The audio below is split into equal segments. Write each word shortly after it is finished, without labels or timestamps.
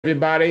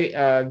Everybody.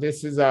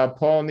 This is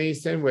Paul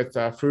Neeson with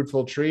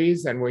Fruitful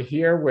Trees, and we're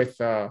here with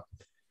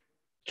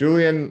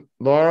Julian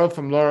Lara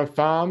from Lara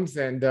Farms,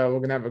 and we're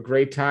going to have a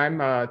great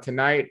time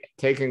tonight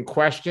taking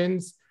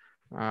questions.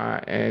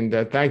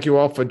 Thank you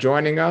all for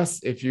joining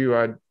us. If you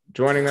are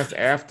joining us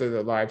after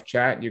the live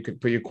chat, you could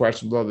put your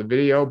question below the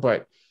video,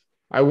 but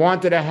I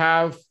wanted to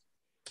have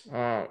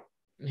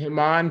him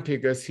on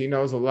because he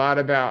knows a lot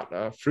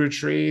about fruit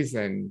trees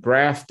and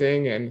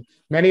grafting, and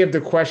many of the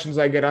questions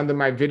I get under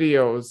my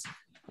videos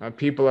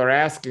people are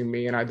asking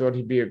me, and I thought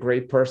he'd be a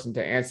great person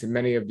to answer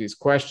many of these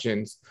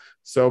questions.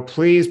 So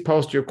please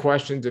post your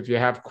questions if you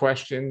have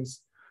questions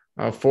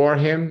for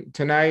him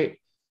tonight.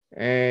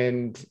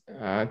 And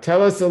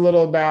tell us a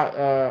little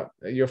about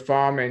your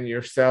farm and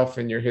yourself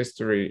and your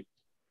history,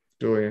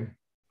 Julian.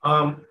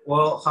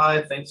 Well,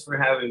 hi, thanks for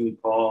having me,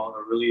 Paul.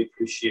 I really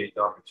appreciate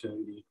the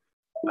opportunity.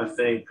 I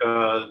think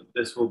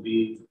this will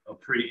be a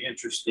pretty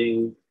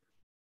interesting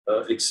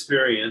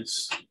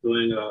experience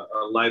doing a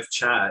live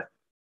chat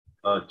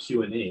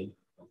Q&A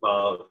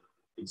about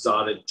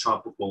exotic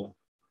tropical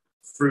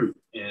fruit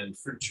and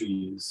fruit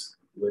trees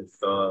with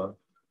all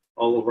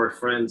of our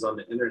friends on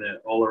the internet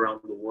all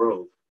around the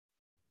world.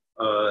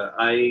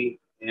 I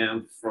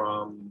am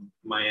from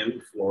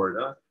Miami,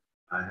 Florida.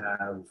 I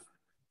have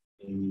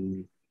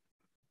a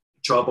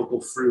tropical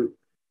fruit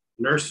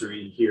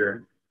nursery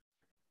here,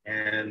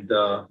 and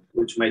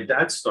which my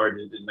dad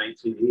started in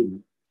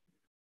 1980.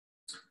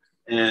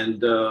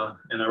 And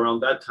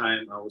around that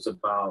time, I was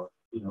about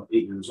 8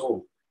 years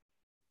old.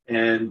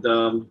 And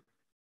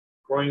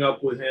growing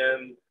up with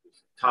him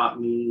taught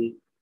me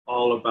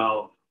all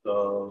about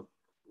the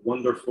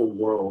wonderful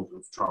world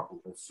of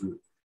tropical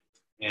fruit.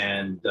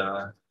 And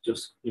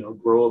just,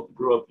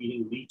 grew up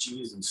eating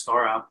lychees and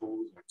star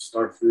apples, and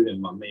star fruit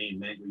and mamey,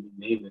 mango, you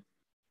name it.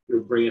 We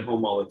would bring it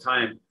home all the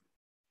time.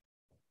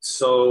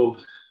 So,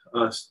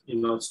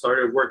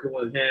 started working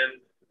with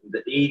him in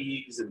the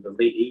 80s and the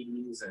late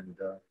 80s, and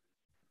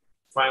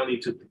finally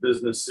took the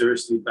business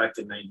seriously back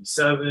in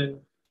 97.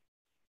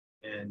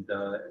 And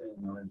the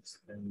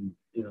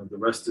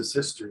rest is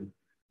history.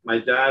 My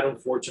dad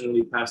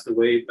unfortunately passed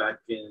away back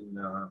in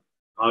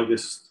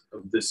August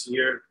of this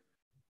year.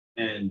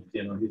 And,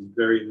 he's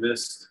very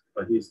missed,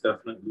 but he's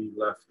definitely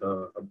left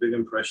a big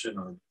impression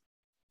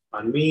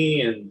on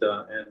me and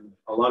a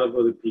lot of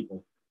other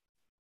people.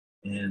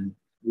 And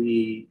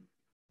we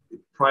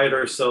pride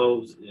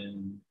ourselves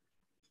in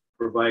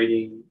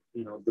providing,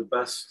 the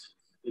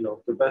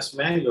best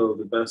mango,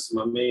 the best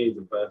mamey,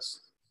 the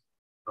best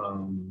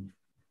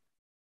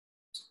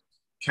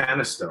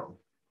canistel,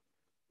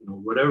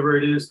 whatever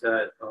it is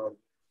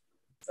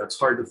that's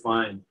hard to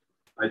find.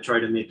 I try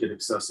to make it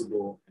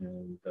accessible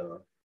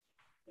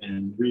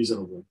and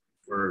reasonable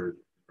for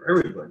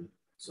everybody.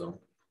 So,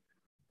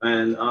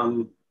 and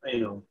I'm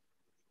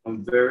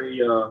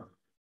very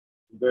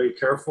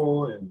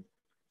careful and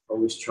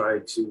always try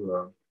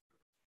to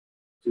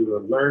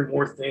learn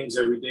more things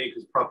every day,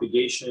 because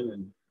propagation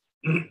and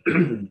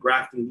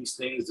grafting these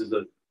things is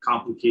a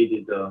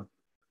complicated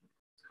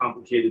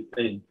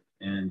thing,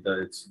 and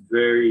it's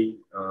very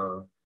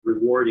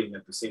rewarding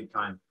at the same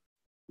time,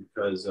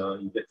 because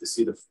you get to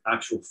see the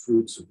actual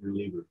fruits of your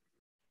labor.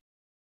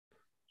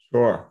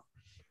 Sure.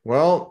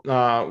 Well,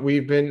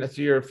 we've been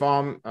to your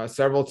farm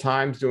several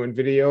times doing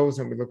videos,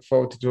 and we look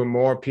forward to doing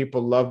more.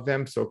 People love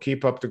them, so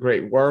keep up the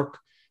great work.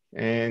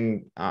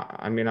 And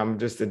I'm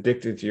just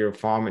addicted to your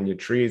farm and your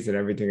trees and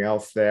everything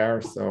else there.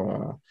 It's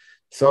a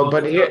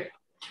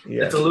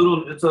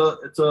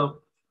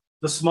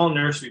small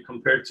nursery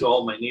compared to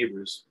all my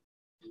neighbors,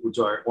 which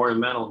are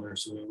ornamental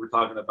nursery. We're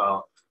talking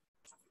about,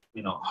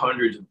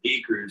 hundreds of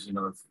acres.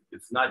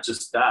 If not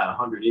just that,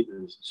 100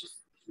 acres. It's just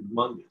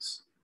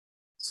humongous.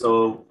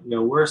 So,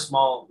 we're a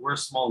small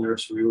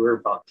nursery. We're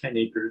about 10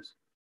 acres.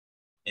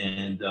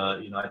 And,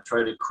 I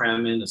try to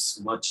cram in as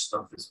much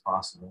stuff as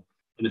possible.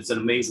 And it's an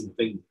amazing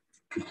thing,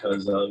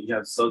 because you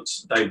have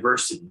such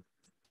diversity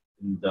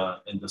in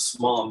the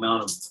small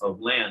amount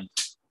of land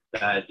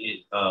that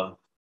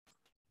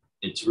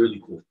it's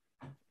really cool.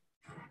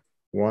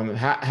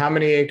 How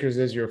many acres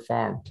is your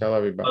farm? Tell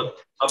everybody.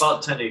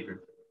 About 10 acres.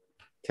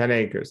 10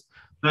 acres.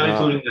 Not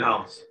including the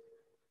house.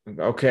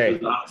 Okay. I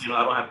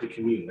don't have to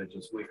commute. I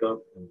just wake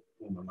up and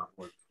boom, I'm at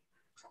work.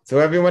 So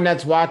everyone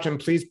that's watching,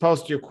 please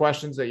post your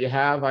questions that you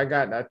have. I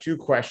got two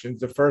questions.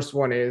 The first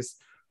one is,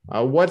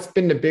 what's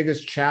been the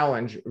biggest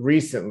challenge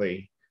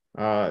recently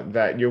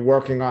that you're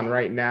working on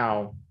right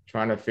now,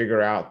 trying to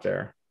figure out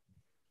there?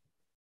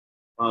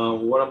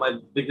 One of my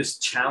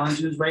biggest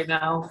challenges right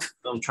now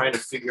I'm trying to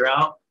figure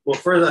out. Well,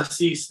 first I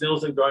see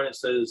Stills and Garnet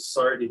says,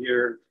 sorry to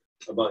hear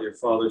about your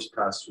father's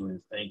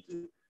passing. Thank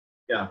you.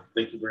 Yeah,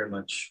 thank you very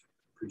much.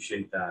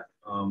 Appreciate that.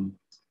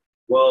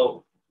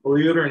 Well,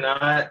 believe it or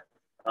not,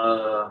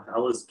 I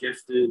was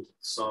gifted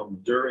some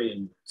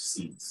durian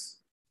seeds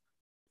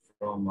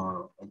from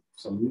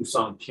some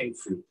Muson king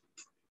fruit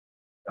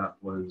that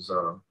was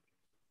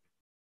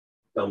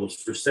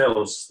for sale. It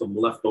was some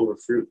leftover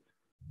fruit,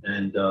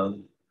 and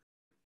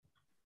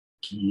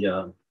he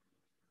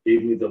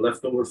gave me the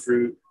leftover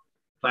fruit,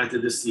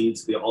 planted the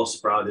seeds. They all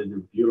sprouted. They're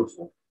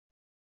beautiful.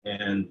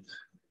 And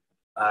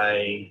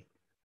I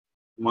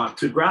want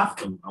to graft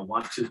them. I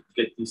want to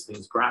get these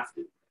things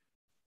grafted.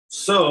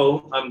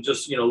 So I'm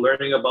just,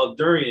 learning about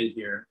durian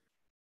here.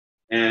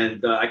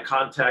 And I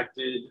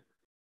contacted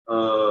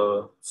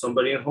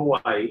somebody in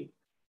Hawaii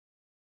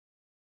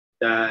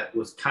that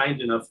was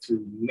kind enough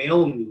to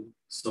mail me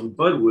some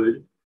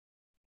budwood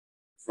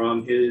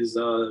from his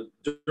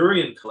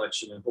durian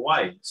collection in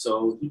Hawaii.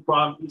 So he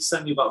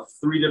sent me about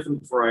 3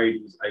 different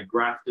varieties. I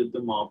grafted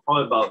them all,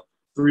 probably about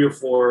 3 or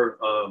 4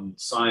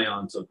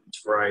 scions of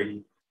each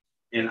variety.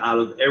 And out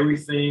of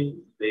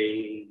everything,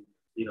 they,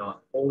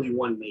 only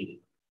one made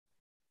it.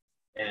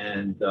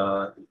 And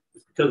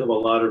it's because of a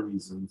lot of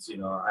reasons.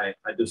 I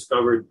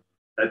discovered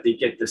that they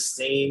get the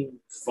same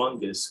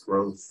fungus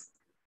growth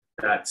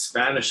that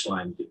Spanish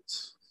lime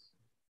gets.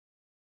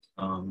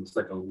 It's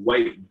like a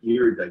white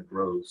beard that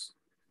grows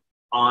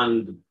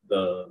on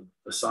the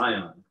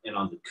scion and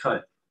on the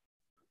cut.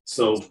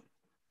 So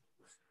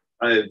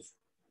I'm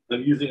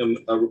using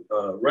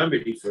a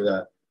remedy for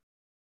that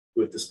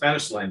with the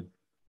Spanish lime,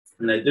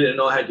 and I didn't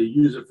know I had to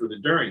use it for the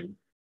durian.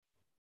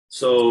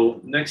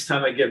 So next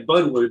time I get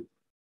budwood,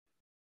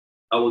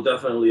 I will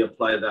definitely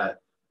apply that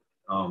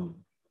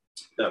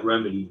that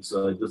remedy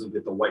so it doesn't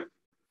get the white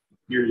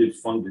bearded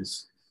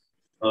fungus.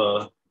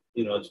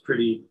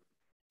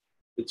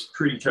 It's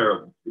pretty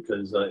terrible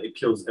because it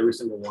kills every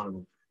single one of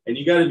them. And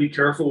you got to be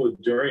careful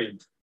with durian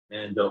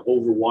and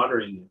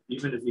overwatering it.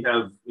 Even if you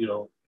have,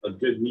 a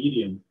good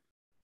medium,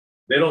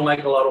 they don't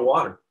like a lot of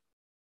water.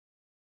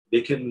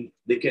 They can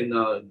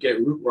get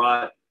root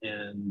rot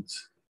and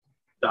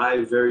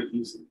die very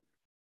easily,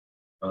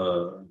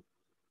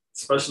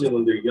 especially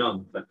when they're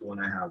young, like the one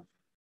I have.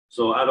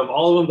 So out of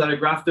all of them that I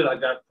grafted, I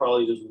got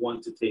probably just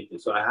one to take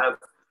it. So I have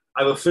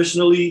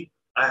officially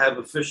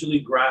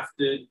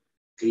grafted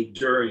a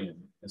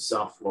durian in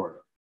South Florida.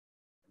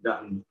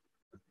 Gotten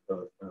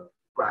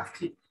graft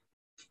tape.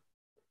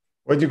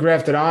 What'd you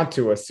graft it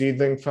onto? A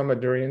seedling from a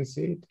durian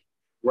seed?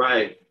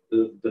 Right.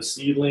 The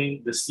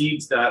seedling, the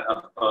seeds that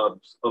of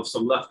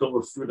some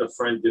leftover fruit a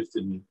friend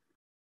gifted me.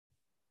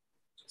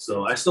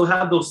 So I still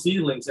have those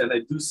seedlings, and I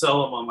do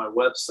sell them on my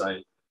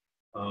website,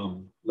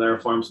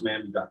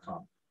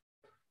 LaraFarmsMiami.com.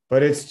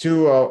 But it's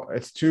too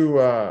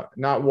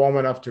not warm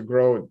enough to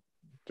grow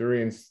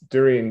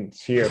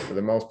durians here for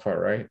the most part,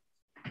 right?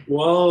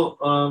 Well,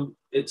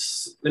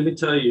 let me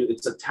tell you,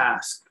 it's a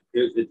task.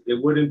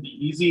 It wouldn't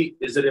be easy.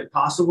 Is it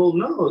impossible?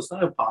 No, it's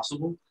not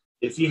impossible.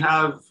 If you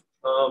have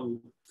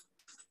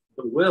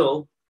the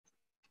will,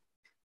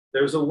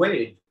 there's a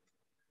way.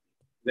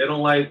 They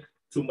don't like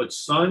too much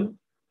sun.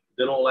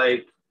 They don't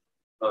like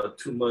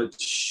too much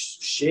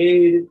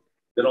shade.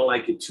 They don't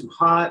like it too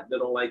hot. They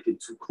don't like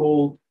it too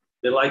cold.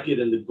 They like it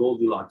in the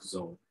Goldilocks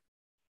zone.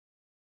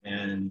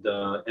 And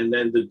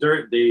then the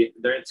dirt,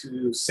 they're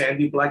into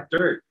sandy black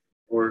dirt,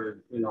 or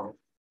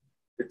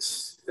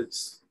it's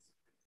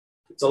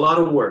a lot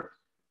of work,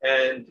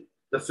 and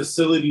the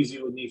facilities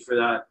you would need for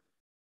that,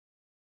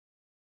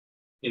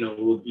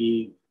 will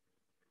be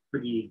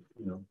pretty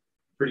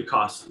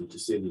costly, to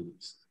say the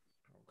least.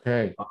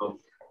 Okay.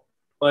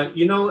 But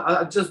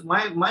just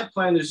my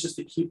plan is just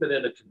to keep it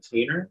in a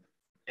container,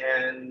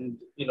 and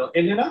in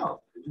and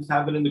out. Just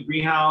have it in the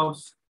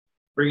greenhouse,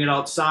 bring it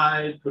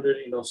outside, put it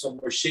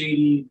somewhere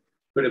shady,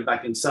 put it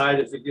back inside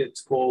if it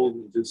gets cold,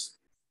 and just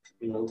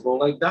go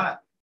like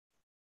that.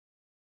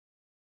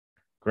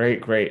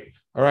 Great.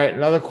 All right.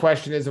 Another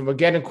question is, and we're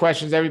getting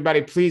questions.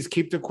 Everybody, please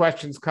keep the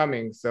questions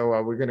coming.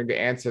 So we're going to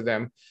answer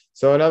them.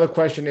 So another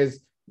question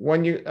is,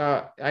 when you,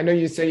 I know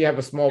you say you have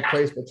a small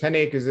place, but 10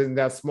 acres isn't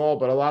that small,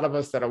 but a lot of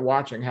us that are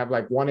watching have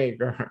like 1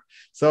 acre.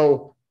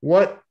 So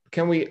what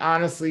can we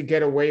honestly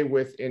get away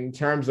with in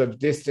terms of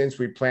distance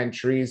we plant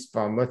trees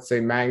from, let's say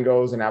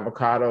mangoes and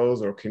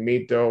avocados or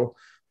quemito?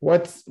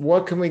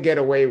 What can we get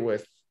away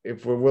with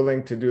if we're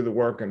willing to do the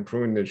work and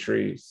prune the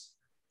trees?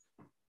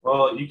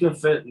 Well, you can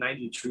fit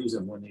 90 trees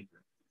in 1 acre.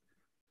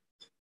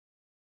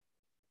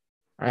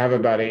 I have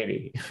about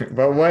 80.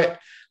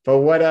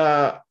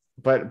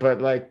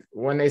 but like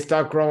when they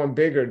start growing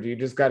bigger, do you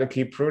just got to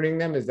keep pruning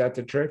them? Is that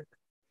the trick?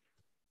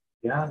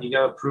 Yeah, you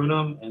got to prune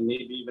them and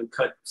maybe even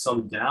cut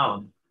some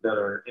down that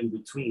are in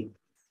between.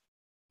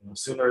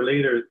 Sooner or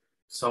later,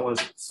 some of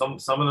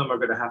them are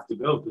going to have to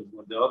go, because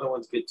when the other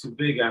ones get too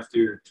big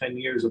after 10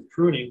 years of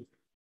pruning,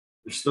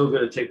 they're still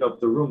going to take up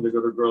the room. They're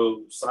going to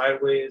grow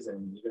sideways,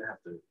 and you're going to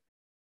have to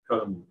cut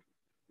them,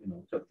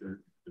 cut their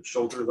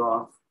shoulders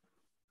off.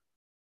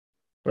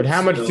 But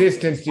how much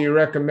distance do you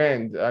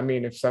recommend? I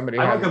mean, if somebody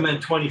I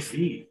recommend 20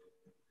 feet,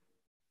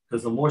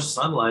 because the more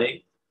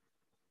sunlight,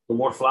 the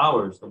more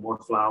flowers, the more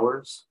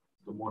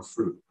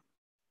fruit.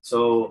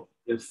 So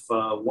if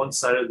one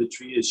side of the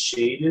tree is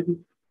shaded,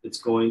 it's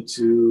going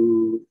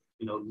to,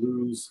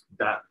 lose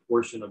that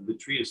portion of the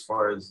tree as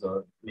far as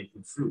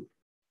making fruit.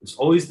 It's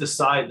always the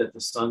side that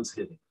the sun's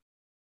hitting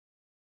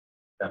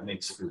that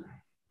makes fruit.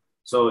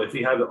 So if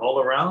you have it all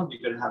around,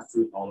 you're going to have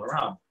fruit all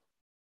around.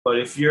 But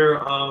if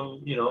you're,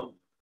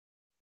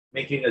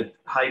 making a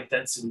high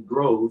density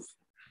grove,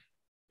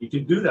 You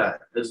can do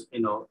that as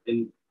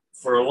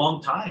for a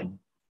long time.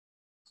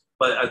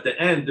 But at the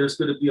end, it's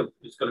going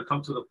to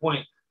come to the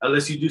point,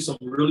 unless you do some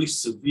really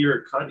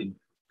severe cutting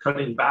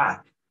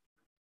back,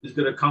 it's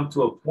going to come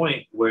to a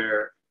point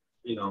where,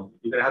 you're going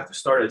to have to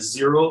start at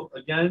zero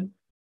again,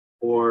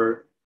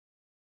 or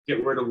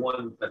get rid of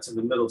one that's in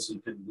the middle so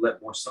you can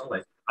let more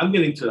sunlight. I'm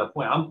getting to that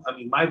point.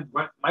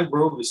 My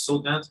grove is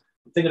so dense.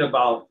 I'm thinking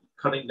about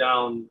cutting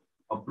down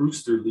a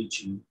Brewster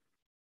lychee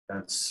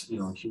that's,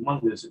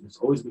 humongous. It's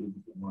always going to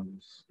be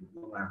humongous,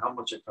 no matter how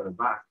much I cut it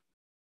back.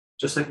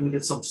 Just so I can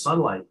get some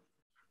sunlight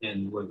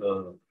in where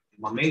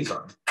my maize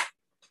are.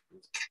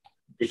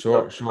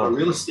 Sure. A lot of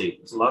real estate.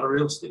 It's a lot of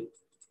real estate.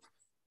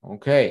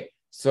 Okay.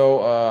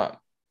 So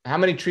how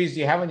many trees do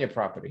you have on your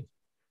property?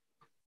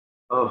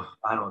 Oh,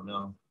 I don't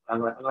know. I'm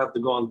gonna have to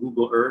go on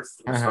Google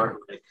Earth and start.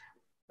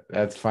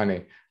 That's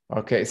funny.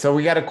 Okay, so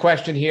we got a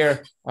question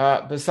here.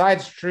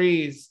 Besides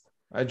trees,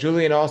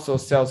 Julian also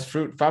sells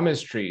fruit from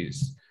his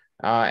trees.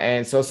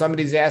 And so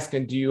somebody's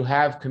asking, do you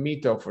have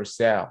Comito for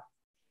sale?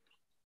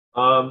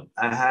 I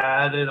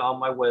had it on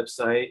my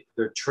website.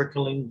 They're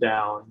trickling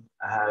down.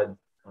 I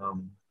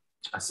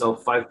sell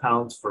 5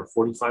 pounds for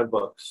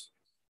 $45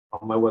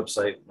 on my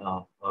website,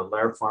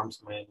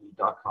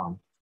 larafarmsmiami.com.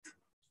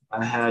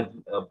 I had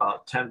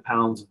about 10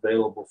 pounds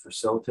available for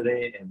sale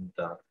today, and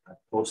I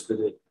posted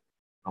it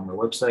on my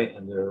website,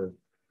 and they're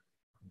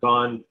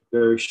gone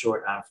very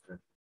short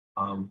after.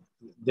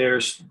 They're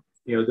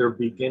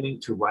beginning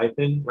to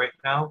ripen right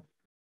now.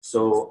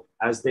 So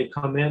as they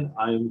come in,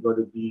 I'm going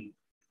to be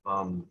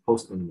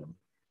posting them.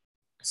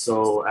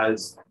 So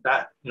as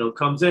that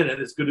comes in,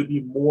 and it's going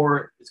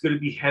to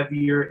be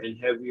heavier and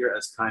heavier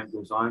as time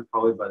goes on.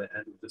 Probably by the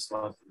end of this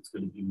month, it's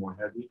going to be more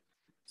heavy.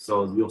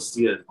 So you'll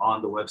see it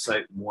on the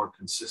website more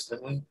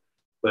consistently.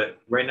 But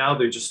right now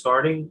they're just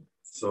starting,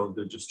 so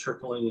they're just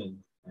trickling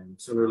in,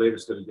 and sooner or later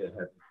it's going to get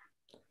heavy.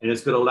 And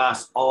it's going to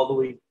last all the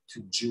way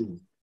to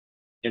June.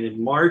 And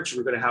in March,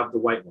 we're going to have the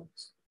white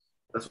ones.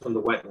 That's when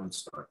the white ones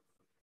start.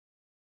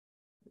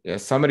 Yeah,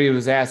 somebody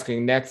was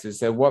asking next, is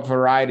that what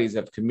varieties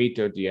of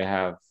Comito do you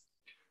have?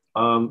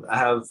 I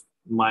have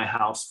my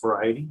house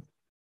variety,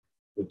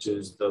 which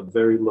is the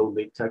very low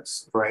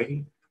latex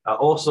variety. I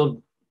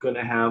also going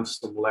to have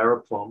some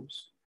Lara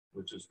plums,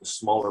 which is the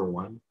smaller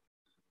one.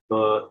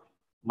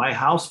 My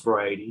house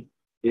variety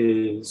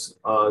is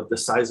the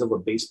size of a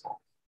baseball.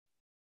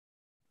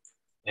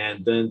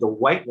 And then the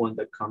white one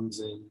that comes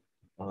in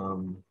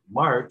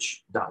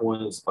March, that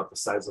one is about the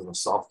size of a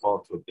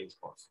softball to a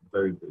baseball. It's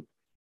very big.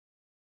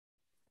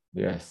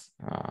 Yes,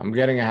 I'm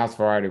getting a house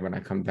variety when I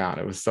come down.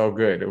 It was so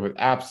good. It was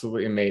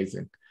absolutely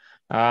amazing.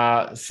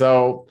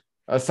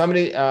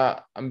 Somebody,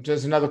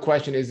 just another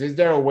question is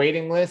there a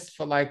waiting list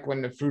for like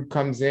when the fruit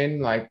comes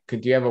in? Like,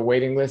 could you have a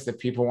waiting list if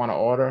people want to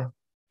order?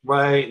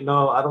 Right.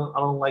 No, I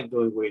don't like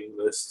doing waiting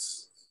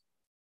lists.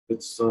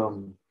 It's,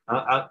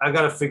 I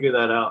got to figure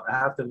that out. I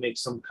have to make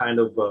some kind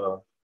of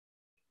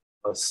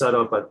a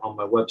setup on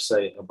my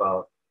website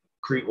about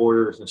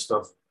pre-orders and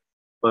stuff.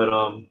 But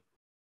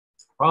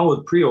problem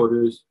with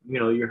pre-orders,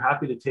 you're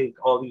happy to take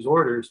all these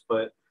orders,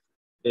 but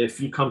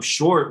if you come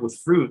short with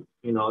fruit,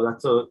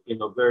 that's a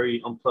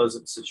very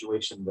unpleasant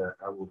situation that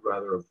I would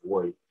rather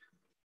avoid.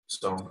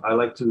 So I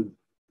like to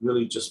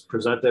really just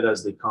present it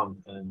as they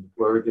come, and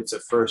whoever gets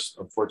it first,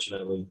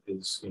 unfortunately,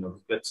 is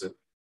who gets it.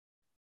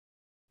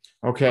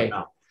 Okay.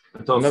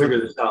 Until I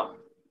figure this out.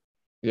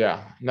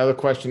 Yeah. Another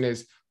question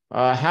is,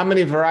 how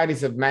many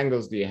varieties of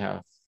mangoes do you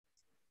have?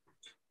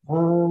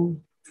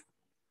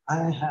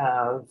 I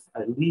have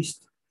at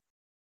least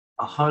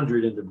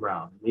 100 in the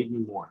ground, maybe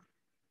more.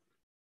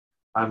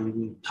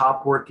 I'm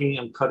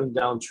cutting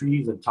down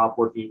trees and top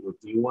working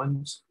with new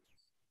ones,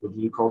 with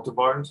new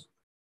cultivars.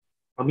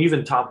 I'm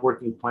even top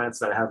working plants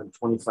that I have in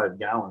 25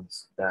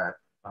 gallons that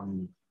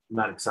I'm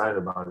not excited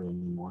about it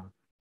anymore.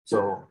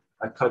 So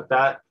I cut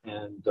that,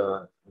 and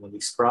when they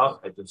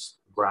sprout, I just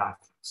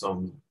graft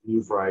some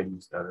new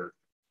varieties that are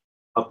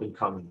up and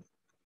coming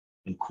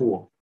and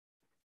cool.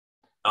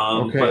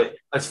 Okay. But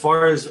as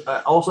far as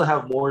I also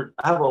have more,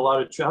 I have a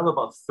lot of trees. I have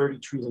about 30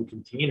 trees in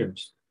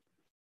containers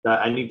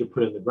that I need to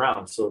put in the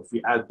ground. So if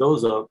you add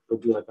those up,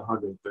 it'll be like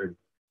 130.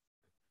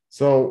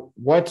 So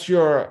what's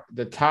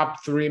the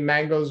top 3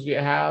 mangoes you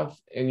have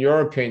in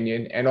your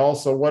opinion? And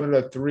also what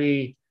are the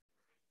 3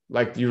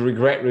 like you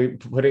regret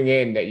putting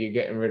in that you're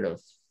getting rid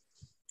of?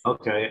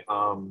 Okay.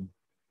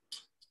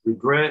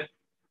 Regret,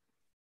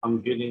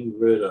 I'm getting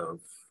rid of.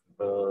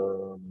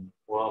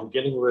 I'm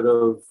getting rid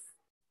of.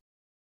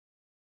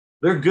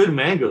 They're good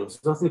mangoes,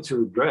 nothing to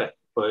regret,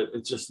 but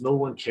it's just no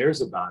one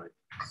cares about it.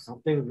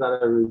 Something that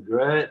I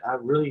regret, I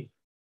don't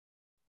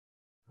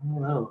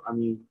know. I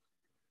mean,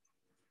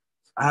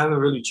 I haven't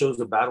really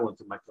chosen a bad one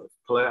to my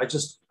collect.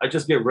 I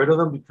just get rid of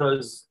them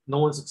because no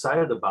one's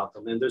excited about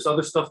them. And there's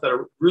other stuff that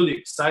are really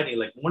exciting.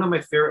 Like one of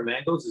my favorite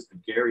mangoes is the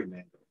Gary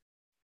mango.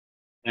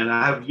 And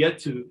I have yet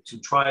to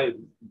try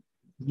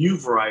new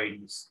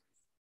varieties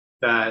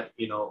that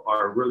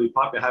are really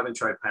popular. I haven't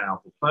tried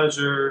Pineapple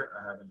Pleasure.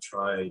 I haven't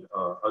tried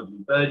Ugly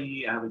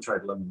Betty. I haven't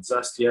tried Lemon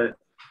Zest yet.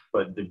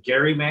 But the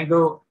Gary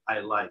mango, I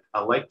like.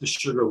 I like the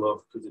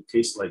sugarloaf because it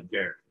tastes like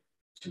Gary,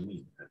 to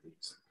me, at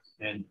least.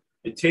 And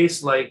it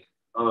tastes like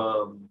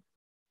a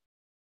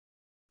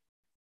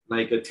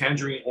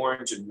tangerine,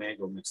 orange, and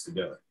mango mixed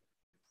together.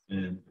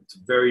 And it's a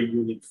very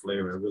unique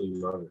flavor. I really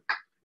love it.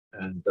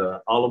 And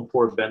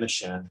Alampur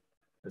Benishan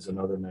is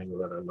another mango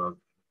that I love.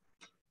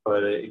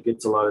 But it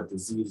gets a lot of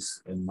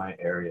disease in my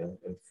area.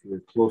 If you're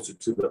closer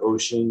to the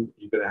ocean,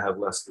 you're going to have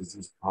less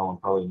disease pollen,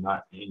 probably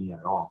not any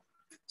at all.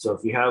 So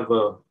if you have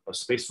a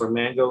space for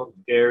mango,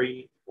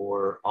 Gary,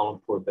 or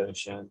Alampur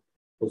Benishan,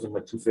 those are my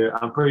two favorite.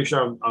 I'm pretty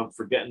sure I'm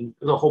forgetting.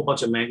 There's a whole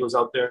bunch of mangoes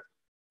out there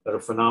that are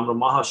phenomenal.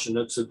 Maha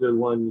Chinook's a good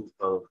one.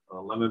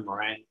 Lemon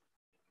meringue.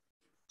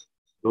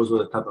 Those are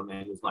the type of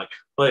mangoes like.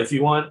 But if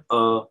you want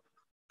a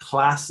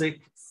classic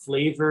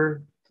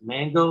flavor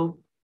mango,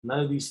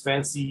 none of these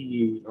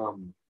fancy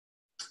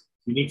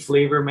unique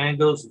flavor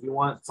mangoes. If you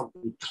want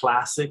something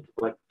classic,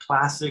 like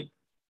classic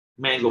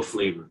mango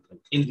flavor,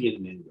 like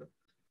Indian mango,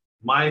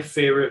 my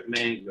favorite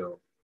mango,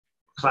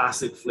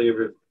 classic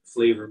flavor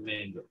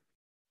mango,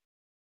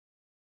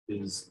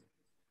 is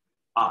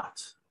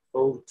OTT.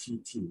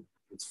 OTT.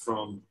 It's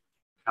from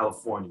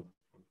California,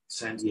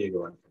 San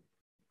Diego, I think.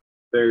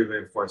 Very,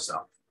 very far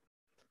south.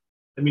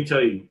 Let me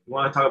tell you, you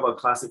want to talk about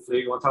classic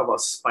flavor, you want to talk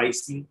about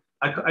spicy.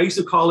 I used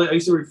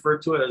to refer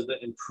to it as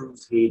the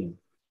improved Hayden.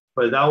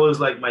 But that was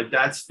like my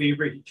dad's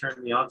favorite. He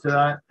turned me on to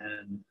that,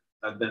 and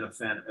I've been a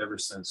fan ever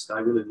since. I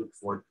really look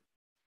forward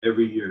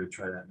every year to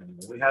try that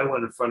mango. We had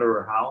one in front of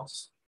our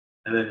house,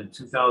 and then in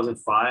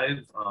 2005,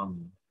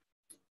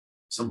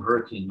 some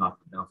hurricane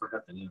knocked it down. I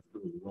forgot the name.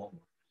 It was wrong.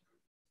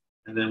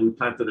 And then we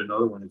planted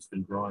another one. It's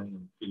been growing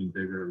and getting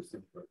bigger ever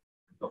since. But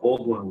the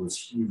old one was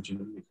huge,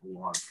 and it made a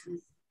lot of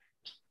fruit.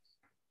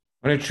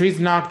 When a tree's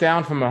knocked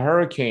down from a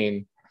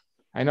hurricane,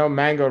 I know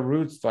mango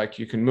roots, like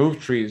you can move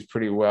trees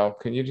pretty well.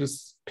 Can you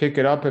just pick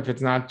it up if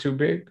it's not too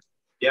big?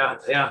 Yeah.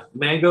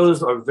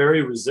 Mangoes are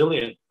very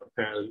resilient,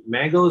 apparently.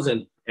 Mangoes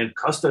and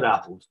custard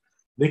apples,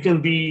 they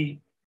can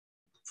be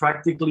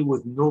practically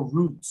with no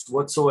roots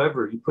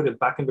whatsoever. You put it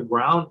back in the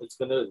ground, it's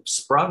going to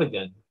sprout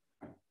again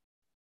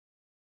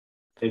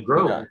and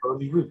grow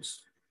new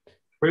roots.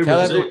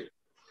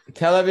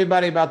 Tell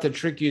everybody about the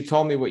trick you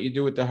told me, what you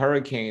do with the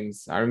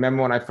hurricanes. I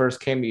remember when I first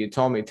came to you,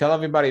 told me. Tell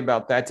everybody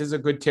about that. This is a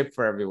good tip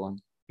for everyone.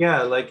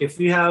 Yeah, like if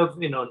you have,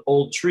 an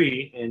old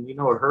tree and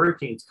a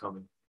hurricane's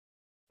coming,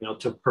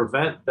 to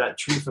prevent that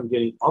tree from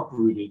getting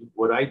uprooted,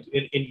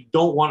 and you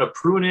don't want to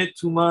prune it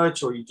too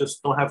much, or you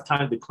just don't have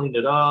time to clean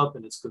it up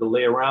and it's going to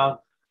lay around.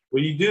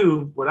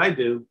 What I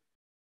do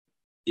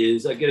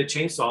is I get a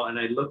chainsaw and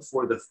I look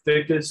for the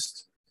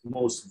thickest,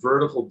 most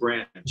vertical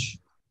branch.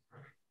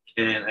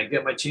 And I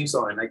get my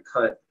chainsaw and I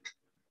cut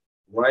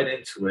right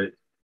into it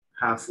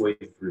halfway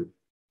through.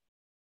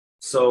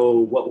 So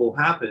what will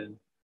happen,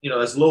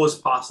 as low as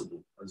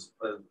possible, if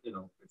the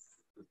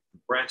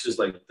branch is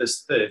like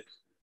this thick,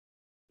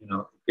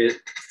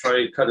 try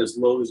to cut as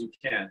low as you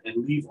can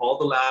and leave all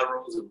the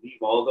laterals and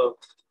leave all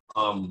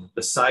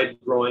the side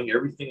growing,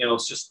 everything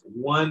else, just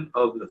one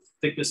of the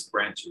thickest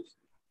branches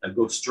that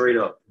go straight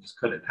up. Just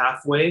cut it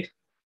halfway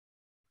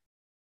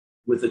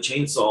with a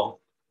chainsaw,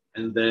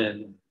 and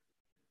then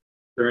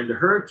during the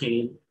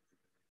hurricane,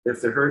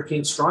 if the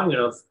hurricane's strong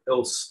enough,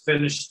 it'll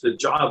finish the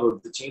job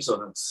of the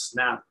chainsaw and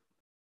snap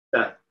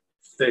that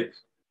thick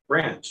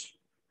branch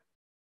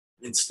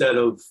instead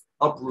of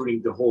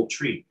uprooting the whole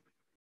tree.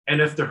 And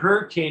if the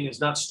hurricane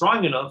is not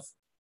strong enough,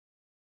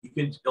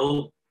 and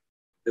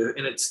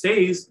it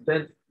stays,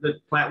 then the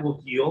plant will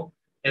heal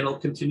and it'll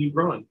continue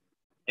growing.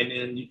 And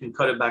then you can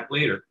cut it back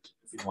later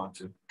if you want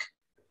to.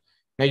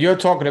 Now you're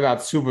talking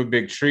about super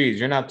big trees.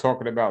 You're not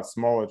talking about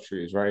smaller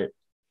trees, right?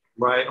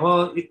 Right.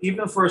 Well,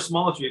 even for a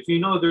smaller tree, if you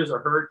know there's a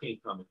hurricane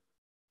coming,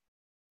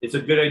 it's a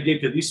good idea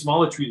because these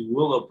smaller trees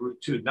will uproot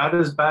too. Not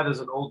as bad as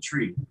an old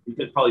tree. You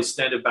could probably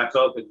stand it back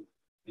up and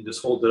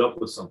just hold it up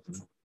with something.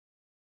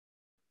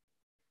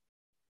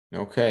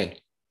 Okay.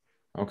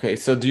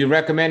 So do you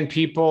recommend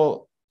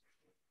people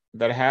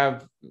that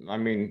have,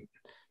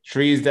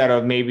 trees that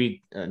are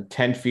maybe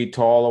 10 feet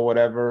tall or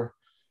whatever,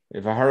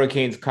 if a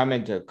hurricane's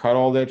coming, to cut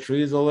all their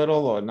trees a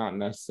little, or not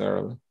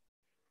necessarily?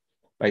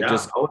 I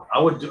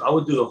would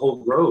do the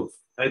whole grove.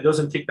 It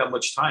doesn't take that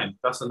much time.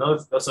 That's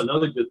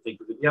another good thing,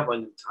 because if you have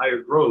an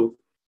entire grove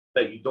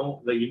that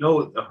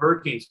a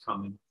hurricane's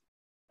coming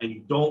and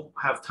you don't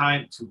have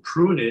time to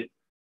prune it,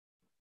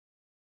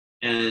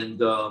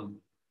 and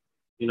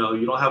you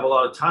don't have a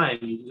lot of time,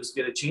 you can just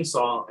get a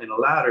chainsaw and a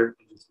ladder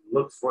and just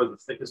look for the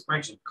thickest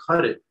branch and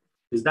cut it.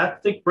 Because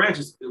that thick branch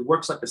it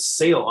works like a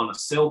sail on a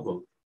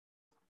sailboat,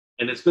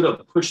 and it's going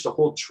to push the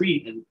whole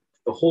tree, and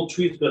the whole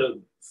tree is going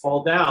to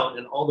fall down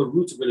and all the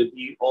roots are going to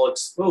be all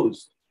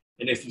exposed.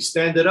 And if you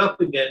stand it up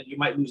again, you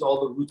might lose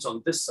all the roots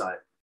on this side.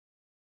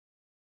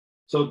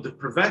 So to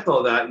prevent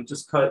all that, you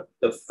just cut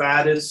the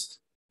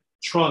fattest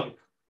trunk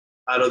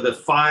out of the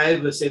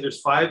 5. Let's say there's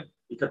 5,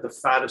 you cut the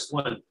fattest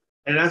one.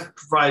 And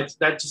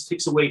that just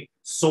takes away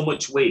so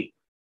much weight,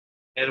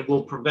 and it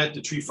will prevent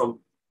the tree from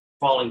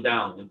falling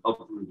down and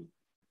uprooting.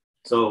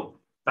 So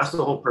that's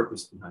the whole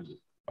purpose behind it.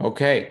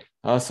 Okay.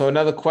 So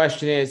another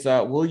question is,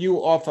 will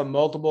you offer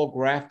multiple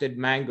grafted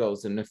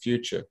mangoes in the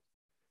future?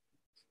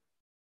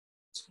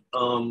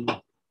 Um,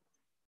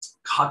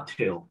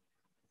 cocktail,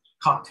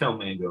 cocktail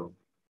mango.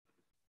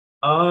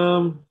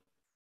 Um,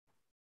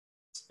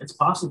 it's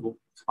possible.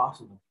 It's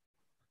possible.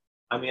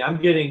 I mean, I'm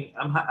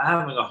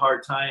having a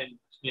hard time,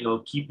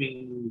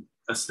 keeping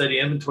a steady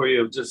inventory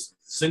of just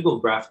single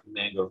grafted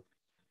mango.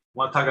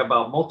 Want to talk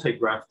about multi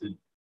grafted?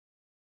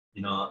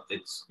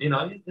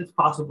 It's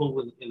possible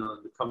with in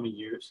the coming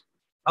years.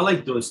 I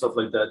like doing stuff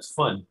like that. It's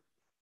fun.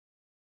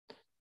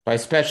 By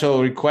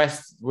special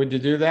request, would you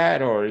do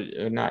that, or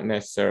not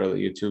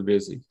necessarily? You're too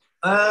busy.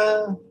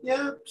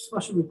 Yeah,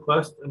 special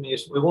request. I mean,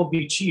 it won't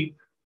be cheap,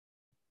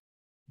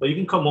 but you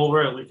can come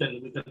over and we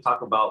can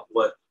talk about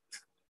what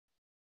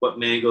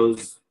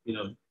mangoes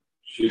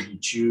should you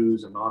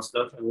choose and all that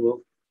stuff, and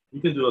we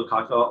can do a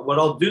cocktail. What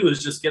I'll do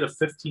is just get a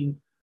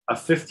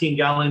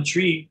 15-gallon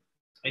tree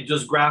and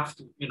just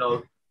graft 3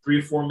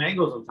 or 4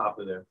 mangoes on top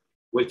of there.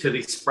 Wait till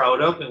they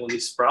sprout up, and when they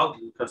sprout,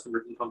 the customer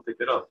can come pick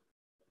it up.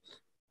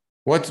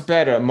 What's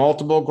better,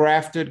 multiple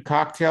grafted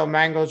cocktail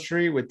mango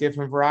tree with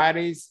different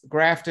varieties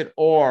grafted,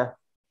 or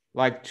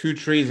like 2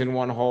 trees in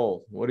one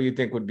hole? What do you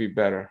think would be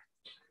better?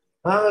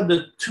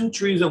 The 2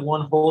 trees in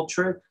one hole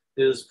trick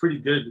is pretty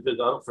good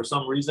because for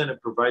some reason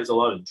it provides a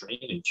lot of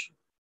drainage.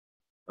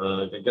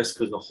 I guess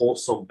because the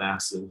hole's so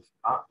massive.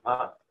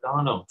 I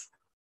don't know.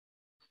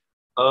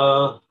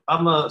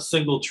 I'm a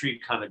single tree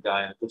kind of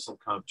guy. I guess I'm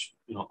kind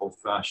of old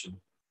fashioned.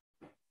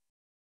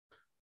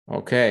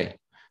 Okay.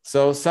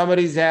 So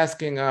somebody's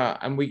asking,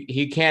 and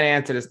he can't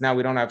answer this now.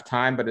 We don't have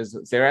time, but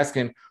they're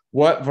asking,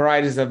 what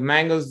varieties of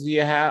mangoes do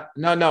you have?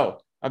 No,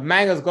 of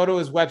mangoes. Go to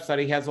his website.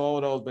 He has all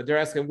of those. But they're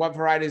asking, what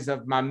varieties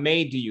of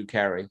mamey do you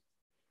carry?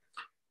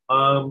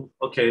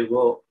 Okay.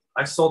 Well,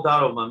 I sold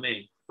out of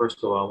mamey. First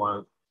of all, I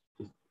want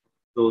to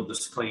do a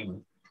disclaimer.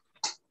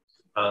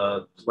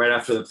 Right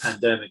after the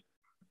pandemic,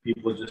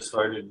 people just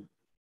started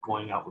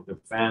going out with their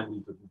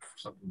families looking for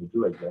something to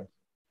do, I guess,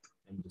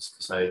 and just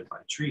decided to buy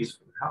trees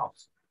for their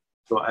house.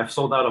 So I've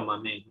sold out on my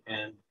main,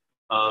 and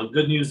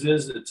good news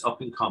is it's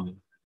up and coming.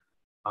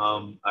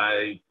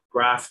 I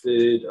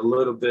grafted a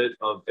little bit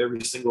of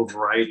every single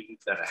variety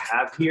that I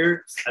have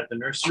here at the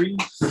nursery,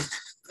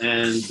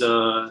 and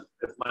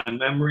if my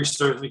memory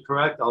serves me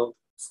correct, I'll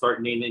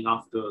start naming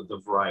off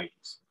the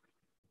varieties.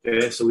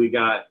 Okay, so we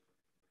got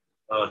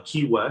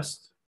Key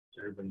West,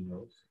 everybody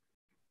knows.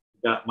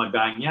 We got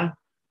Magana,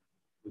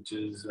 which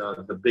is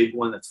the big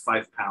one that's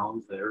 5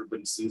 pounds that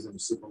everybody sees in the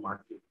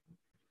supermarket.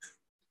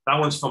 That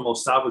one's from El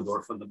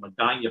Salvador, from the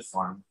Magana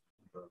farm,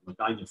 the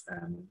Magana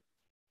family.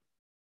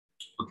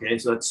 Okay,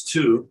 so that's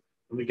 2.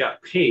 And we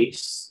got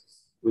Pace,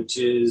 which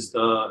is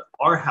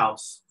our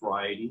house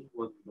variety,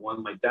 the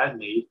one my dad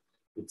made.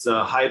 It's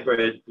a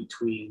hybrid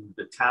between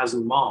the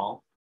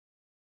Tazumal,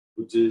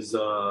 which is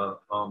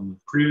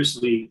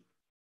previously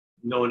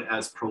known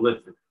as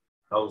Prolific.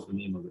 That was the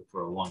name of it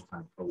for a long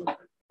time,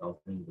 Prolific. That was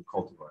the name of the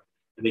cultivar.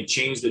 And they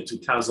changed it to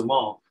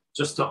Tazumal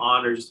just to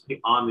pay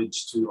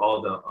homage to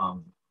all the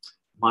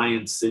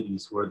Mayan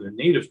cities where they're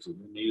native to.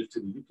 They're native to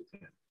the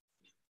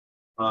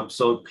Yucatan.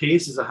 So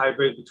Pace is a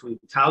hybrid between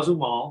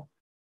Tazumal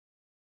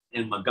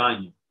and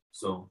Magana.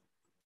 So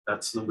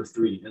that's number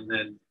 3. And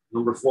then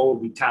number 4 will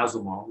be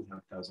Tazumal. We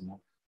have Tazumal.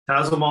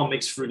 Tazumal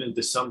makes fruit in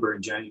December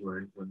and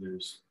January when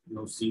there's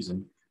no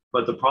season.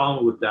 But the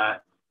problem with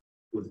the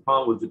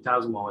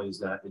Tazumal is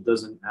that it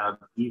doesn't have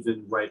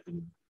even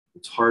ripening.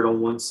 It's hard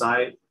on one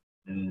side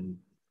and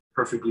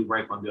perfectly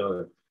ripe on the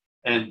other.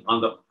 And on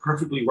the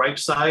perfectly ripe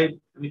side,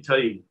 let me tell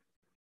you,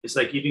 it's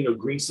like eating a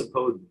green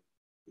sapote.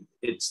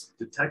 It's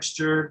the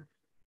texture,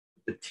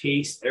 the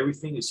taste,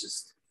 everything is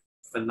just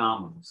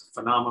phenomenal. It's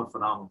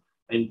phenomenal.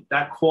 And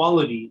that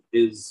quality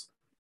is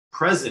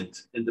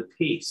present in the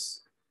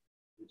pace,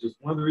 which is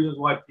one of the reasons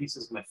why pace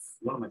is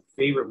one of my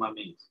favorite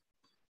mamey's.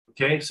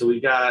 Okay, so we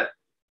got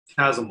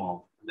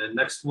Tazumal. And the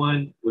next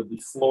one would be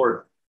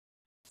Florida.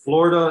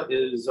 Florida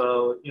is,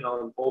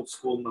 an old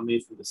school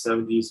mamey from the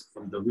 70s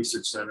from the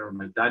research center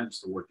my dad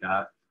used to work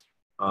at,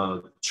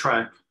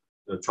 TREC,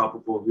 the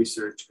Tropical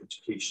Research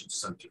Education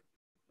Center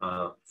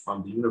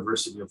from the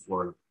University of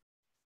Florida.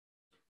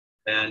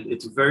 And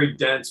it's very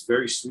dense,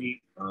 very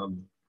sweet,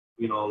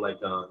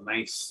 like a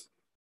nice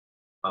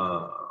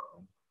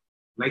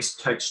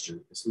texture.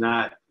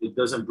 It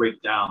doesn't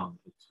break down.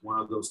 It's one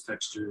of those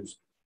textures,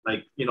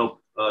 like,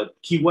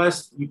 Key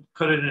West, you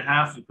cut it in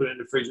half, you put it in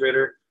the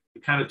refrigerator,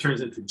 it kind of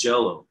turns into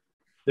jello.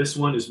 This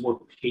one is more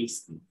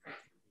pasty,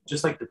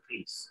 just like the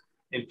Pace.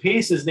 And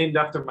Pace is named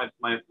after my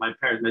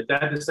parents. My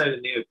dad decided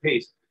to name it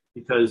Pace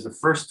because the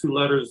first 2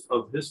 letters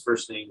of his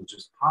first name, which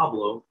is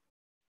Pablo,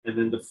 and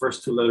then the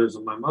first 2 letters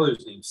of my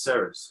mother's name,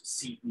 Saris,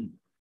 C-E.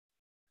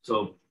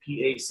 So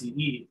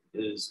P-A-C-E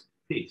is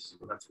Pace.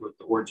 So that's what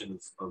the origin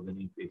of the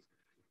name Pace.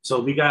 So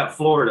we got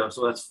Florida,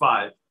 so that's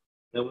 5.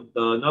 Then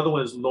another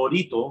one is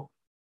Lorito,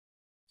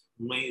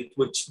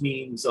 which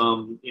means,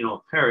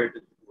 parrot,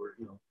 or,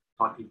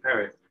 talking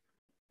parrot.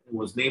 It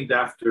was named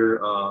after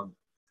a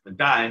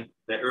guy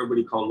that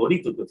everybody called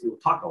Lorito because he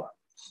would talk a lot.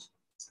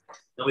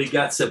 And we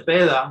got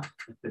Cepeda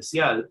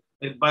Especial.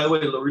 And by the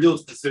way, Laredo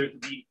is considered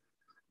to be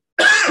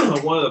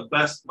one of the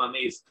best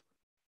mamés.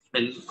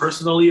 And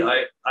personally,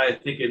 I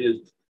think it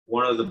is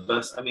one of the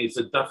best. I mean, it's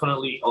a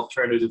definitely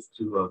alternative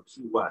to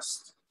Key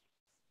West.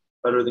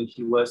 Better than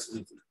Key West,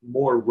 and it's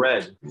more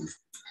red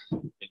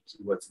than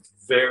Key West. It's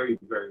very,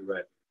 very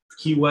red.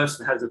 Key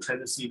West has a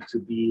tendency to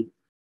be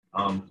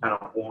kind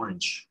of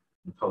orange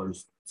in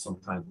colors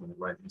sometimes when it's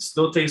ripe. It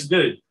still tastes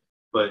good,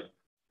 but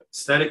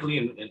aesthetically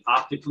and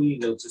optically,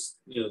 just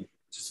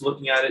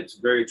looking at it, it's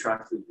very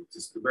attractive. It's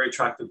just very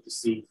attractive to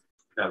see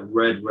that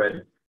red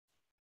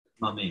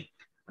mamey.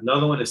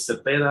 Another one is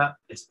Cepeda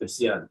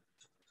Especial.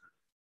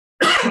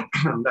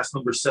 That's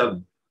number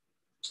 7.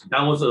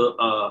 That was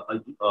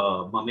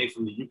a mamey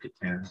from the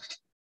Yucatan.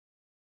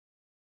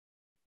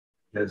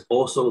 There's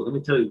also, let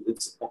me tell you,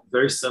 it's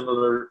very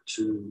similar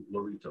to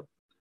Lorito.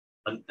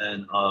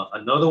 And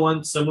another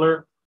one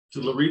similar to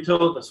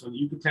Lorito, that's from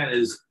Yucatan,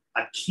 is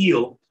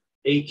Akil,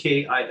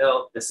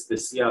 Akil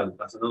Especial.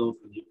 That's another one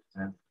from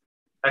Yucatan.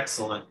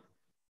 Excellent.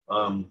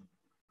 And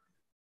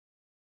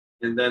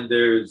then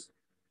there's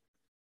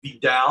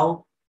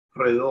Vidal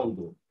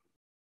Redondo.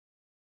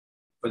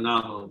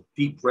 Phenomenal.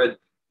 Deep red.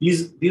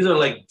 These are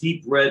like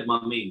deep red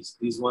mamés.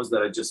 These ones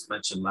that I just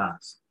mentioned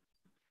last.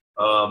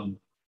 Okay,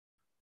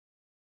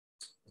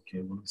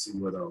 let me see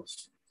what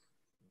else.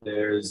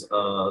 There's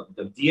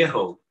the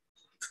Viejo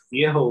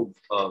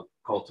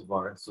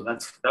cultivar. So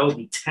that would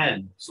be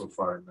 10 so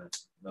far in that.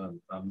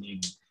 I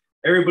mean,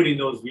 everybody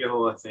knows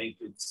Viejo. I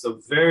think it's a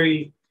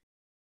very,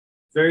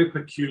 very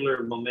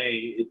peculiar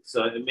mamey.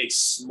 It makes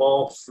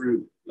small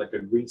fruit like a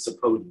green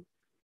sapote.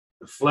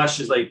 The flesh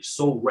is like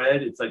so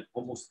red, it's like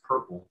almost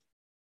purple.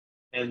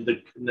 And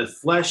the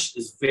flesh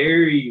is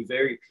very,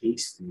 very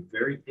pasty,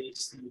 very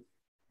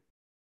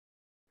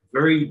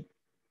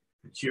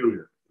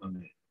peculiar.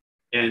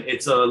 And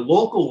it's a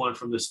local one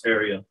from this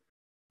area.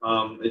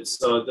 It's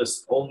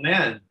this old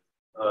man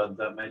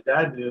that my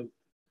dad knew.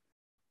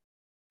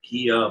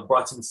 He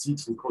brought some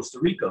seeds from Costa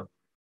Rica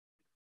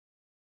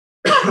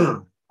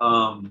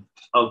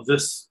of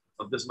this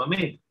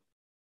mamey,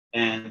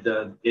 and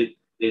it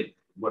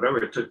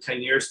took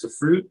 10 years to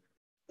fruit,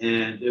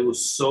 and it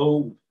was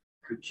so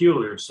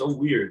peculiar, so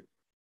weird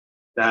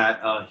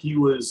that he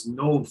was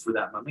known for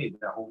that mamey,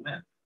 that old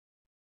man,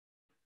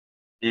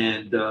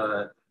 and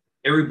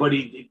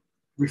everybody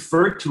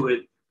referred to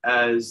it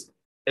as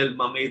El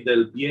Mamey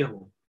del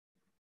Viejo.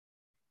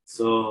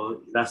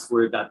 So that's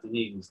where it got the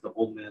name, is the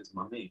old man's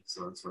mamey.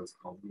 So that's why it's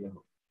called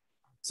Viejo.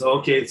 So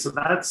okay, so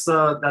that's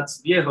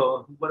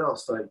Viejo. What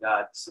else do I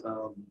got?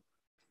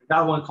 I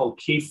got one called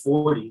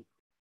K40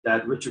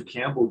 that Richard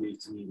Campbell gave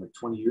to me like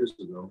 20 years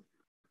ago.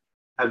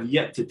 Have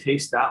yet to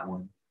taste that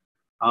one.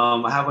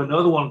 I have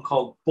another one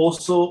called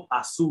Pozo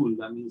Azul.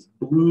 That means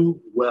blue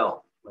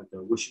well, like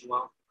a wishing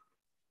well.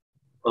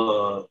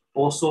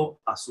 Pozo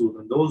Azul,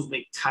 and those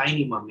make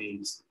tiny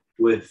mameys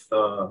with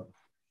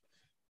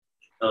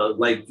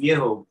like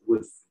Viejo,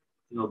 with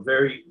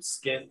very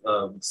skin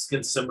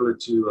similar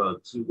to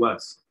Key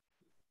West.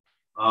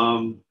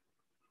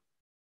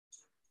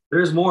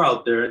 There's more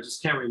out there. I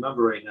just can't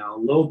remember right now.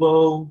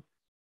 Lobo,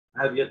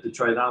 I have yet to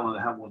try that one.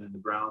 I have one in the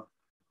ground.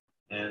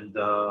 And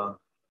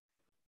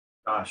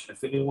gosh,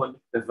 if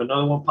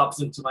another one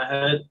pops into my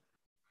head,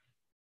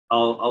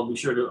 I'll be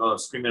sure to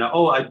scream it out.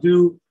 Oh, I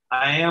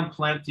am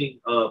planting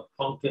a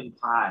pumpkin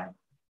pie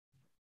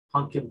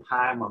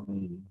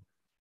mamey.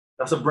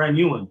 That's a brand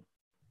new one.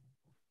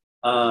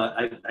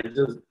 I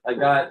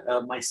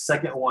got my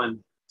second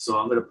one, so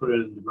I'm gonna put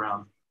it in the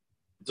ground.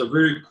 It's a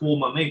very cool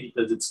mamey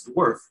because it's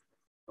dwarf.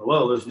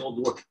 Well, there's no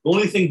dwarf. The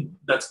only thing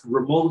that's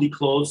remotely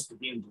close to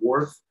being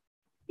dwarf,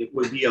 it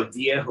would be a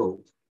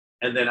Viejo.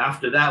 And then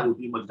after that would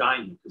be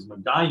Magaña, because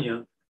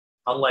Magaña,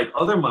 unlike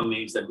other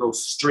mameys that grow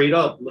straight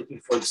up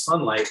looking for the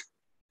sunlight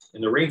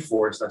in the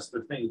rainforest, that's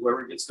their thing.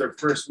 Whoever gets there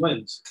first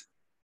wins.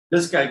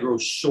 This guy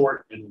grows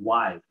short and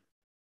wide.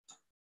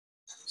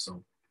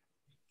 So,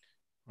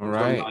 all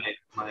right.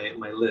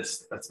 My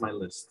list. That's my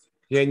list.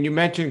 Yeah, and you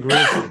mentioned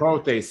green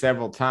sapote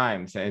several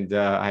times, and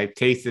I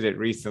tasted it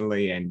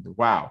recently, and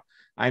wow.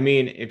 I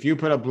mean, if you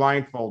put a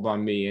blindfold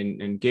on me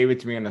and gave it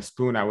to me on a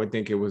spoon, I would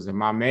think it was a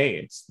mamey.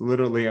 It's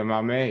literally a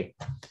mamey.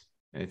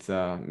 It's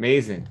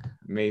amazing.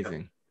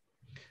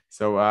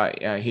 So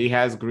he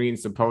has green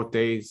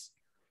sapotes.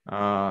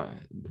 I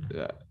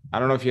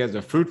don't know if he has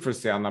a fruit for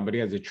sale now, but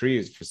he has the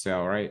trees for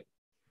sale, right?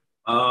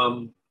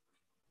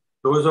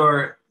 Those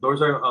are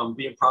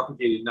being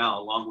propagated now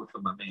along with the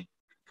mamey.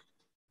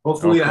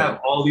 Hopefully, okay. I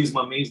have all these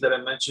mameys that I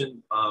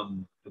mentioned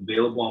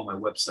available on my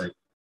website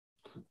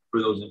for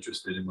those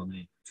interested in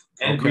mamey.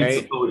 And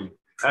green sapote.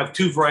 I have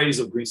 2 varieties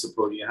of green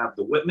sapote. I have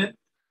the Whitman,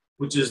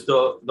 which is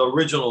the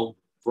original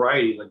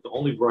variety, like the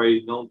only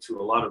variety known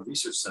to a lot of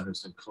research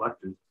centers and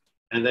collectors.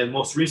 And then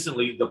most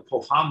recently, the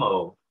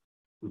Pohamo,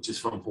 which is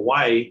from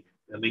Hawaii,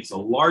 that makes a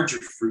larger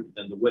fruit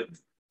than the Whitman.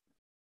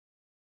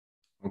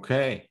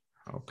 Okay.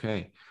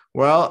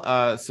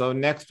 Well, so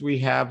next we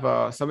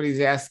have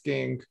somebody's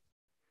asking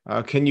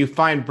Can you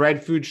find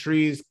breadfruit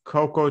trees,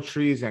 cocoa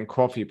trees, and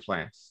coffee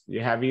plants? Do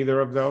you have either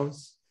of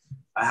those?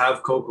 I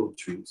have cocoa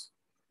trees.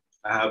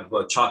 I have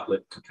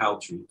chocolate cacao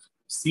trees,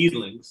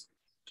 seedlings.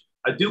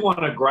 I do want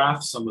to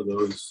graft some of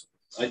those.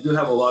 I do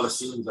have a lot of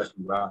seedlings I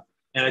can graft.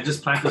 And I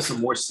just planted some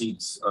more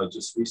seeds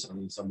just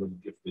recently. Somebody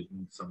gifted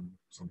me some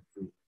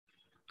fruit.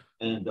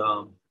 And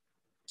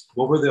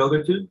what were the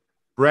other two?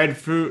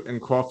 Breadfruit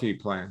and coffee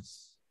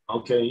plants.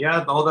 Okay,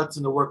 yeah, all that's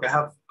in the work. I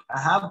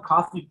have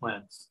coffee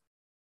plants.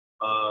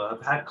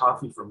 I've had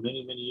coffee for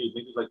many, many years,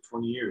 maybe like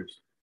 20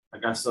 years. I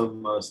got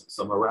some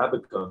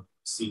Arabica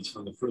seeds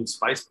from the Fruit and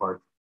Spice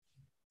Park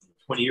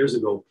 20 years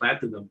ago,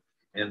 planted them,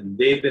 and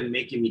they've been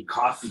making me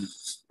coffee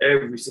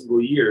every single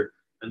year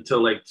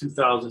until like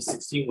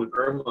 2016 when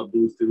Irma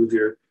blew through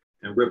here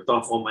and ripped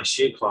off all my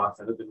shade cloth,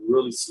 and I've been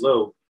really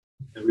slow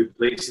in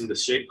replacing the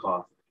shade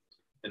cloth,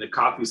 and the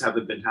coffees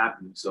haven't been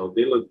happening. So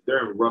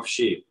they're in rough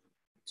shape.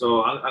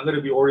 So I'm going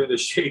to be ordering the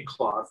shade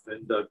cloth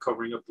and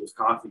covering up those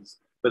coffees.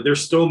 But they're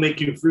still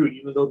making fruit,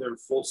 even though they're in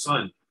full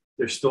sun.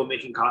 They're still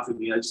making coffee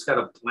bean. I just got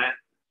to plant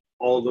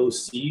all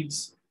those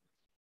seeds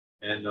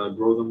and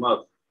grow them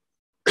up.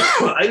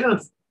 I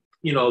have,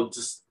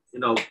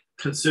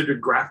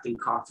 considered grafting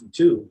coffee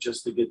too,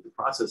 just to get the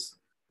process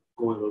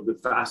going a little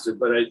bit faster.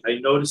 But I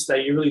noticed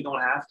that you really don't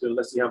have to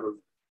unless you have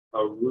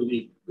a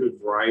really good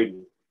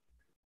variety.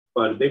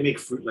 But they make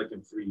fruit like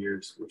in 3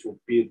 years, which will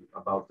be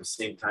about the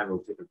same time it'll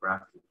take a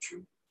grafting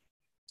tree.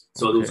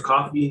 So okay. Those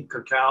coffee,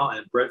 cacao,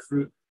 and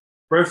breadfruit.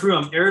 Breadfruit,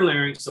 I'm air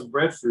layering some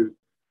breadfruit.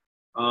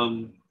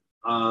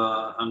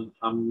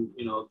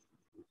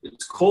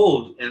 It's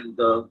cold and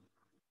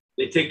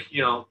they take,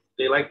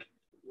 they like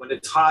when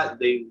it's hot,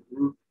 they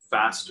root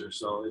faster.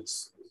 So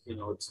it's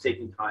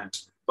taking time.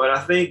 But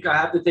I think I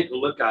have to take a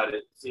look at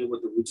it, see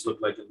what the roots look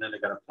like, and then I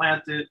got to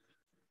plant it,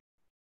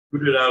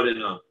 put it out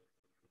in a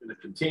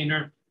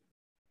container.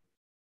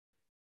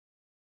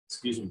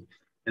 Excuse me.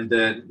 And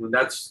then when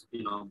that's,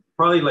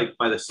 probably like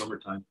by the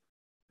summertime.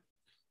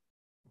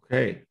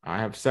 Okay, I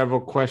have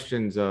several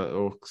questions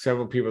or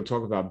several people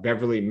talk about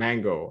Beverly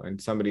mango, and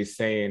somebody's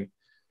saying,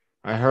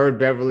 I heard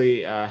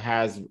Beverly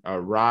has a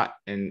rot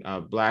and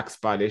black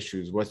spot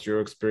issues. What's your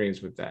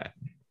experience with that?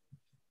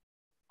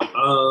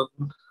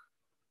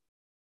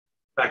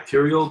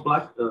 Bacterial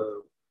black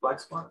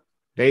spot?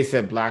 They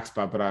said black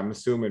spot, but I'm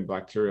assuming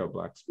bacterial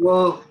black spot.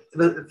 Well,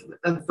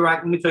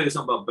 let me tell you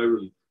something about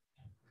Beverly.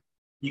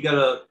 You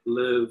gotta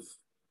live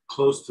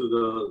close to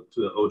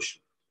the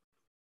ocean.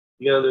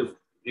 You gotta live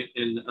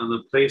in a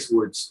place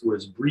where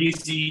it's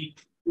breezy,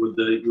 where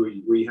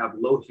you have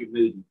low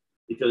humidity.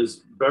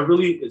 Because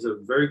Beverly is a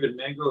very good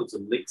mango. It's a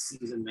late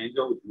season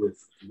mango with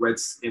red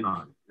skin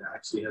on it. It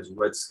actually has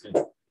red skin.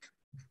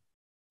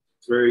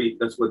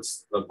 That's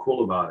what's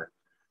cool about it.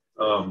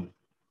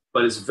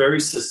 But it's very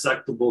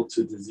susceptible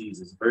to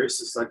disease. It's very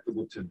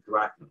susceptible to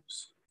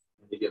anthracnose.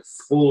 They get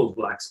full of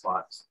black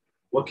spots.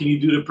 What can you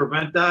do to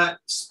prevent that?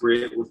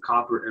 Spray it with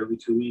copper every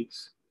 2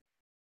 weeks.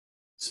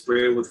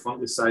 Spray it with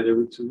fungicide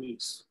every 2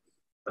 weeks.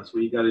 That's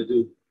what you got to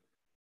do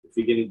if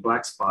you're getting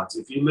black spots.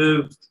 If you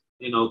lived,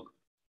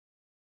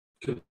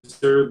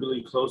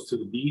 considerably close to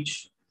the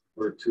beach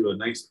or to a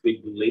nice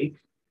big lake,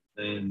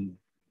 then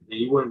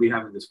you wouldn't be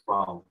having this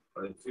problem.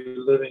 But if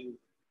you're living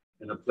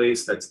in a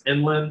place that's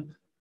inland,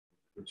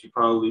 which you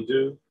probably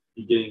do,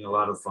 you're getting a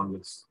lot of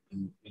fungus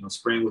and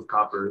spraying with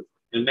copper.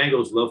 And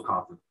mangoes love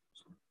copper.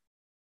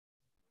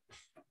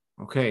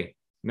 Okay.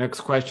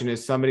 Next question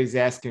is somebody's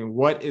asking,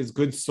 what is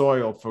good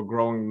soil for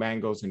growing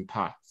mangoes in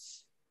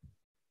pots?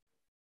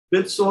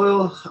 Good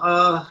soil,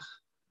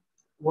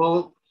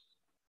 well,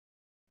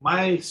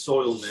 my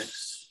soil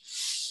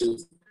mix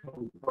is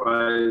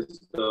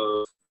comprised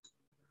of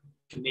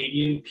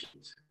Canadian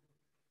peat,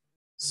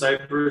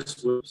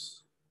 cypress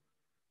woods,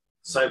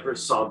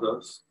 cypress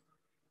sawdust,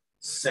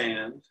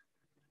 sand,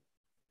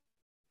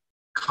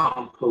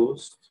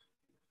 compost,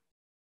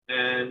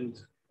 and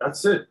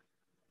that's it.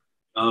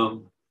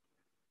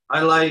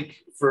 I like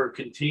for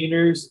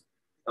containers,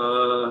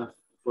 for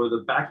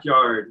the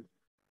backyard,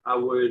 I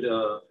would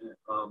go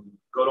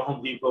to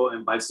Home Depot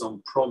and buy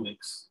some Pro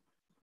Mix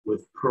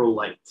with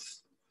Perlite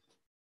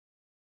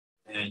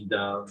and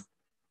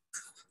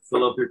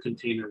fill up your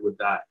container with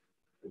that.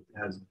 It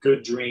has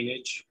good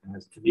drainage, it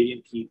has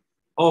Canadian peat.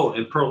 Oh,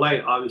 and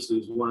Perlite obviously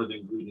is one of the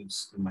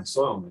ingredients in my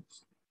soil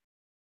mix.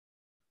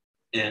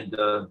 And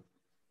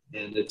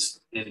it's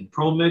in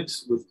Pro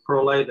Mix with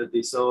Perlite that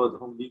they sell at the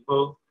Home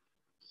Depot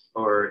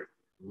or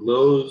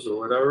Lowe's or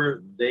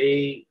whatever.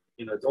 It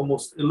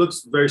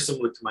looks very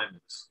similar to my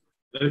mix.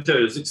 Let me tell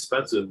you, it's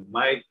expensive.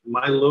 My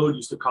load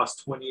used to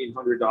cost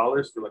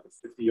 $2,800 for like a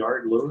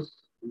 50-yard load.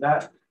 And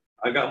that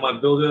I got my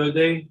bill the other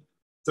day,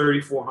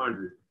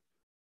 $3,400.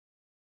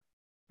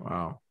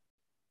 Wow.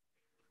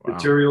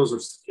 Materials are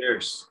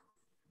scarce,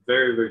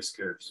 very, very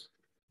scarce.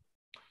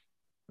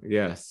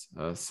 Yes.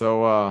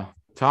 So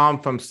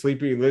Tom from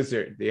Sleepy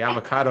Lizard, the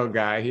avocado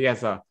guy, he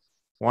has a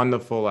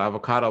wonderful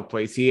avocado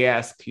place.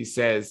 He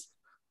says,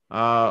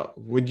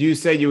 would you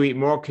say you eat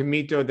more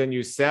Camito than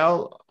you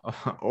sell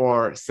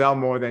or sell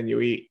more than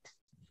you eat?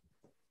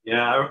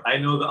 Yeah, I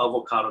know the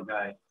avocado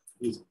guy.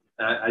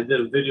 I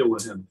did a video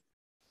with him.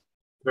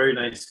 Very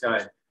nice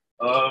guy.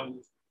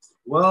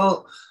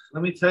 Well,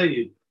 let me tell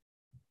you,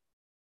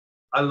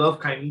 I love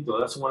caimito.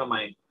 That's one of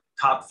my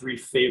top three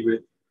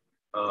favorite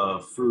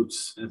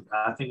fruits, and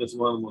I think it's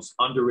one of the most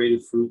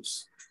underrated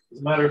fruits. As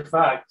a matter of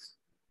fact,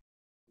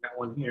 I got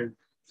one here.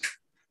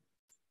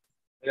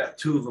 I got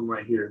two of them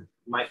right here.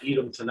 Might eat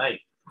them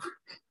tonight.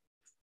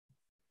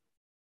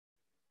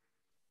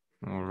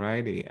 All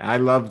righty. I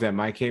love them.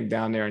 I came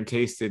down there and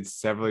tasted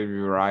several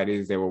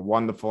varieties. They were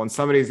wonderful. And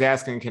somebody's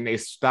asking, can they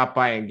stop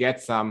by and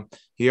get some?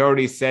 He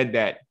already said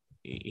that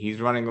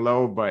he's running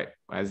low, but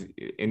as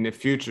in the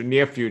future,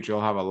 near future,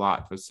 he'll have a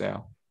lot for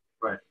sale.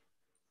 Right.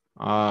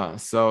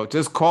 So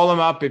just call him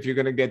up if you're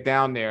going to get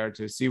down there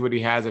to see what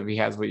he has, if he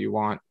has what you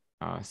want.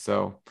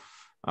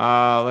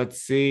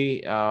 Let's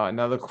see.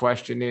 Another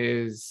question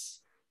is,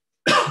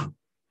 a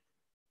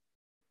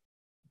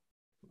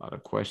lot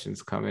of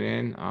questions coming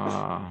in.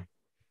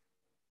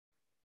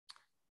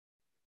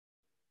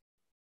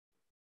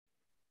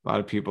 A lot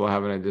of people are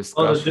having a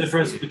discussion. Well, the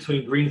difference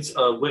between greens,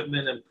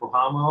 Whitman and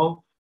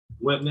Pohamo.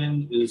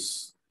 Whitman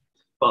is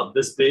about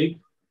this big,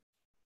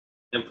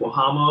 and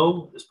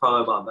Pohamo is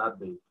probably about that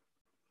big.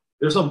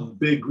 There's some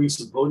big green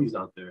sapotes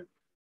out there.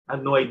 I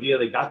had no idea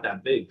they got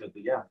that big, but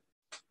yeah.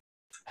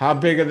 How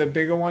big are the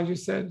bigger ones you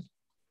said?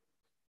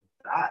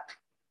 That.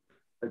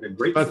 Like a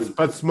grapefruit.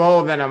 But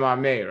smaller than a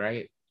mamey,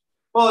 right?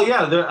 Well,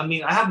 yeah. I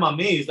mean, I have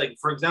mameys. Like,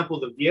 for example,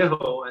 the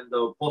Viejo and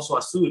the Pozo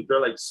Azul, they're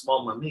like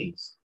small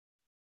mameys.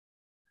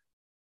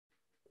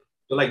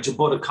 They're like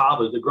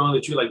jaboticaba. They're growing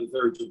the tree like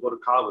they're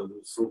jaboticaba.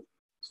 So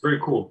it's very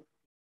cool.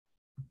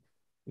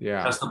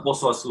 Yeah. That's the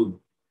Pozo Azul.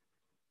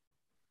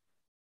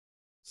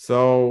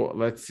 So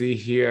let's see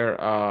here.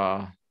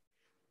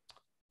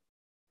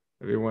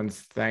 Everyone's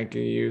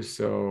thanking you.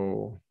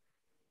 So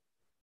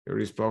you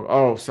already spoke.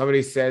 Oh,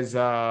 somebody says,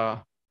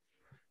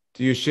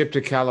 do you ship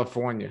to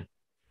California?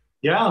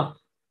 Yeah.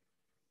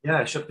 Yeah,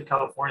 I ship to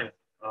California.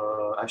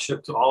 I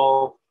ship to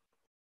all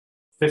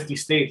 50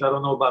 states. I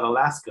don't know about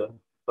Alaska,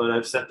 but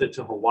I've sent it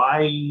to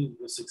Hawaii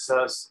with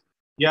success.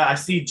 Yeah, I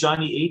see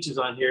Johnny H is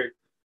on here.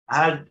 I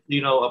had,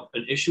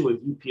 an issue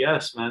with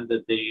UPS, man,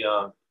 that they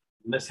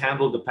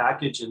mishandled the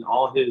package and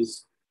all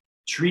his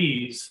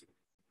trees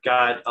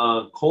got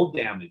cold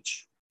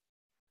damage,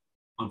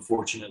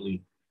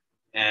 unfortunately.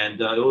 And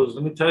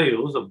let me tell you,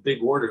 it was a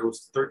big order. It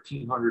was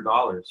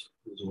 $1,300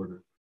 his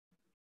order.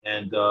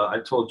 And I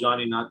told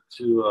Johnny not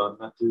to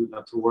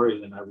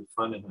worry, and I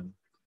refunded him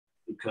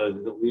because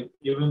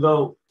even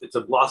though it's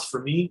a loss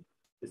for me,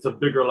 it's a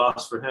bigger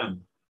loss for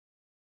him.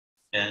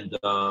 And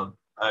I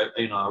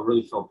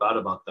really felt bad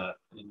about that.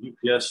 And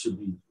UPS should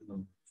be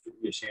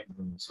ashamed of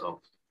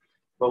themselves.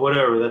 But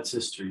whatever, that's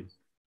history.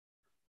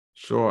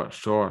 Sure.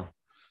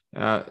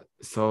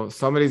 So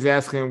somebody's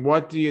asking,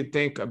 what do you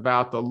think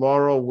about the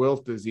laurel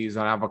wilt disease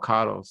on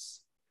avocados?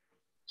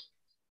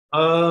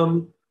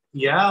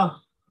 Yeah.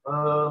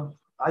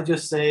 I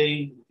just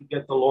say you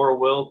get the laurel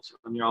wilt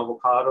on your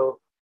avocado,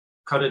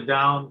 cut it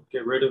down,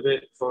 get rid of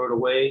it, throw it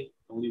away,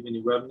 don't leave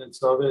any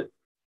remnants of it,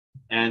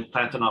 and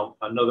plant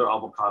another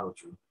avocado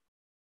tree.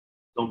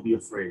 Don't be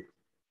afraid.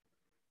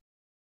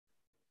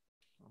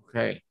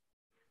 Okay.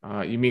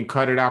 You mean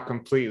cut it out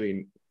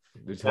completely,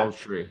 this whole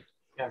tree?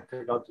 Yeah,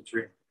 cut out the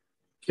tree.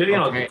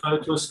 Okay. Cut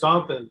it to a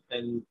stump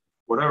and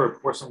whatever,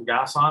 pour some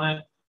gas on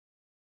it.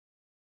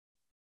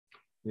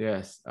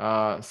 Yes.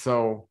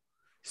 So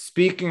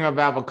speaking of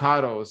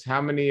avocados,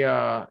 how many,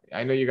 I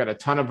know you got a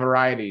ton of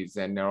varieties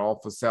and they're all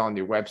for sale on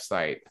your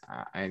website.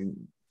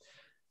 And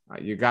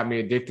you got me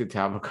addicted to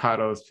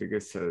avocados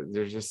because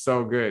they're just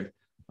so good.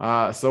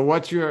 So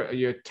what's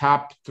your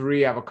top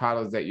three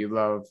avocados that you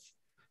love?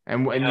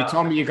 And you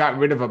told me you got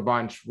rid of a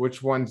bunch.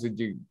 Which ones that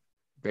you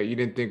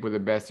didn't think were the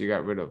best you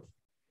got rid of?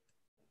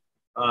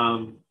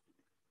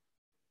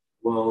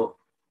 Well,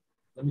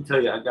 let me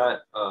tell you, I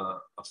got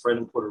a friend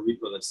in Puerto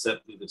Rico that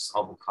sent me this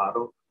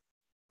avocado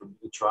for me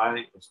to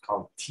try. It's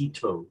called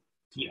Tito,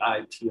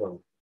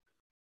 Tito.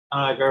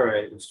 I'm like, all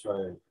right, let's try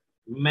it.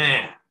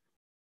 Man,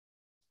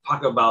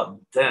 talk about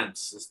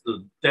dense. It's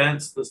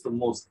the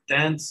most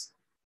dense,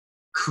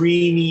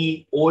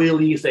 creamy,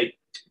 oily. It's like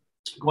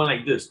going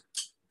like this.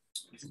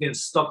 It's getting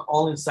stuck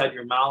all inside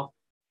your mouth.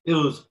 It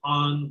was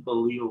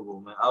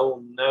unbelievable, man. I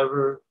will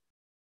never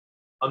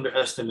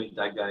underestimate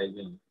that guy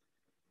again.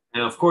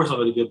 And of course, I'm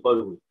going to get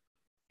butterwood.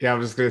 Yeah, I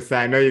was just going to say,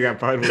 I know you got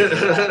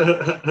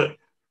butterwood.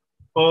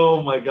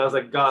 Oh my gosh,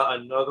 I got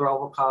another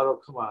avocado.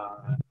 Come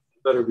on,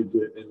 it better be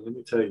good. And let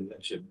me tell you,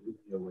 that shit blew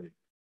me away.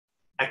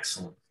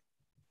 Excellent.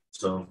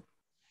 So,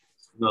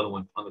 another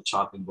one on the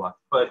chopping block.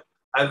 But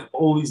I've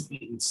always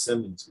eaten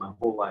Simmons my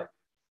whole life.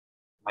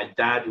 My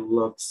dad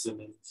loved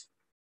Simmons.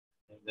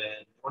 And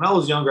then when I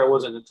was younger, I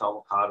wasn't into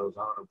avocados.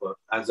 I don't know, but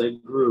as I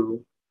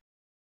grew,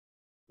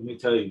 let me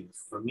tell you,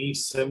 for me,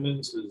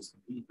 Simmons is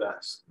the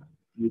best.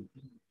 The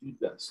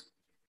best.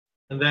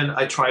 And then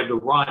I tried the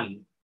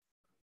Ronnie.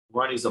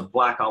 Ronnie's a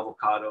black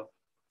avocado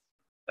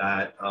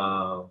that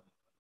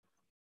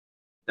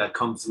that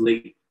comes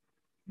late.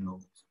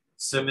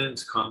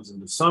 Simmons comes in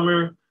the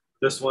summer.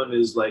 This one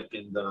is like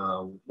in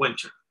the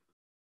winter,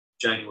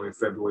 January,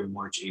 February,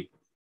 March, April.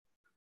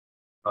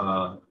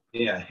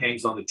 Yeah, it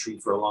hangs on the tree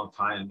for a long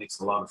time, makes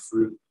a lot of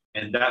fruit.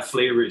 And that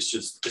flavor is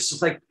just, it's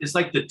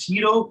like the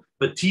Tito,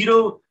 but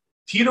Tito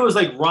is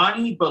like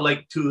Ronnie, but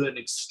like to an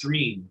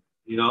extreme,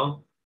 you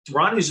know?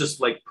 Ronnie's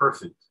just like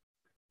perfect.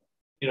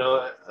 You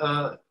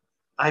know,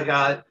 I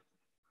got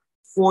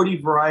 40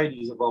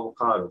 varieties of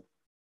avocado,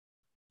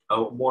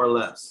 more or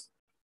less.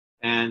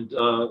 And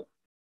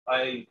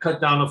I cut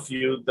down a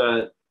few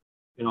that,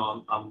 you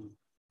know, I'm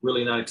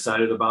really not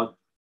excited about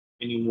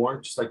anymore,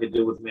 just like I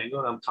did with mango,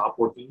 and I'm top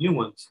working new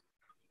ones.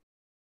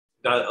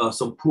 Got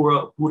some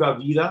Pura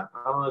Vida.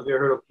 I don't know if you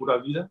ever heard of Pura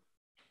Vida.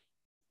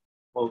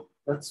 Well,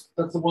 that's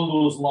one of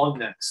those long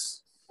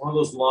necks, one of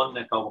those long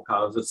neck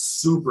avocados. It's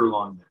super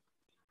long neck.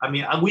 I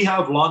mean, we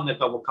have long neck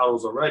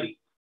avocados already.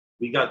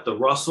 We got the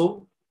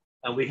Russell,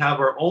 and we have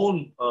our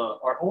own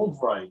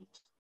variety.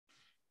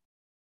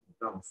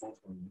 God, my phone's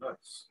going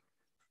nuts.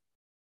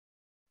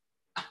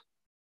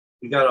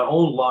 We got our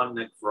own long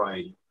neck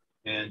variety,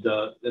 and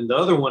the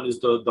other one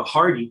is the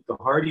Hardy. The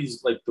Hardy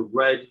is like the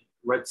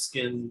red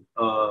skin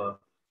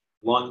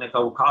long neck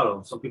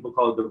avocado. Some people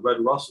call it the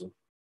Red Russell.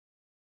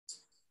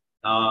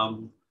 I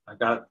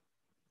got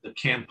the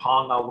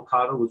Campong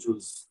avocado, which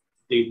was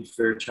David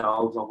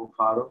Fairchild's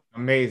avocado.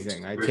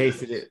 Amazing. I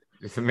tasted it.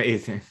 It's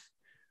amazing.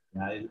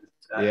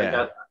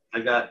 Yeah, I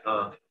got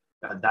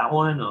that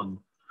one.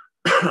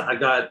 I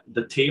got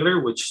the Taylor,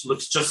 which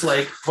looks just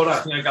like, hold on, I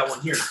think I got one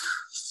here.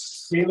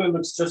 Taylor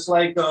looks just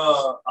like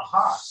a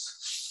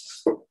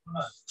Haas. Hold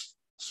on. I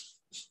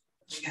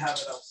think I have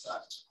it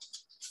outside.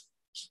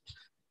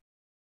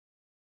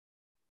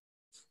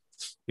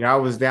 Yeah, I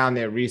was down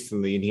there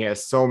recently, and he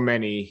has so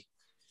many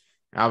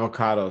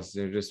avocados.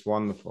 They're just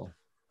wonderful.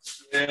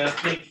 Yeah,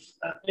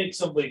 I think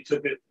somebody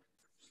took it.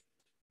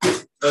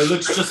 It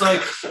looks just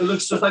like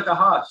a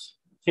Haas,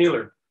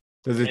 Taylor.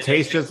 Does it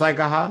taste just like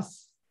a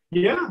Haas?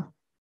 Yeah,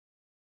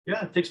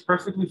 it tastes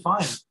perfectly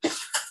fine.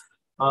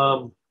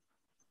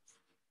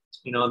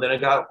 You know, then I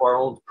got our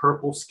own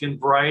purple skin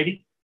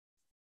variety,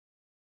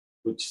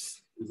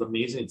 which is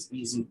amazing. It's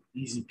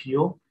easy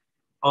peel.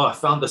 Oh, I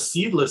found the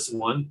seedless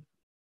one.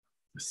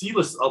 The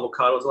seedless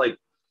avocado is like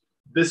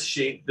this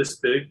shape, this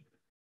big.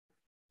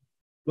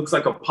 Looks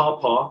like a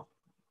pawpaw.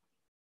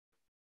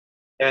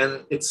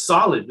 And it's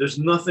solid. There's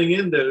nothing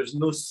in there. There's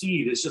no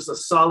seed. It's just a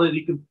solid.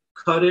 You can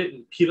cut it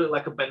and peel it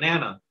like a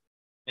banana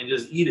and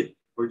just eat it,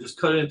 or just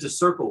cut it into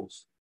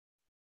circles.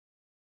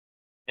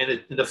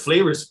 And the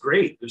flavor is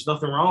great. There's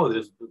nothing wrong with it.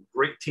 It's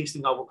great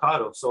tasting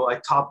avocado. So I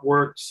top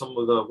worked some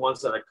of the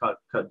ones that I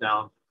cut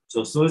down.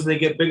 So as soon as they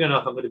get big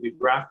enough, I'm going to be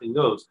grafting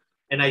those.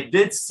 And I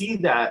did see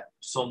that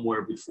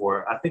somewhere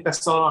before. I think I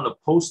saw it on a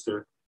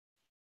poster,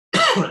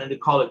 and they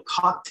call it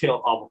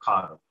cocktail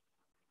avocado.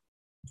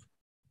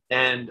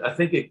 And I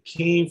think it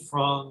came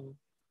from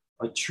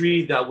a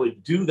tree that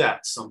would do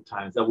that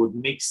sometimes, that would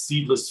make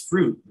seedless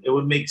fruit. It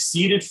would make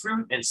seeded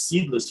fruit and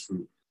seedless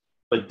fruit.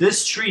 But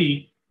this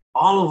tree,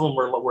 all of them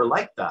were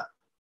like that.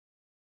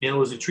 And it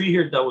was a tree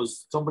here that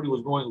somebody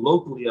was growing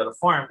locally at a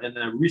farm. And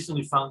then I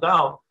recently found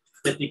out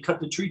that they cut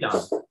the tree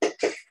down.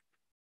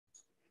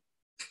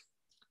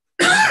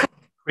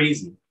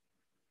 Crazy.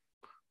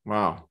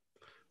 Wow.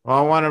 Well,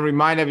 I want to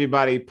remind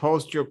everybody,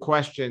 post your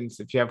questions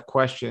if you have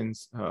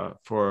questions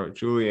for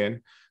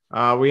Julian.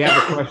 We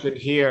have a question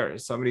here.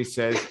 Somebody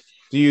says,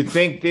 do you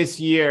think this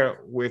year,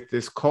 with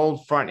this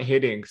cold front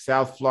hitting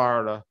South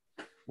Florida,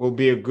 will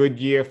be a good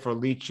year for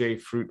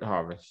lychee fruit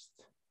harvest?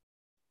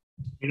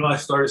 You know, I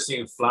started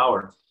seeing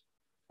flower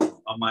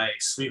on my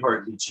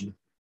sweetheart lychee.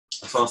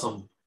 I saw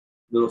some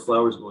little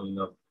flowers going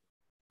up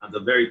on the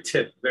very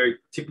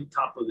tippy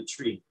top of the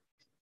tree.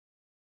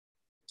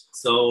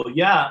 So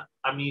yeah,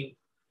 I mean,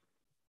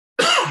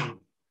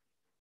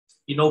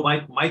 you know,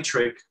 my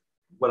trick,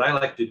 what I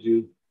like to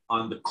do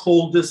on the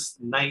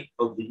coldest night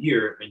of the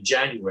year in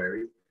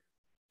January,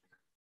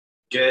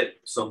 get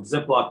some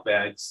Ziploc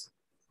bags,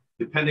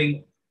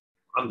 depending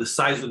on the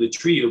size of the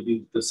tree, it'll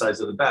be the size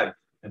of the bag,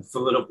 and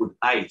fill it up with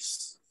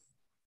ice.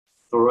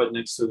 Throw it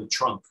next to the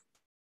trunk.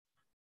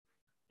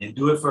 And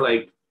do it for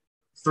like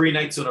 3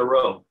 nights in a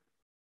row.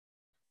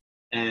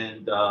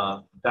 And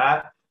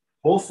that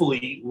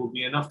hopefully will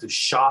be enough to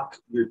shock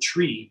your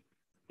tree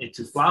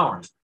into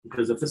flowering.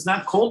 Because if it's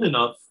not cold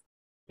enough,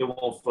 it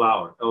won't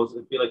flower. It'll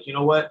be like, you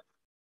know what?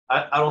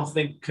 I don't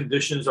think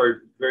conditions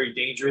are very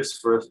dangerous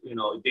for us, you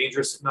know,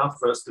 dangerous enough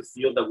for us to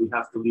feel that we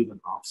have to leave an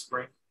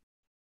offspring.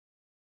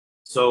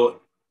 So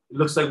it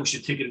looks like we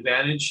should take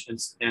advantage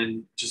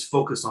and just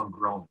focus on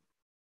growing,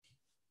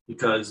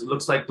 because it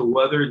looks like the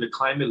weather and the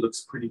climate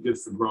looks pretty good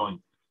for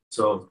growing.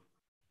 So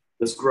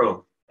let's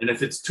grow. And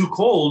if it's too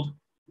cold,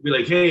 we'll be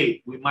like,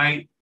 hey, we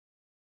might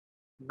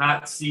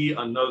not see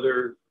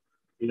another,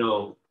 you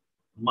know,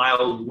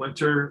 mild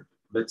winter.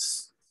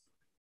 Let's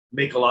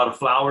make a lot of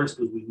flowers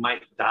because we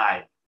might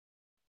die.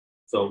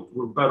 So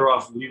we're better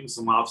off leaving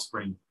some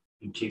offspring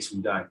in case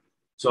we die.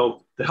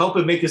 So to help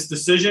it make this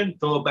decision,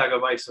 throw a bag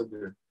of ice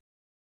under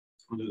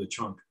the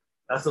trunk.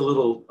 That's a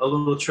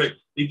little trick.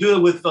 They do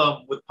it with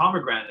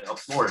pomegranate up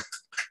north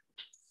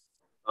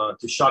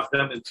to shock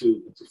them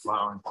into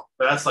flowering.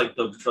 But that's like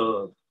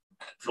the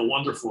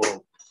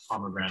wonderful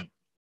pomegranate.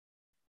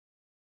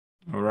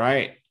 All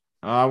right.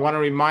 I want to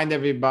remind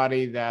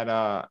everybody that,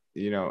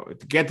 to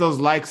get those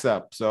likes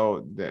up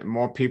so that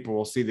more people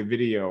will see the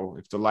video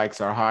if the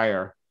likes are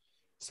higher.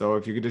 So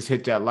if you could just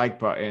hit that like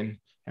button,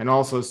 and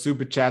also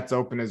super chats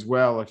open as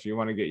well if you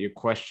want to get your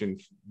question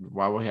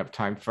while we have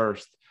time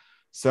first.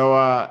 So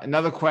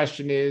another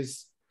question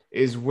is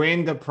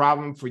wind a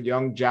problem for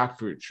young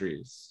jackfruit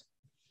trees?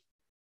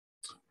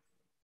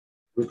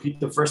 Repeat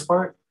the first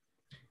part.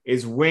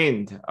 Is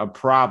wind a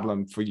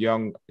problem for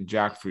young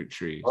jackfruit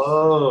trees?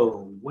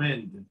 Oh,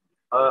 wind.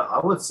 I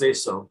would say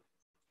so.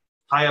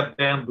 Tie up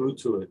bamboo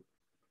to it.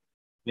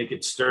 Make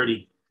it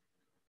sturdy.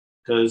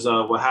 Because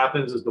what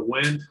happens is the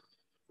wind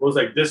goes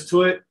like this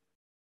to it,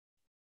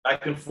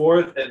 back and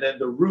forth, and then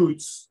the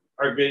roots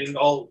are getting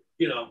all,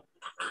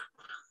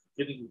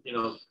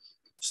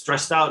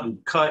 stressed out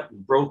and cut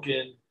and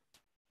broken.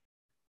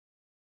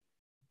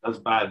 That's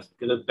bad.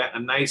 Get a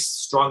nice,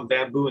 strong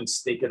bamboo and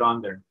stake it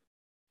on there.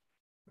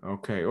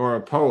 Okay, or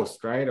a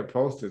post, right? A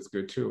post is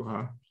good too,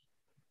 huh?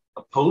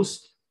 A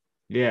post?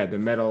 Yeah, the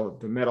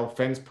metal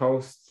fence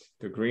posts,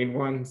 the green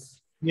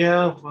ones.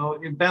 Yeah, well,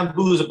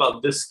 bamboo is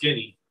about this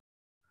skinny.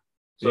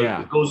 So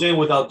yeah, it goes in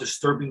without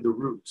disturbing the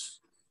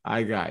roots.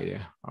 I got you.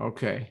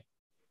 Okay.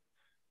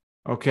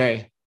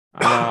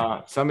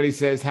 Somebody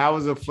says, how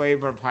is the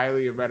flavor of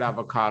highly red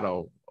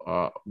avocado?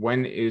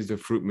 When is the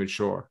fruit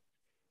mature?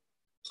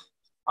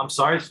 I'm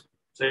sorry,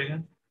 say it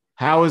again.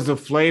 How is the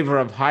flavor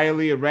of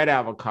highly red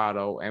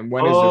avocado, and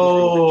when is the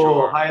fruit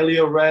mature? Highly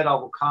red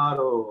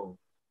avocado.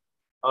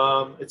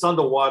 It's on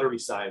the watery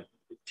side.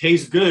 It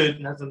tastes good.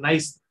 It has a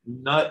nice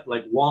nut,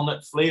 like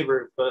walnut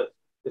flavor, but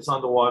it's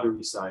on the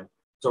watery side.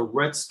 So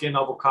red skin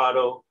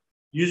avocado.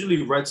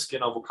 Usually red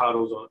skin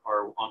avocados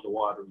are on the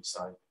watery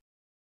side.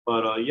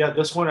 But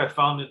this one I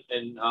found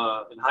in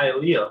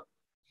Hialeah.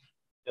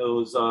 It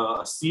was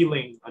a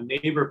seedling a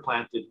neighbor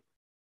planted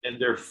in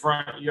their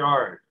front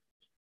yard.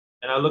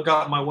 And I look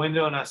out my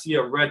window and I see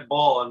a red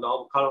ball on the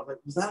avocado. I'm like,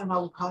 is that an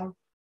avocado?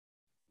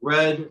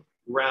 Red,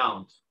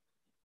 round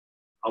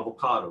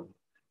avocado.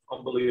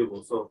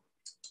 Unbelievable. So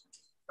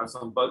got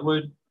some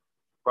budwood,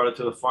 brought it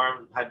to the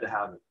farm, had to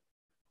have it.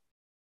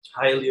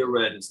 Highly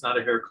red. It's not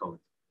a hair color.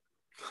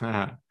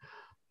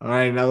 All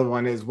right, another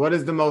one is, what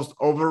is the most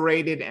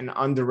overrated and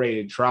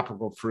underrated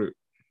tropical fruit,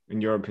 in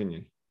your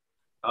opinion?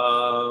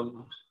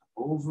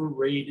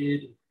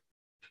 Overrated.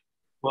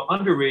 Well,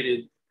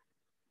 underrated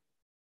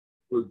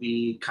would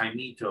be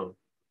kaimito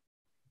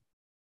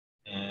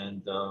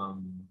and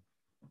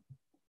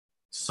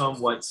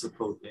somewhat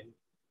sapote,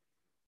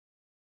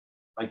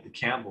 like the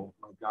Campbell.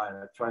 My God,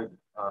 I tried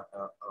a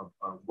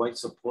white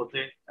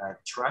sapote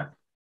at Trek,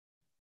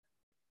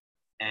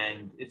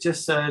 and it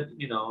just said,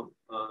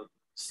 a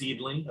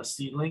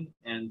seedling,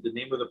 and the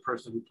name of the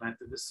person who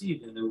planted the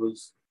seed, and it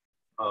was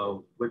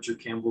Richard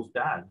Campbell's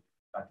dad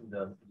back in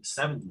the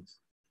 70s.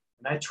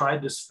 And I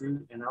tried this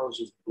fruit, and I was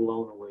just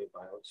blown away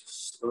by it. It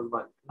was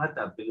about not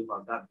that big,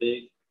 about that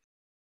big.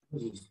 I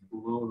was just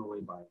blown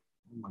away by it.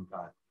 Oh my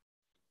God!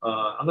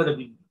 I'm gonna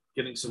be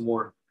getting some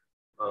more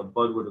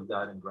budwood of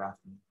that and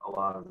grafting a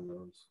lot of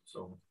those.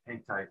 So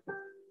hang tight.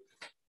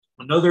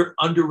 Another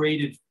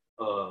underrated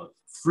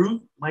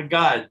fruit. My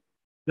God,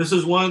 this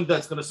is one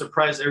that's gonna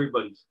surprise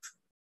everybody.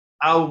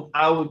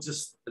 I would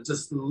just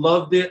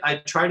loved it. I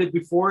tried it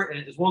before, and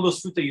it's one of those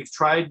fruits that you've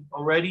tried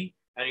already,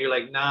 and you're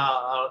like,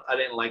 nah, I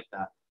didn't like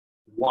that.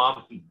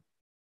 Wampi.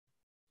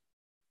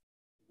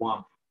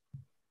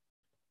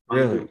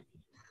 Really?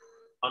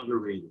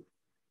 Underrated.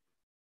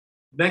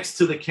 Next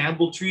to the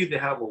Campbell tree, they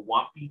have a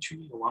wampi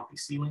tree, a wampi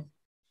seedling,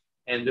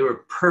 and they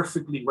were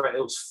perfectly ripe.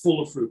 It was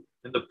full of fruit,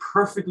 and the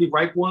perfectly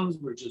ripe ones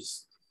were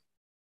just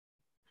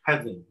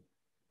heaven.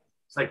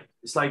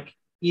 It's like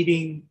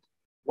eating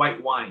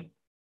white wine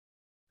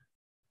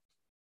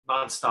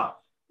nonstop.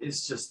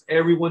 It's just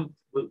everyone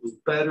was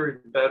better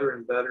and better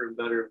and better and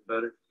better and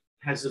better. It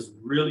has this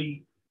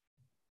really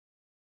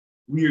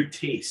weird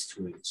taste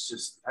to it. It's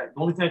just the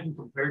only thing I can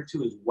compare it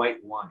to is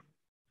white wine.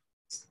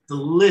 It's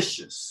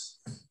delicious.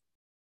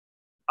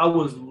 I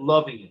was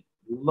loving it.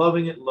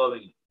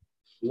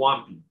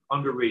 Wampi,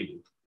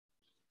 underrated.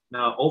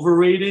 Now,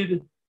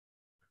 overrated.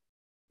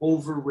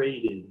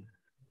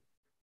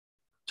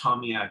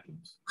 Tommy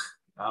Atkins.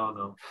 I don't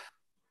know.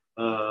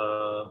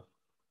 I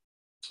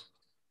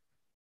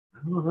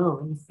don't know.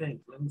 Let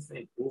me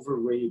think.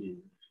 Overrated.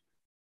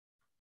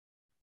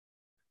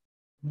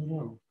 I don't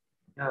know.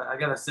 I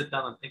gotta sit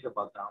down and think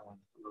about that one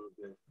a little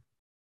bit.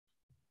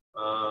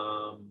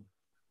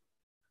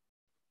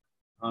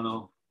 I don't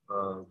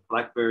know.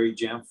 Blackberry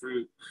jam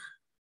fruit.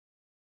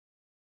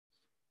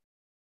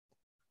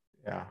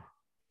 Yeah.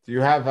 Do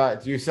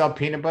you sell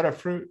peanut butter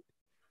fruit?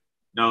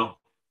 No.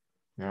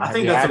 I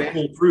think that's a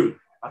cool fruit.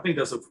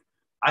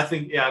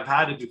 Yeah, I've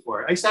had it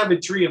before. I used to have a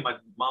tree and my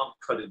mom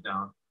cut it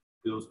down.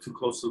 It was too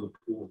close to the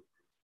pool.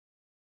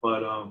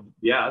 But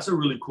yeah, it's a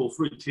really cool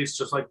fruit. It tastes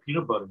just like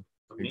peanut butter.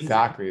 amazing.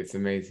 Exactly. It's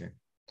amazing.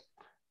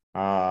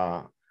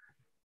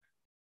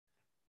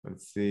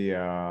 Let's see.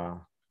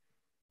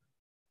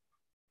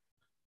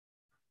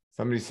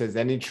 Somebody says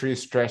any tree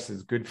stress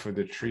is good for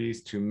the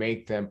trees to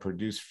make them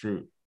produce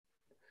fruit.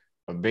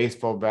 A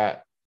baseball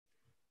bat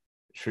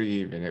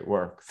tree, even it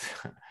works.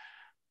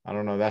 I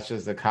don't know. That's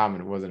just a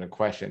comment. It wasn't a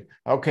question.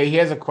 Okay,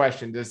 here's a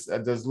question.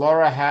 Does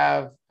Laura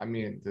have? I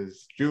mean,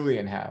 does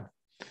Julian have?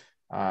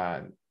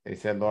 They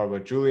said Laura,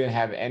 but Julian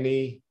have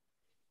any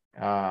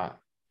Elamis?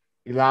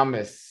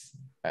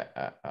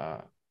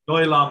 No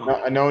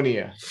Ilama.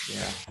 Anonia.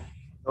 Yeah.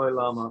 No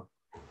Ilama.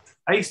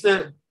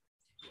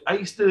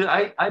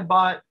 I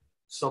bought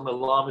some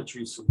Ilama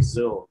trees from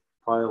Zill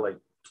probably like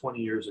 20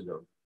 years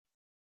ago.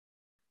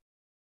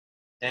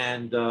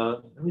 And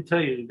let me tell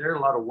you, they're a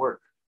lot of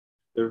work.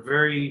 They're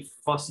very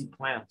fussy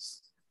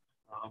plants.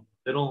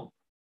 They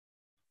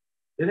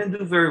didn't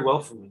do very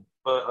well for me.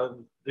 But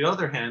on the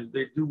other hand,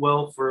 they do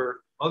well for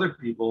other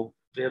people.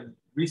 They have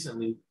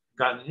recently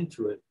gotten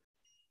into it.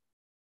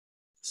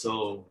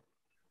 So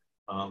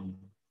I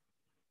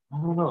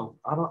don't know.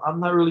 I'm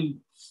not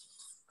really.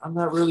 I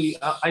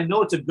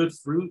know it's a good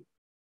fruit.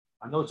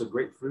 I know it's a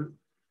great fruit,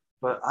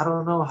 but I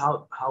don't know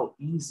how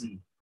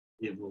easy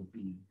it will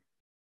be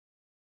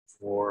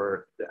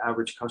for the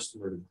average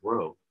customer to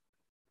grow.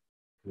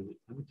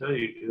 Let me tell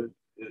you,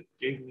 it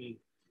gave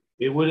me.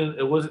 It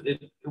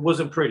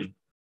wasn't pretty.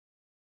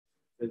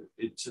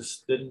 It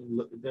just didn't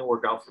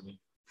work out for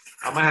me.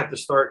 I might have to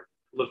start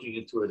looking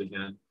into it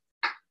again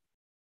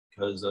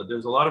because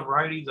there's a lot of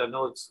varieties. I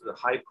know it's a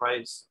high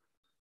price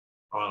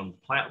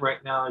plant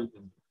right now. You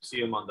can see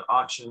them on the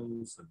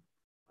auctions and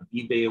on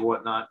eBay and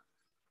whatnot.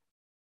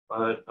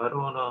 But I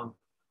don't know.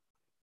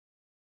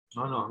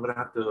 I don't know. I'm gonna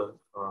have to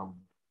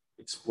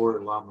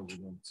explore llamas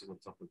again, see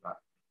what's up with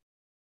that.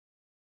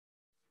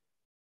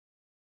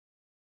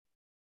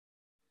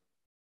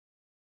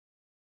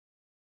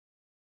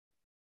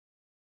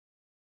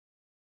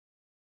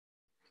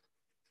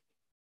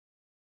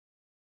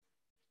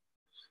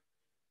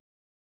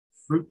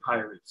 Fruit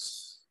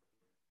pirates.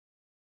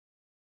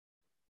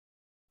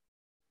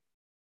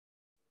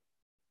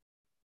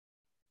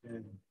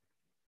 And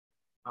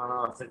I don't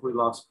know. I think we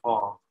lost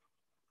Paul,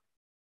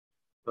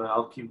 but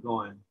I'll keep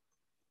going.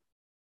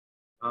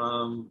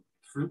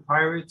 Fruit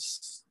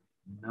pirates?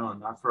 No,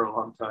 not for a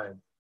long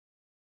time.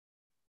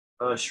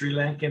 Sri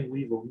Lankan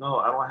weevil. No,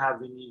 I don't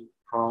have any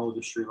problem with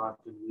the Sri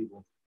Lankan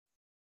weevil.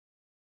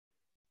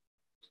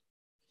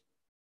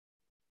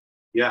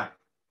 Yeah,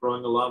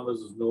 growing the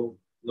llamas is no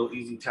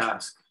easy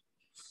task.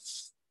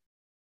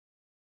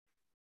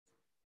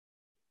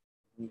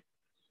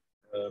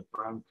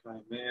 Brown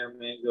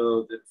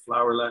mango did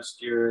flower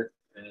last year,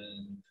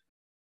 and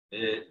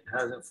it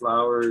hasn't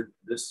flowered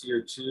this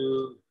year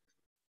too.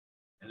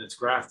 And it's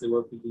grafted.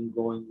 What could be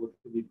going wrong? What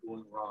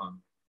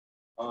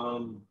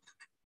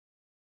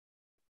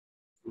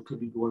could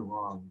be going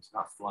wrong? It's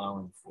not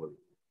flowering for you.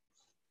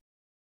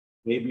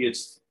 Maybe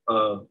it's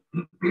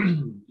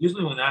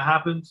usually when that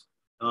happens.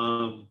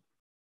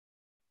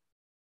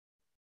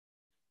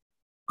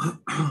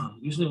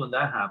 Usually when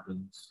that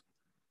happens,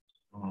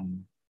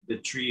 the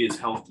tree is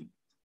healthy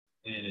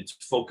and it's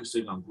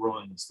focusing on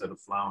growing instead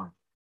of flowering.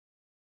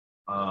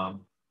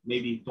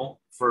 Maybe don't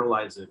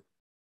fertilize it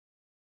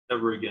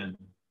ever again.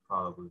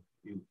 Probably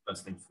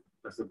best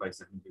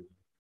advice I can give you.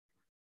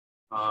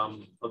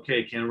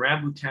 Okay, can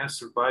rambutan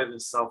survive in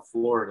South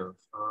Florida?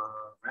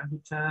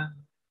 Rambutan,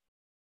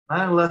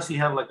 not unless you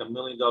have like $1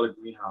 million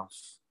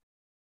greenhouse.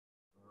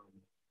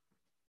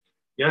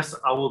 Yes,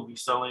 I will be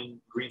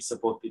selling green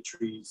sapote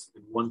trees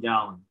in 1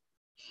 gallon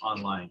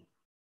online.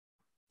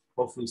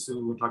 Hopefully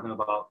soon. We're talking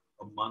about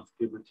a month,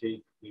 give or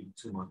take, maybe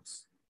 2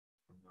 months.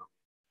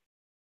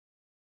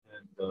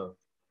 And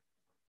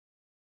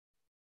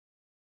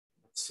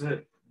that's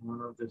it. I don't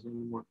know if there's any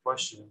more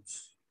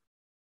questions.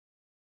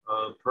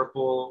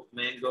 Purple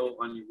mango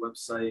on your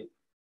website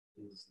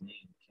is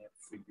named. Can't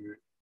figure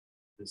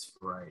this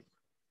right.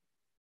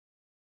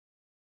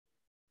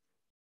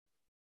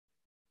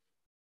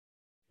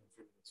 Can't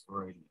figure this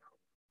variety out.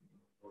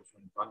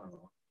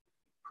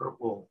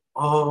 Purple.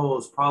 Oh,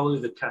 it's probably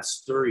the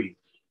Casturi.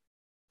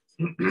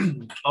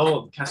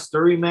 Oh,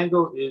 Casturi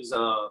mango is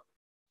a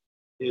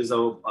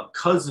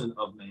cousin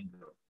of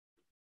mango.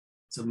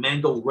 It's a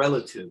mango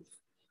relative.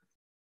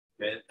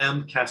 Okay,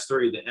 M.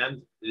 Casturi. The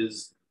M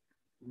is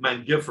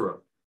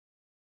Mangifera.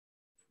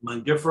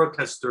 Mangifera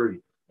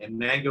Casturi. And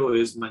mango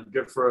is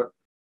Mangifera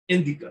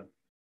indica.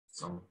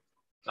 So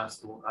that's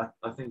the one.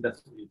 I think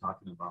that's what you're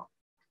talking about.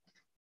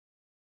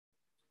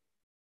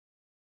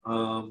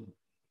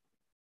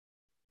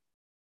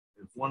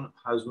 If one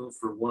has room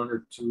for one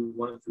or three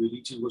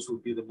lychees, which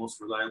would be the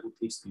most reliable,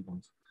 tasty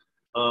ones?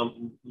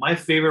 My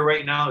favorite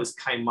right now is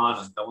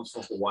Kaimana. That one's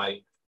from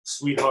Hawaii.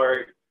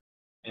 Sweetheart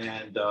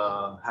and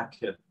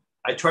Hakip.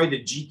 I tried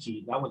the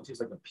Jiki. That one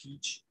tastes like a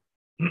peach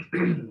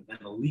and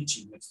a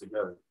lychee mixed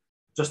together,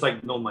 just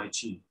like No Mai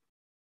Chi.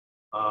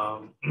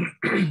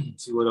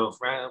 See what else?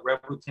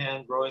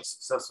 Rambutan growing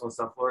successful in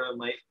South Florida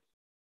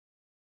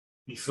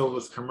be filled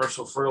with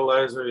commercial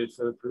fertilizer.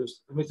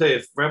 Let me tell you,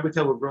 if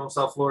rambutan were grown in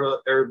South Florida,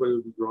 everybody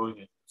would be growing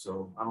it.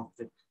 So I don't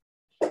think.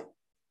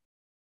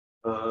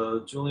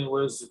 Julian,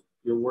 what is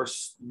your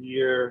worst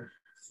year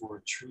for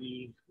a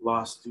tree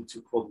loss due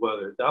to cold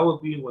weather? That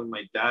would be when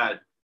my dad,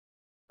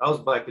 that was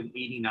back in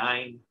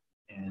 89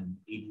 and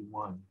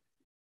 81.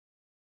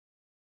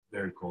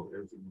 Very cold.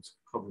 Everything was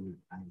covered in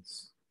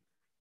ice.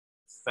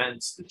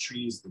 Fence, the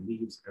trees, the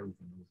leaves,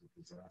 everything was a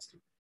disaster.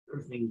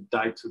 Everything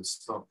died to the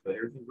stump, but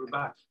everything grew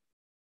back.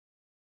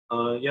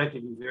 Yeah, it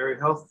can be very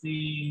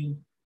healthy.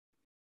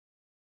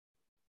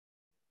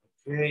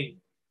 Okay.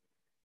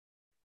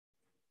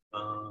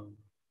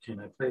 Can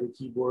I play the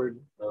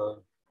keyboard?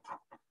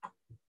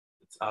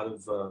 It's out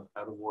of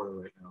water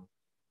right now.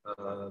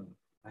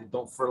 I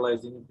don't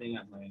fertilize anything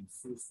at my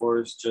fruit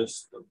forest,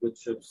 just the wood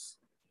chips.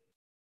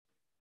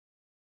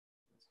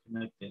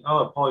 Connecting.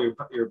 Oh, Paul,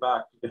 you're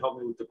back. You can help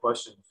me with the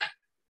question.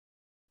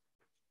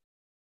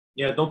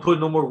 Yeah, don't put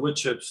no more wood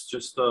chips.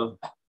 Just you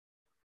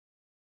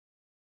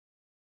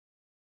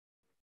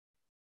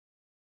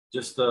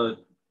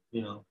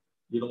know,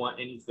 you don't want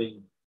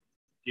anything.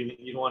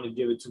 You don't want to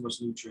give it too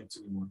much nutrients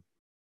anymore.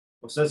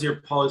 Well, it says here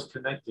Paul is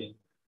connecting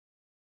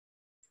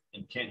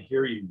and can't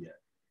hear you yet.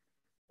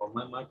 Well,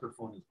 my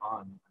microphone is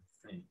on, I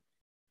think.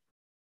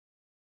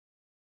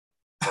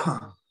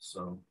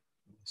 So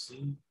let me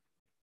see.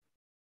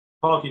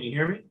 Paul, can you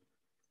hear me?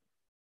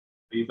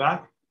 Are you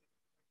back?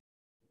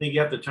 I think you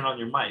have to turn on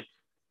your mic. I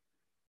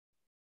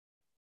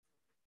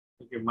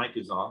think your mic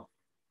is off.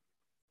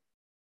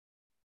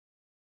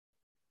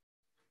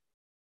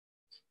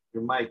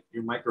 Your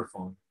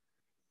microphone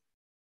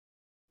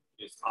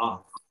is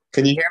off.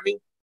 Can you hear me?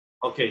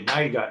 Okay, now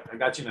I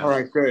got you now. All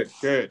right, good.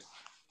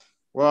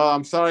 Well,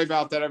 I'm sorry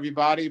about that,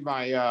 everybody.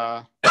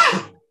 My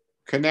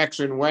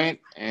connection went,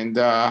 and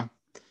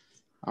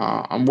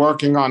I'm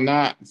working on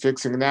that,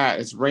 fixing that.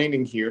 It's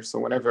raining here, so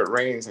whenever it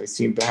rains, I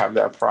seem to have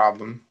that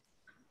problem.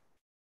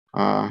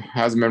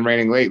 Hasn't been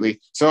raining lately.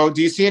 So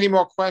do you see any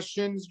more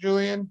questions,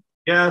 Julian?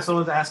 Yeah,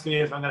 someone's asking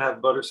me if I'm gonna have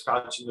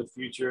butterscotch in the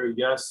future.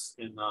 Yes,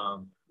 in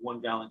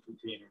 1 gallon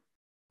container,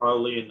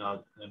 probably in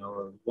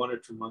 1 or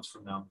 2 months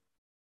from now.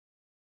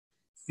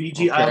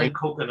 Fiji Island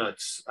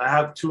coconuts. I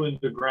have 2 in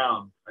the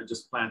ground. I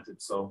just planted,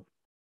 so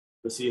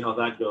let's see how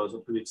that goes.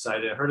 I'm pretty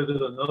excited. I heard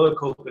there's another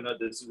coconut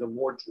that's even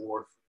more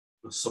dwarf,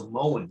 the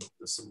Samoa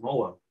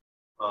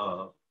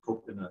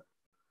coconut.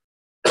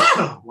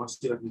 I want to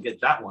see if I can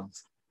get that one.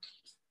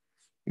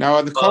 Now,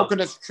 are the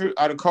coconuts true?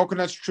 Are the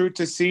coconuts true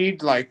to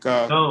seed? Like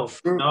no,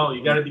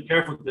 you got to be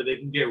careful because they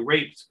can get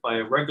raped by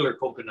a regular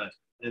coconut,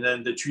 and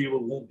then the tree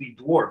won't be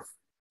dwarf.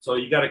 So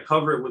you got to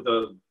cover it with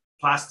a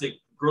plastic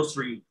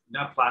grocery,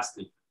 not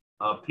plastic,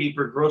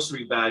 paper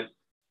grocery bag.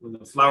 When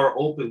the flower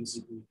opens,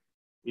 you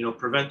can,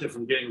 prevent it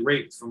from getting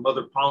raped from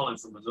other pollen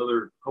from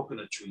another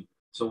coconut tree.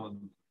 So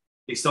when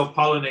they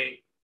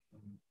self-pollinate,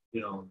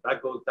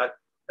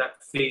 that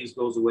phase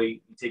goes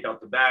away. You take out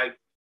the bag,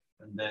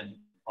 and then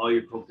all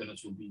your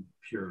coconuts will be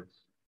pure.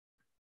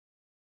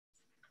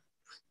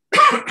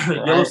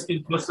 Yellow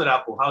skin twisted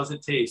apple. How does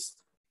it taste?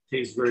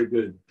 Tastes very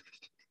good.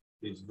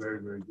 Tastes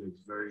very, very good.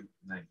 It's very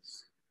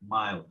nice.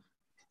 Mild.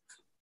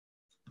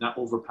 Not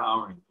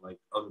overpowering like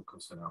other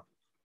twisted apples.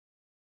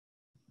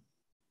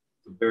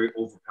 It's a very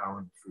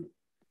overpowering fruit.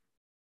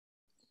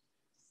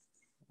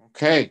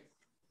 Okay.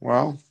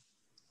 Well,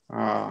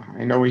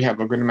 I know we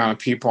have a good amount of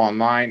people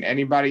online.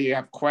 Anybody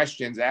have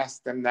questions,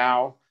 ask them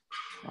now.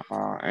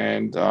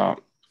 And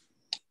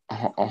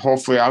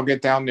hopefully I'll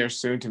get down there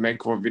soon to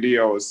make more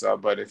videos.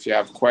 But if you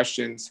have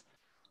questions,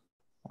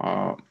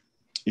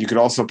 you could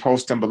also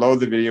post them below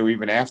the video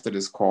even after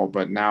this call.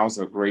 But now's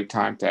a great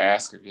time to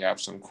ask if you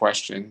have some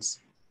questions.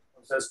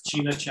 It says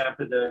China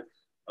Champion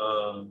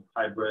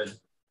hybrid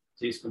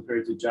taste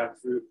compared to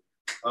jackfruit.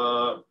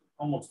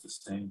 Almost the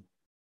same.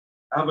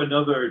 I have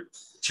another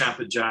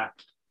Champa Jack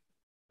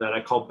that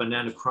I call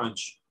Banana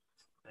Crunch.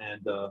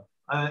 And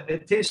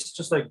it tastes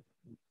just like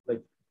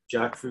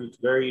jackfruit,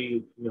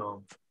 very,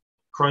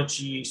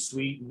 crunchy,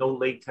 sweet, no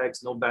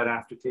latex, no bad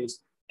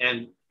aftertaste.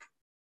 And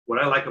what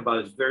I like about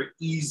it is very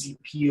easy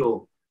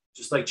peel,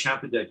 just like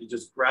Champa Jack. You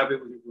just grab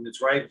it when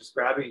it's ripe, just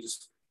grab it and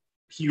just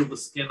peel the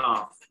skin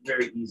off.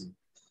 Very easy.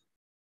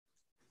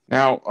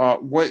 Now,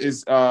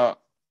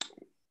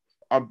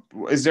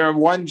 is there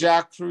one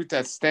jackfruit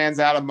that stands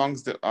out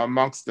amongst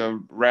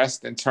the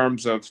rest in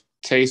terms of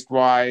taste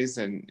wise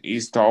and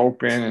easy to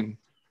open? And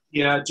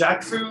yeah,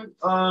 jackfruit.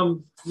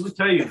 Let me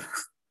tell you,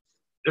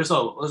 there's a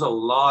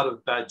lot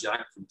of bad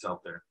jackfruits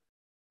out there,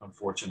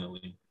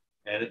 unfortunately,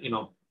 and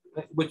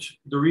which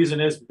the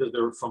reason is because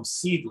they're from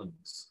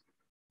seedlings.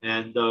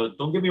 And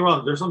don't get me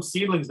wrong, there's some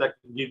seedlings that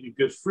can give you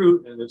good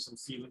fruit, and there's some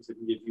seedlings that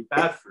can give you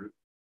bad fruit.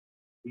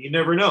 You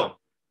never know.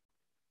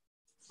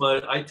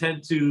 But I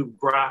tend to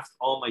graft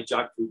all my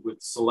jackfruit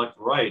with select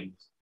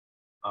varieties.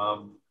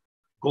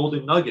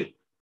 Golden Nugget,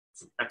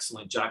 it's an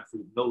excellent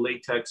jackfruit. No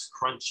latex,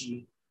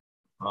 crunchy,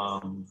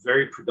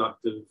 very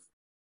productive.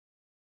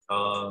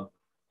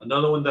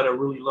 Another one that I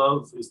really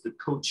love is the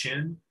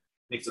Cochin.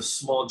 Makes a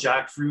small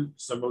jackfruit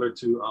similar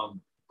to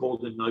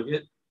Golden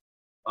Nugget,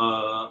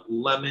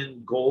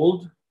 Lemon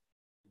Gold,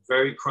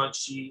 very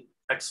crunchy,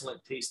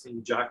 excellent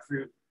tasting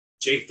jackfruit.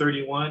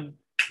 J31,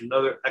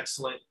 another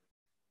excellent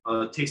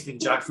tasting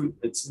jackfruit.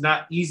 It's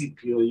not easy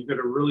peel. You're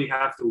gonna really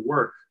have to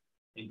work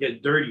and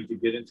get dirty to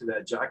get into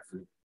that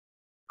jackfruit.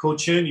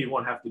 Cochin, you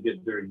won't have to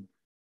get dirty.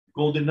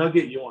 Golden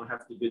Nugget, you won't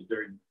have to get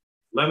dirty.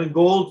 Lemon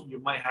Gold, you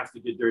might have to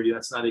get dirty.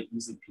 That's not an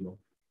easy peel.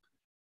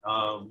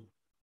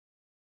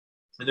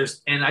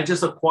 And I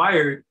just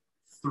acquired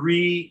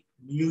 3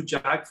 new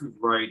jackfruit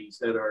varieties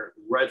that are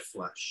red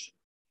flesh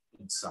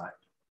inside.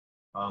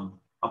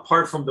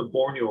 Apart from the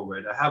Borneo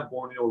Red, I have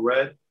Borneo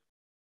Red.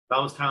 That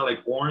was kind of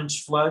like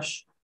orange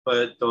flesh,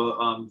 but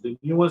the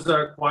new ones that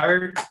I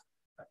acquired,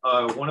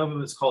 one of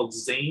them is called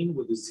Zane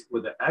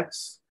with an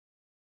X,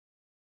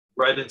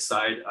 red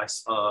inside.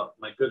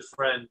 My good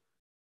friend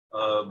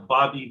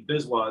Bobby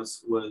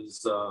Biswas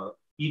was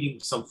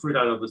eating some fruit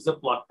out of a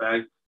Ziploc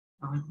bag.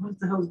 I'm like, what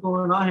the hell's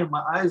going on here?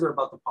 My eyes are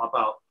about to pop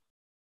out.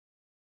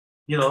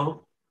 You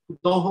know,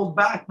 don't hold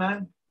back,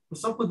 man.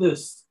 What's up with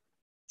this?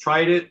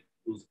 Tried it.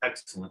 It was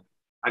excellent.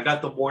 I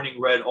got the Morning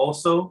Red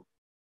also.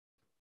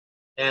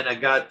 And I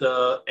got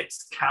the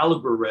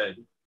Excalibur Red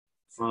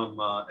from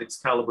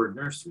Excalibur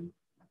Nursery.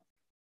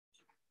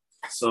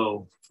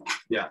 So,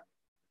 yeah.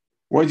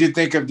 What did you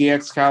think of the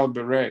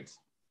Excalibur Red?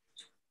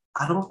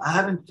 I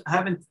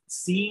haven't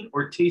seen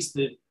or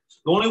tasted.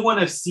 The only one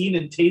I've seen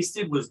and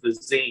tasted was the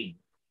Zane.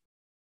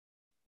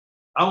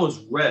 I was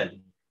red,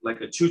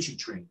 like a choo-choo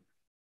train.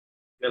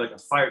 Yeah, like a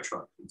fire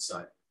truck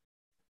inside.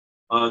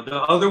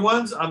 The other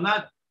ones, I'm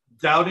not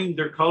doubting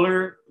their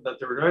color, that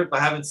they're red, but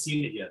I haven't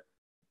seen it yet.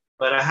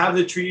 But I have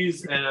the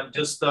trees, and I'm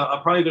just,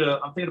 I'm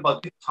thinking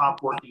about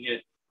top working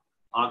it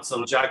on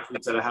some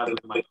jackfruits that I have in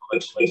my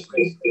collection.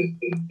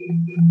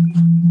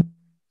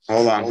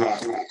 Hold on.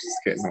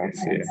 Just getting on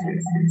here.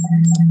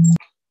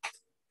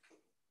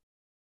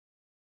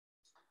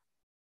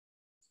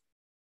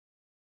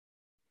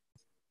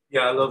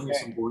 Yeah, I love me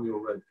some Borneo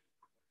Red.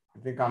 I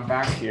think I'm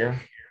back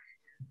here.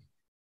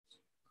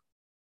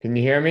 Can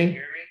you hear me?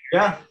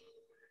 Yeah.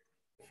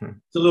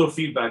 It's a little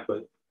feedback,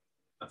 but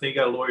I think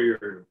you got to lower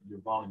your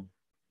volume.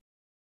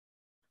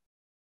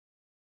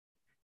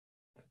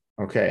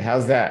 Okay,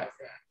 how's that?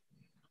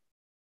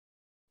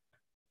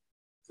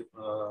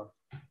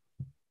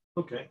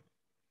 Okay.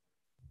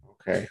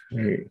 Okay.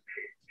 Let me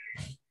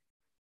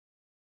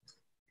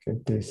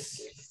get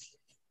this.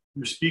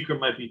 Your speaker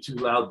might be too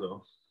loud,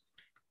 though.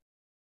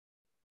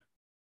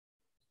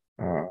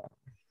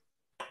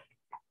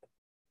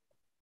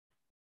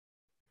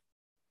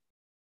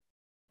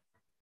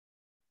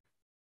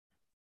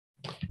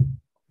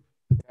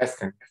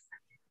 Testing.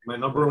 My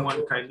number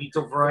 1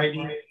 Caimito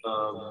variety.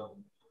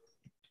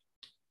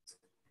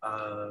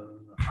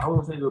 I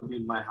would think it would be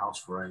my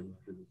house variety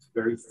because it's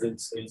very thin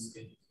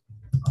skinned,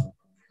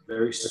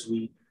 very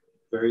sweet,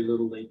 very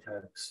little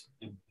latex,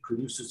 and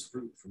produces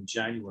fruit from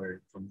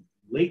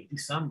late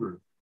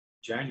December,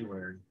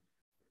 January,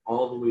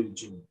 all the way to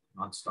June,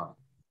 nonstop.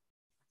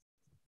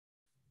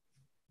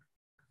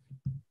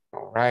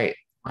 All right.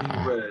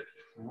 Red.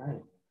 All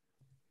right.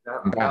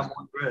 I got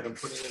one red. I'm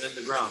putting it in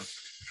the ground.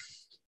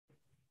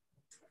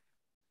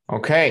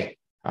 Okay.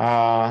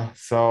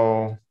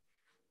 So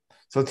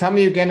tell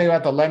me again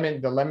about the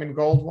lemon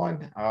gold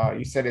one.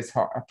 You said it's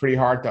pretty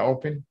hard to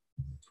open.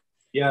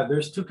 Yeah,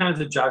 there's 2 kinds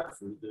of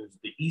jackfruit. There's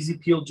the easy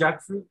peel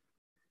jackfruit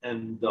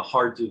and the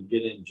hard to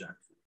get in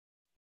jackfruit.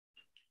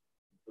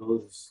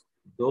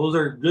 Those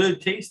are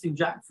good tasting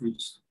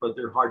jackfruits, but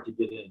they're hard to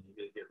get in. You're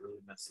gonna get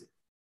really messy.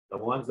 The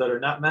ones that are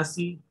not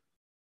messy,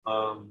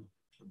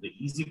 the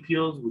easy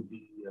peels would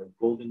be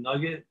Golden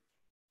Nugget,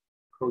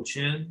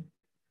 Cochin,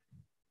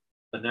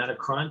 Banana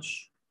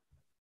Crunch.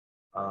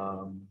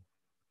 I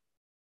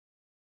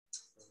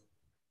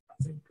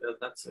think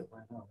that's it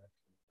right now.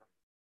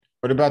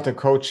 What about the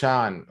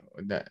Cochin?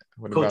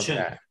 What about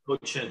that?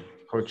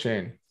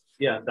 Cochin.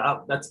 Yeah,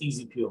 that's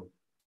easy peel.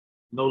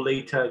 No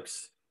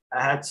latex.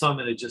 I had some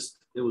and it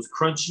was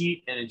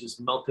crunchy and it just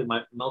melted in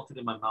my mouth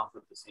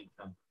at the same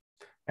time.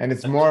 And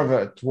it's more of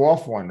a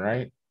dwarf one,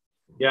 right?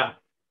 Yeah.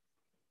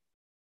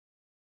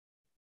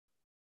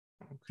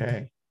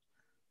 Okay.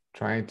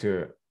 Trying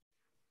to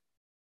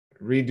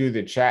redo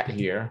the chat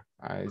here.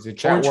 Is the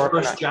chat working?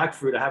 Orange crushed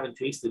jackfruit. I haven't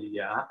tasted it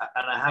yet.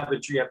 And I have a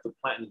tree I have to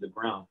plant in the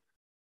ground.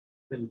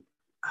 And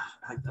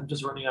I'm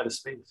just running out of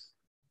space.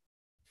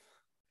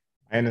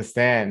 I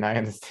understand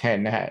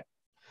that.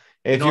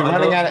 If you're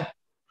running out of...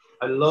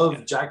 I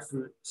love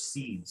jackfruit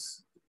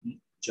seeds. Eat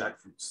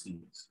jackfruit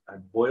seeds. I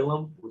boil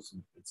them with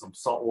some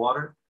salt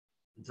water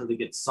until they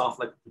get soft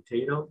like a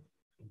potato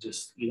and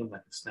just eat them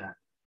like a snack.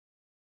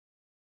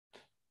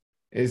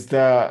 Is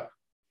the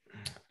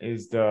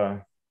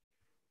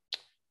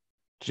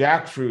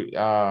jackfruit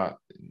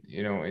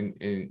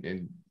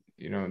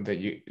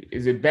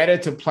is it better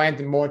to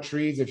plant more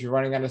trees if you're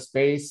running out of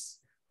space,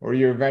 or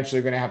you're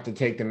eventually going to have to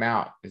take them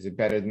out? Is it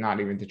better not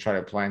even to try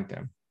to plant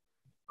them?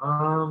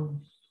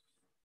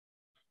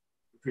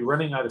 If you're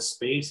running out of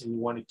space and you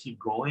want to keep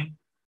going,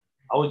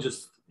 I would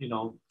just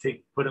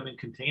put them in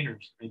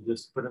containers and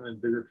just put them in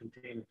bigger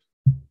containers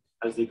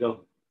as they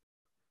go.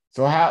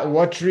 So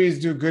what trees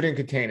do good in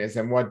containers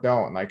and what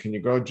don't? Like, can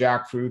you grow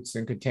jackfruits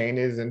in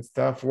containers and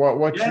stuff?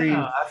 What trees?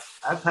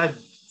 I've had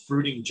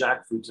fruiting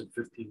jackfruits in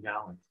 15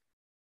 gallons.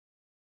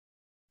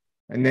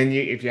 And then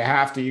if you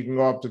have to, you can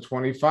go up to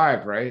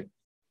 25, right?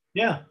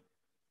 Yeah.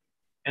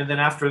 And then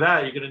after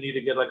that, you're going to need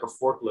to get like a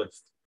forklift.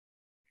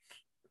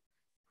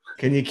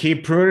 Can you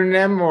keep pruning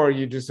them, or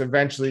you just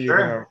eventually Sure.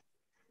 you're gonna?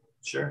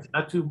 Sure.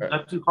 Not too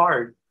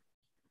hard.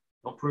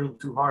 Don't prune them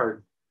too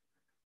hard.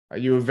 Are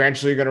you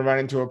eventually going to run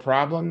into a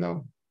problem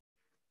though?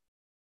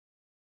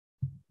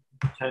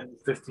 10,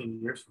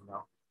 15 years from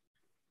now.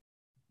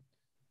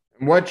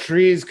 And what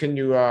trees can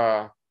you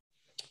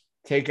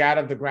take out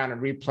of the ground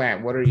and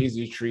replant? What are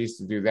easy trees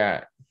to do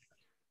that?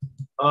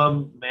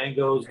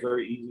 Mango is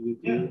very easy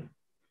to do,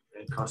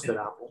 and custard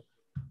apple.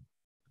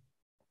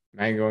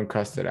 Mango and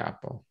custard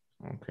apple.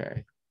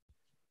 Okay.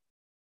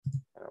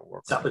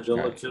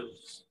 Sapodilla too.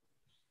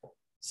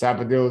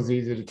 Sapodilla is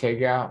easy to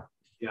take out.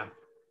 Yeah.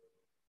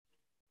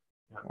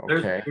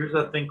 Okay. There's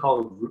a thing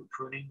called root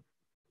pruning,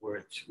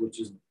 which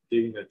is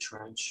digging a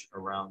trench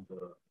around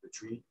the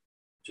tree,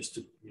 just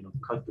to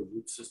cut the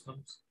root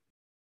systems,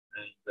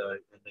 and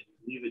then you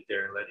leave it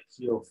there and let it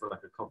heal for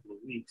like a couple of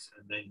weeks,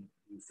 and then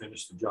you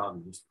finish the job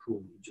and just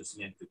prune. You just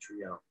yank the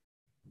tree out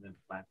and then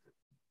plant it.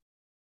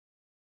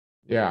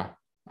 Yeah,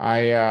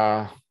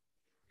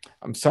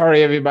 I'm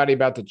sorry everybody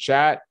about the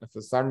chat.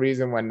 For some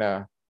reason, when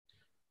the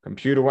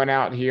computer went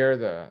out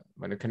here,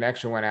 when the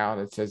connection went out,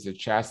 it says the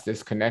chat's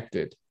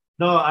disconnected.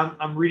 No,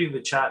 I'm reading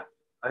the chat.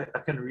 I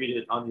can read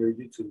it on your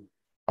YouTube.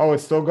 Oh,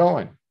 it's still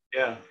going.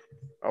 Yeah.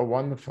 Oh,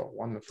 wonderful,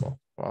 wonderful.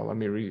 Well, let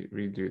me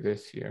redo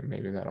this here.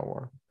 Maybe that'll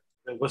work.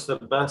 And what's the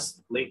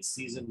best late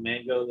season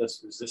mango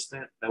that's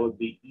resistant? That would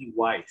be E.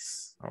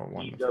 Weiss.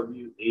 Oh,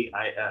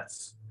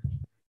 E-W-A-I-S.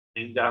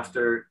 Named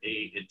after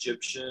a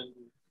Egyptian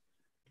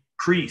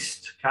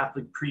priest,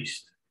 Catholic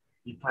priest.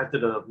 He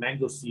planted a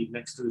mango seed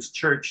next to his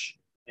church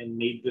and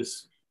made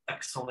this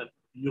excellent,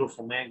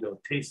 beautiful mango.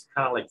 It tastes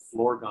kind of like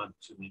Florgon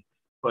to me,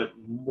 but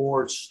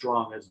more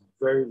strong, as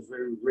very,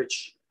 very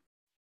rich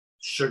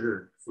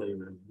sugar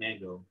flavored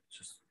mango.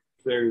 Just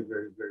very,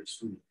 very, very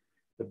sweet.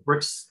 The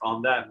bricks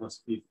on that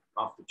must be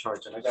off the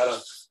charts. And I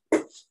got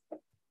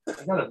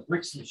a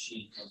bricks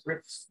machine, a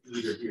bricks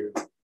meter here.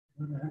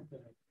 Where the heck did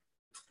I?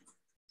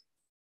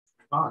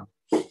 On.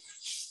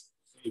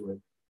 Anyway,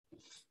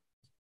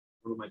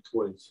 one of my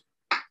toys.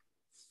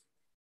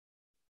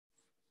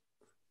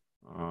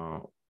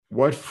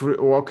 What fruit?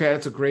 Okay,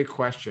 that's a great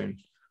question.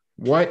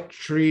 What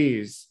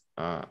trees,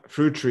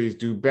 fruit trees,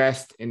 do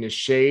best in the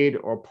shade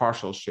or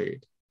partial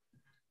shade?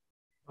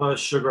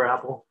 Sugar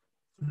apple,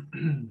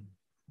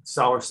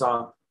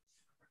 soursop,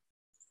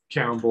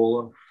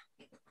 carambola.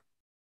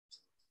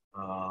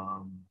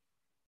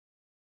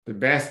 The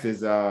best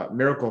is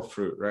miracle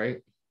fruit,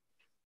 right?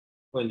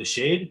 In the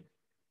shade?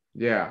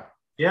 Yeah.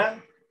 Yeah.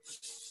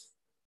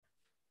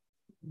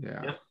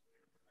 Yeah. Yep.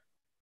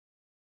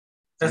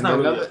 That's not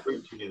really a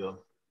fruit to me, though.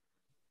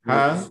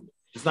 Huh?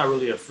 It's not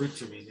really a fruit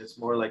to me. It's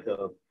more like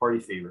a party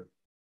favorite.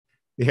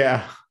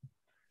 Yeah.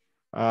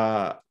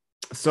 Another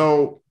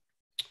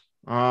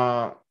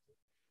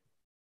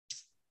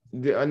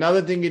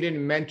thing he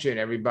didn't mention,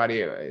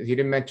 everybody, he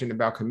didn't mention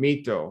about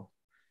Camito,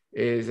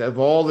 is of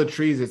all the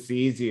trees, it's the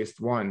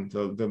easiest one,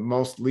 the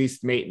most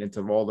least maintenance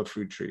of all the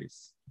fruit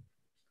trees.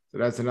 So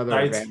that's another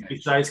advantage.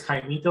 Besides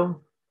Caimito?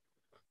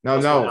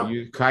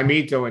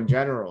 Caimito in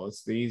general,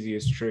 it's the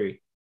easiest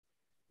tree.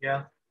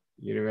 Yeah.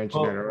 You didn't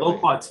mention that earlier.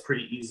 Loquat's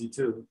pretty easy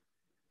too.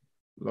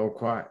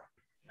 Loquat.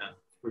 Yeah,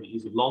 pretty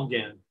easy.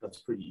 Longan, that's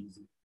pretty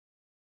easy.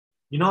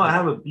 I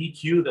have a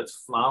BQ that's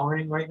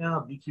flowering right now,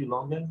 a BQ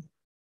Longan,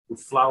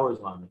 with flowers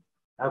on it.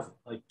 I have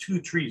like 2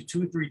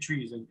 or 3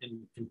 trees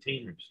in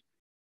containers.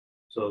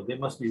 So they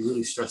must be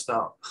really stressed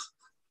out.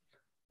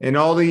 In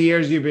all the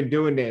years you've been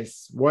doing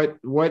this,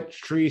 what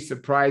tree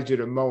surprised you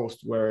the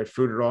most where it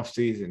fruited off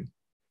season?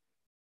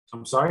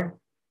 I'm sorry?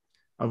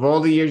 Of all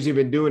the years you've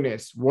been doing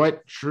this,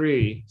 what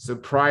tree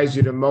surprised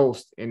you the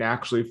most in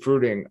actually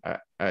fruiting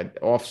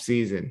off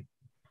season?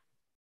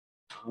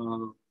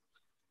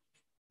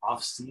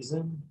 Off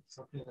season?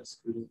 Something that's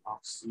fruiting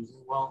off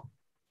season? Well,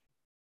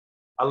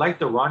 I like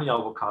the Ronnie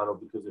avocado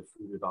because it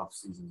fruited off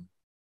season.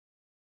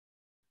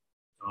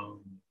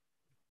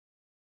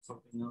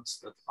 Something else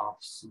that's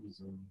off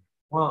season.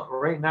 Well,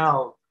 right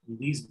now,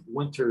 these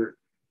winter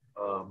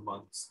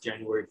months,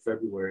 January,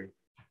 February,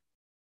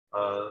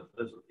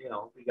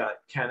 we got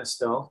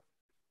Canistel,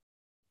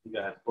 we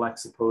got Black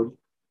Sapote,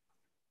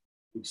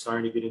 we're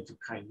starting to get into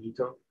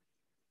Caimito.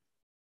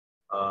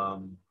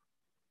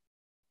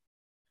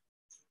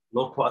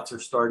 Loquats are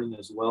starting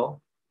as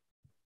well.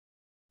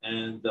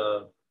 And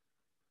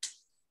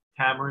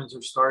tamarins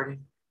are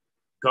starting.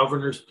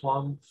 Governor's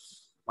plum.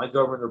 My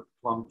governor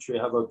plum tree,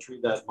 I have a tree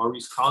that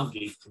Maurice Kahn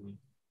gave to me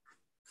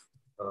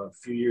a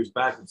few years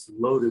back. It's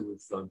loaded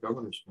with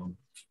governor's plum.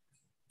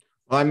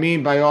 Well, I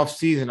mean by off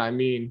season, I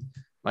mean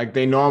like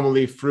they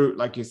normally fruit,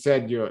 like you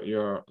said,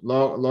 your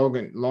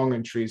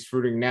longan trees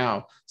fruiting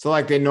now. So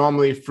like they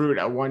normally fruit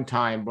at one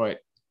time, but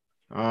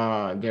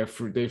their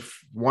fruit they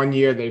 1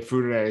 year they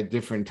fruited at a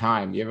different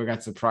time. You ever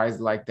got surprised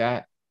like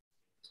that?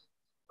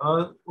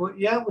 Well,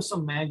 yeah, with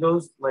some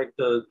mangoes, like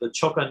the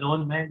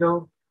chocanon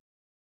mango,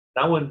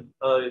 that one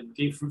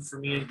gave fruit for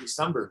me in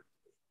December,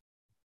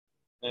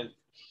 and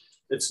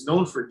it's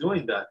known for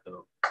doing that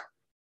though.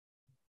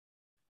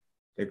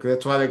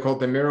 That's why they call it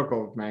the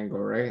miracle mango,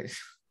 right?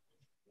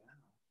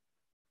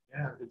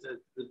 Yeah,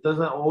 it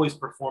doesn't always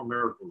perform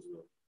miracles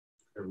though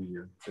every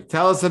year. So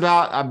tell us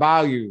about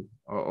Abayu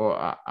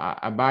or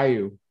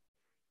Abayu.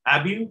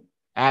 Abu?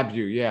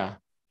 Abu, yeah.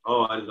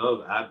 Oh, I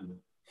love Abu.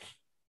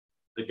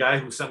 The guy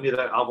who sent me that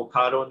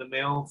avocado in the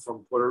mail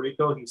from Puerto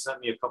Rico, he sent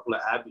me a couple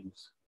of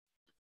Abus.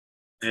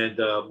 And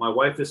my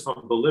wife is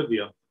from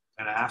Bolivia,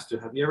 and I asked her,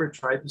 "Have you ever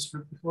tried this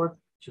fruit before?"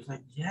 She was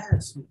like,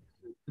 "Yes,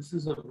 this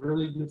is a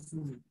really good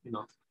fruit. You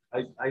know,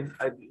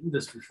 I've eaten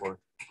this before."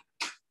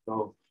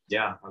 So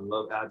yeah, I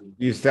love Abu.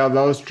 You sell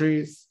those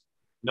trees?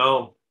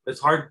 No, it's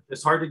hard.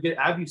 It's hard to get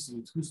Abu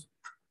seeds.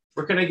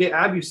 Where can I get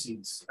Abu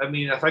seeds? I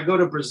mean, if I go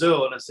to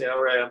Brazil and I say,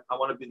 "All right, I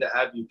want to be the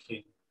Abu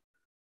king.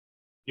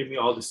 Give me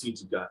all the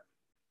seeds you got."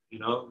 You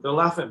know, they'll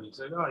laugh at me. It's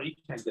like, "Oh, you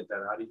can't get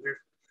that out of here."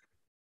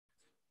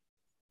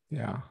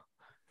 Yeah.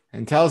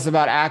 And tell us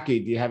about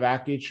Aki. Do you have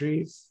Aki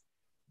trees?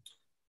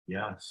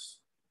 Yes,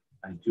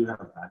 I do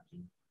have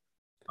Aki.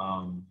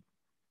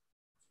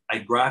 I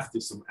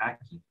grafted some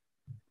Aki.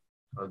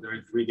 They're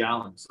in 3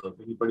 gallons. So if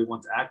anybody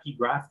wants Aki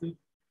grafted,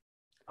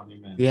 I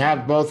mean, man. Do you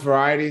have both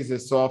varieties, the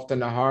soft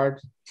and the hard?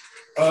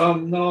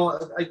 No,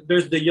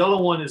 there's the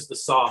yellow one is the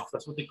soft.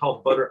 That's what they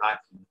call butter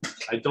Aki.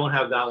 I don't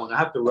have that one. I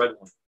have the red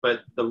one.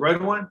 But the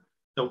red one,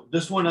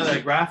 this one that I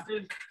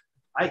grafted,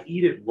 I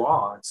eat it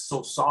raw. It's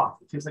so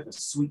soft. It tastes like a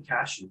sweet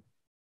cashew.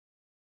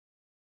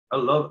 I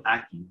love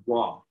Aki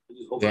raw. You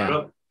just open it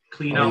up,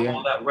 clean out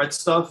all that red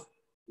stuff,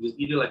 and just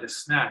eat it like a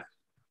snack.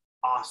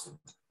 Awesome.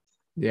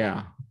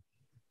 Yeah.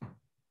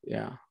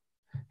 Yeah.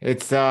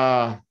 It's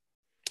the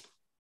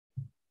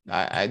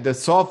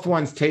soft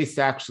ones taste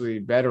actually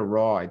better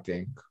raw, I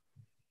think.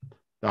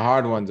 The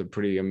hard ones are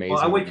pretty amazing.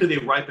 Well, I wait till they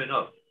ripen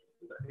up.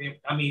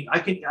 I mean,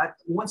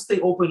 once they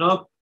open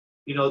up,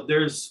 you know,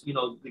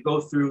 they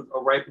go through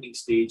a ripening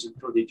stage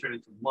until they turn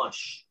into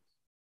mush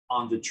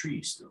on the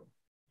tree still.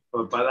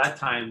 But by that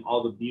time,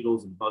 all the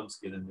beetles and bugs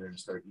get in there and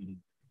start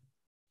eating.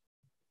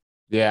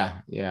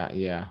 Yeah.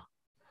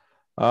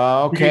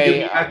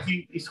 Okay.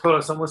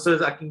 Someone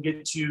says I can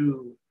get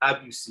you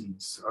Abu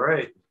seeds. All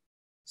right.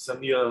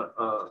 Send me a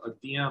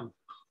DM.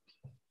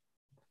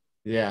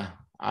 Yeah.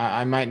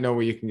 I might know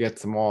where you can get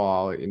some more.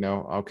 I'll let you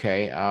know.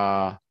 Okay.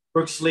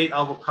 Brook Slate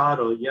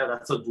avocado. Yeah,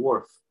 that's a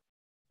dwarf.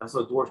 That's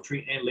a dwarf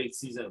tree and late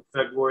season,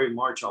 February,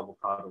 March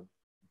avocado.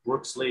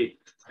 Brook Slate.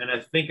 And I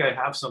think I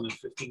have some in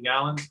 15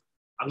 gallons.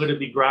 I'm going to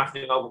be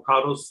grafting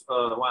avocados.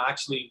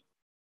 Actually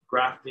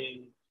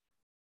grafting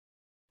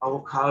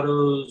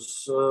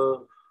avocados.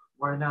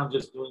 Right now, I'm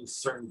just doing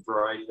certain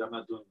varieties. I'm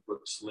not doing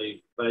Brook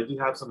Slate, but I do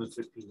have some in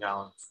 15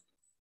 gallons.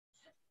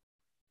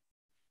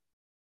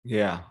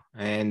 Yeah.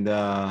 And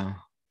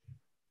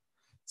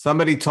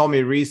somebody told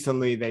me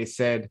recently, they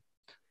said,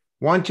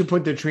 once you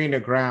put the tree in the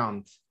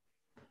ground,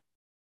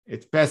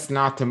 it's best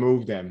not to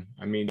move them.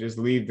 I mean, just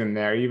leave them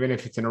there, even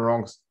if it's in the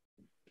wrong,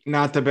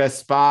 not the best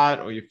spot,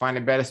 or you find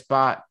a better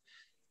spot.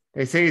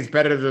 They say it's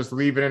better to just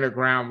leave it in the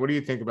ground. What do you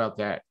think about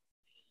that?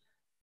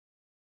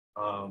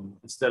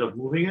 Instead of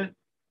moving it?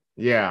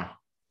 Yeah.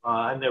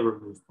 I never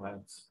move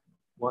plants.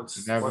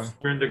 Once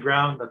they're in the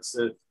ground, that's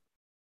it.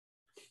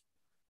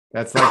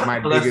 That's like my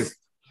biggest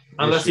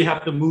unless issue. You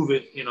have to move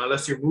it, you know,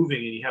 unless you're moving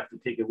and you have to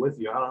take it with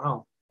you. I don't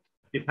know.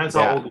 Depends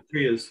how old the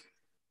tree is.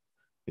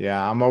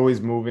 Yeah, I'm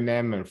always moving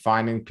them and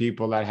finding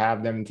people that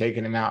have them and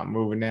taking them out and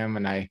moving them.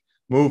 And I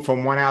moved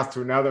from one house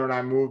to another and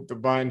I moved a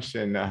bunch.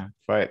 And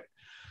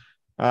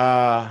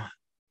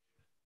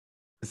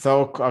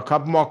so a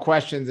couple more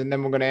questions and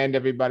then we're going to end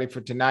everybody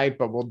for tonight,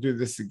 but we'll do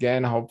this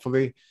again,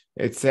 hopefully.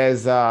 It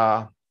says,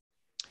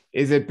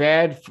 is it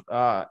bad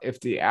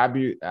if the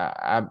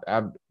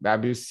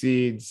Abu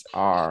seeds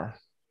are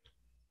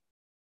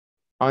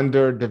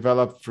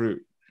underdeveloped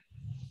fruit?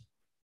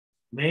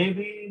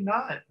 Maybe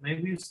not.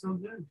 Maybe it's still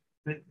good.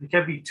 It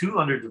can't be too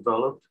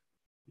underdeveloped.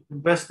 The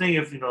best thing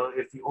if you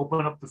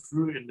open up the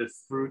fruit and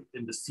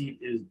the seed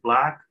is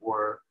black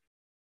or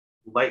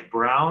light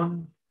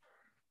brown,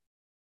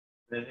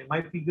 then it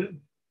might be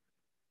good.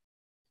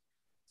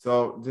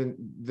 So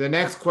the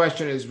next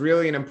question is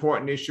really an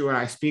important issue, and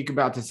I speak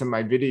about this in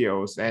my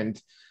videos.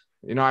 And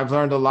I've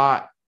learned a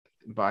lot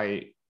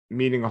by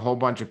meeting a whole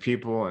bunch of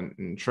people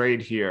and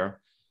trade here.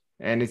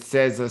 And it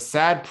says a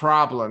sad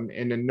problem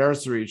in the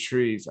nursery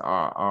trees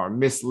are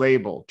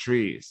mislabeled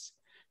trees.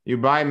 You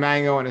buy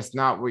mango and it's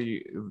not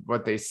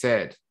what they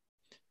said.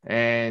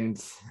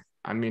 And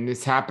I mean,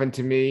 this happened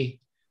to me.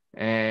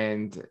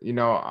 And,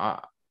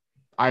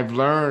 I've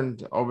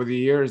learned over the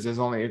years, there's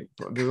only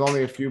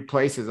a few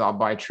places I'll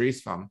buy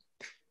trees from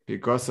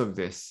because of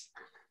this.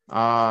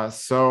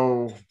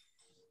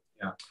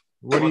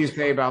 What do you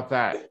say about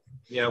that?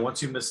 Yeah,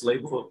 once you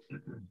mislabel,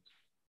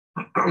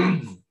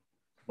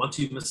 once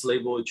you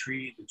mislabel a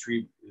tree, the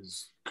tree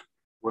is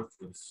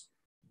worthless,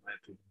 in my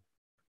opinion.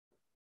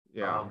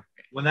 Yeah.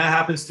 When that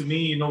happens to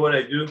me, you know what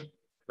I do?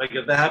 Like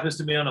if that happens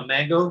to me on a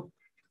mango,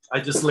 I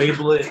just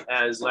label it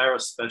as Lara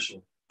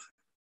Special.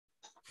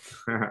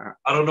 I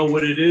don't know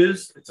what it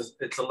is.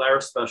 It's a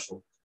Lara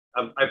Special.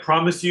 I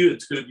promise you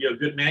it's going to be a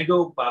good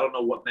mango, but I don't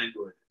know what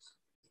mango it is.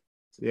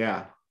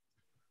 Yeah.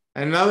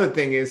 And another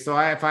thing is, so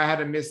if I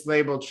had a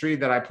mislabeled tree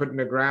that I put in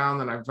the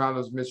ground and I found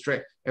those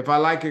mistrade, if I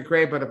like it,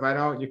 great. But if I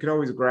don't, you can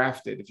always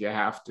graft it if you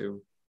have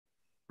to.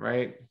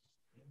 Right.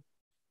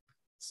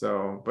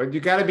 So, but you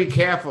got to be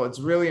careful. It's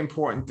a really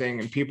important thing.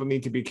 And people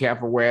need to be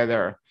careful where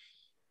they're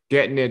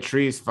getting their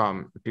trees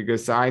from,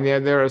 because I know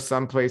there are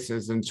some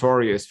places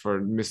notorious for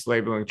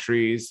mislabeling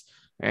trees.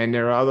 And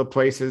there are other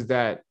places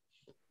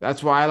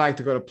that's why I like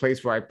to go to a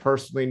place where I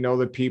personally know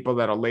the people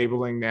that are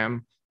labeling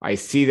them. I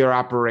see their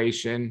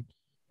operation.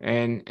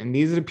 And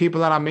these are the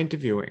people that I'm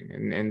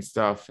interviewing and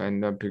stuff.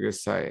 And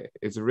because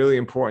it's a really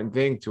important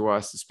thing to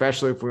us,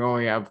 especially if we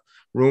only have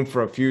room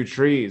for a few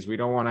trees. We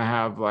don't want to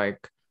have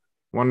like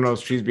one of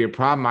those trees be a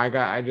problem.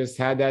 I just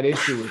had that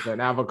issue with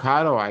an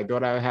avocado. I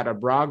thought I had a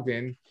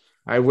Brogdon.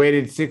 I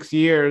waited 6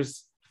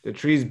 years. The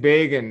tree's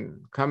big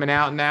and coming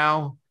out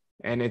now.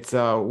 And it's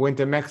a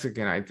winter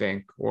Mexican, I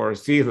think, or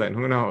Sealand,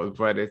 who knows?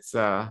 But it's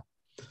a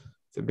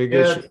big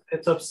issue.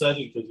 It's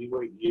upsetting because you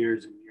wait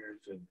years and years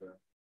and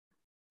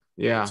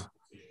yeah,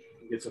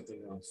 get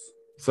something else.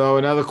 So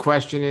another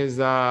question is,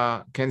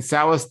 can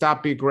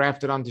soursop be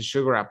grafted onto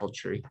sugar apple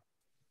tree?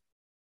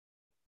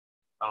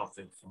 I don't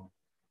think so.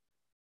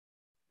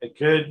 It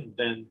could,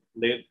 then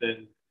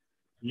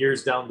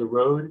years down the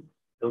road,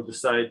 they'll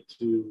decide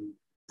to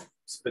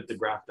spit the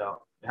graft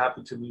out. It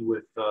happened to me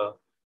with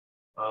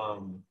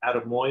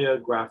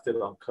Adamoya grafted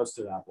on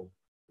custard apple.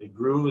 It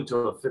grew into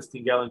a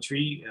 15-gallon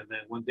tree, and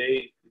then one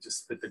day it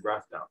just spit the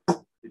graft out.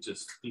 It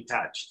just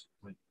detached.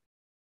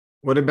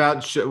 What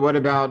about sugar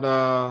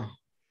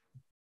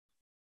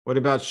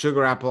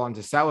apple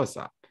onto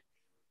soursop?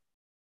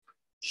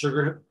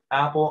 Sugar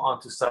apple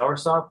onto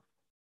soursop?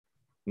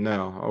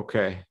 No.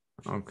 Okay.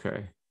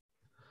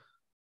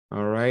 All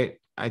right.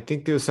 I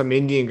think there was some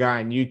Indian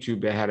guy on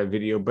YouTube that had a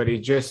video, but it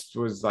just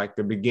was like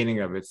the beginning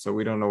of it. So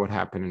we don't know what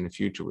happened in the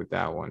future with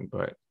that one.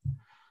 But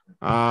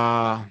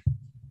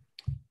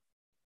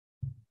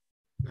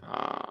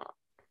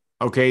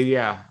okay,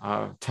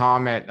 yeah.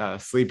 Tom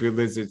at Sleepy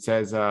Lizard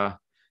says,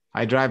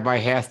 I drive by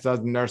half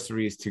dozen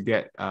nurseries to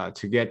get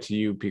to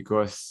you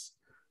because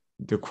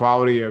the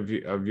quality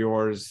of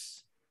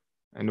yours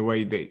and the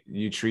way that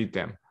you treat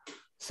them.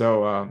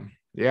 So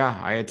yeah,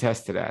 I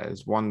attest to that.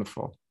 It's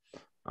wonderful.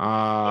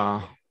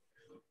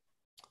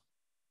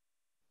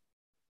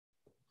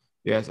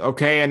 Yes.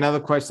 Okay. Another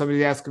question.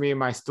 Somebody's asking me,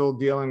 am I still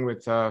dealing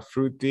with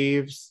fruit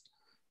thieves?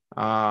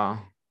 No,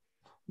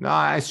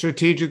 I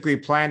strategically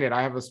planned it.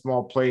 I have a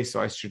small place, so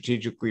I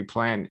strategically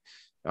planned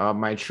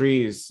my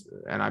trees,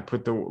 and I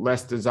put the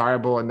less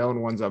desirable and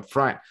known ones up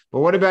front.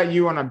 But what about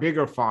you on a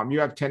bigger farm?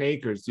 You have 10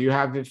 acres. Do you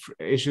have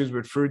issues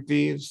with fruit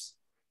thieves?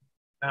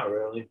 Not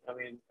really. I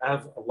mean, I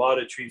have a lot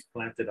of trees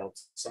planted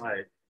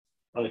outside,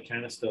 a lot of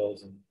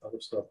canistels and other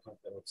stuff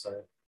planted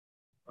outside.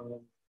 Not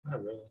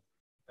really.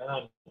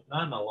 Not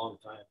in a long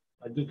time.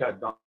 I do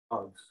got dogs.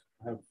 I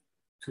have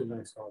 2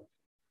 nice dogs.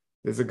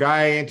 There's a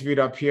guy I interviewed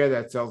up here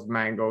that sells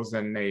mangoes,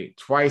 and they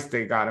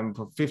got him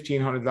for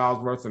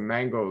 $1,500 worth of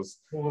mangoes.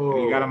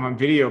 And he got them on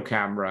video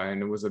camera,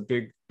 and it was a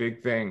big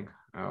thing.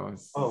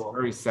 It's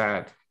very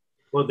sad.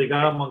 Well, they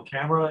got them on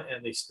camera,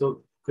 and they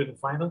still couldn't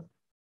find them?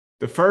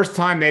 The first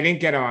time they didn't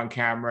get him on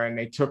camera, and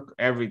they took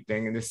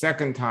everything. And the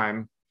second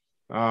time,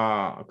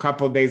 a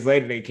couple of days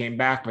later, they came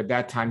back, but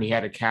that time he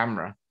had a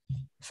camera.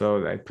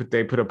 So they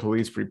put a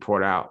police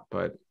report out,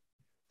 but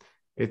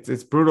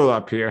it's brutal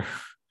up here.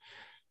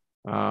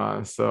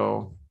 Around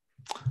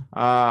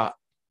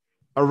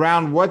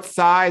what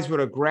size would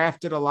a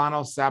grafted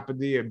Alano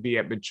Sapodilla be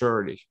at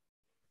maturity?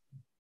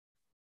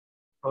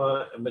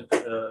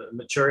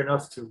 Mature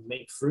enough to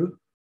make fruit?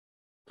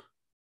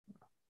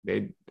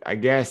 I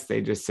guess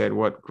they just said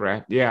what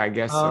graft. Yeah, I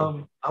guess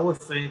so. I would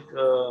think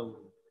 5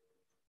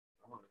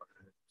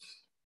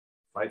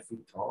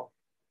 feet tall,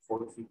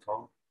 4 feet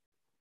tall.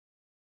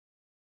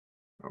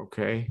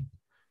 Okay.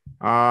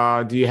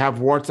 Do you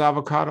have Warts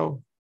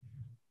avocado?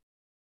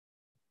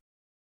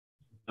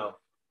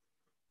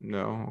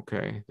 No.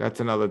 Okay. That's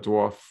another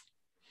dwarf.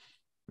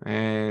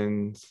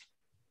 And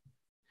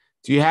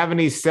do you have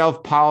any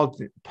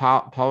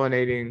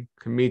self-pollinating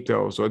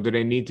comitos, or do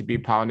they need to be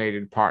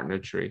pollinated partner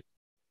tree?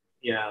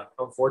 Yeah,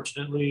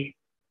 unfortunately,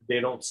 they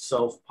don't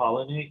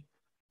self-pollinate.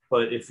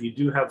 But if you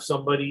do have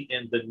somebody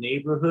in the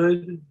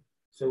neighborhood,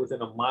 so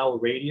within a mile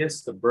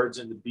radius, the birds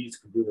and the bees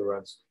can do the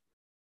rest.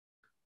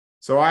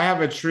 So I have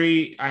a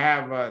tree. I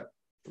have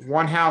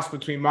one house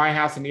between my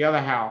house and the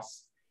other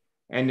house,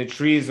 and the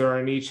trees are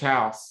in each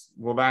house.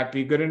 Will that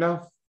be good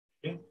enough?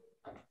 Yeah.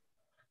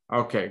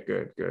 Okay,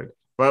 good.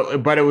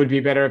 But it would be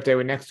better if they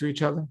were next to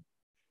each other? I'm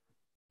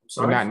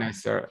Or Sorry? not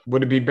necessarily?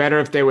 Would it be better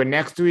if they were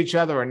next to each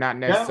other or not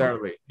Yeah,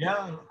 necessarily?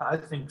 yeah, I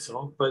think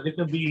so. But it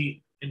can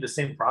be in the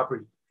same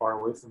property, far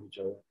away from each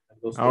other. And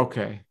those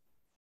Okay.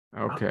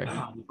 Okay.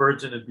 the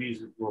birds and the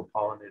bees will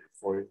pollinate it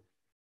for you.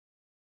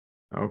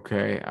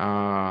 Okay.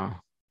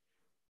 All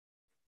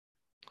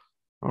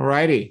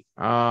righty.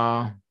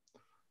 So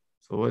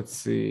let's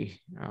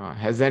see.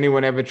 Has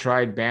anyone ever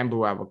tried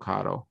bamboo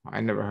avocado? I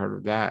never heard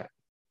of that.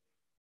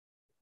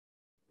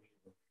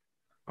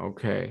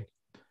 Okay.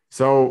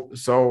 So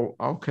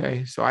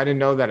okay. So I didn't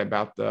know that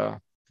about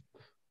the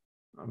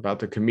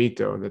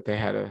Comito, that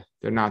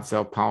they're not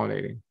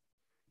self-pollinating.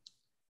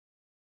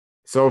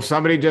 So if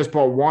somebody just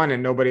bought one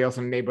and nobody else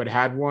in the neighborhood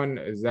had one,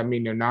 does that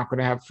mean they're not going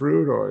to have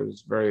fruit, or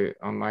is very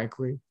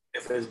unlikely?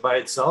 If it's by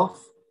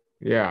itself,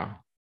 Yeah.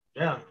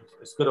 yeah,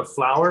 it's good to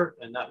flower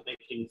and not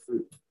making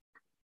fruit.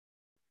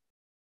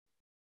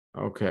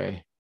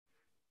 Okay.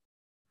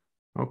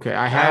 Okay.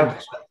 I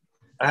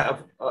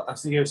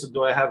see here. So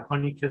do I have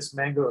honey kiss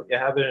mango? I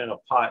have it in a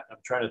pot. I'm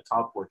trying to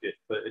top work it,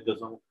 but it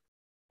doesn't.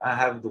 I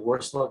have the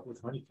worst luck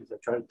with honey kiss. I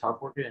try to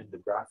top work it and the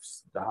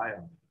grafts die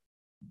on it.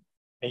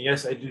 And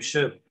yes, I do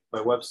ship my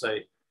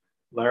website,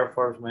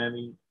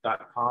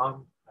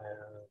 larafarmsmiami.com.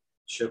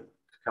 Ship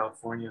to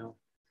California,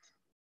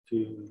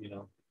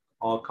 to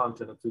all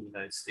continental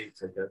United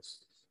States, I guess.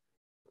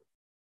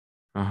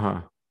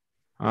 Uh-huh.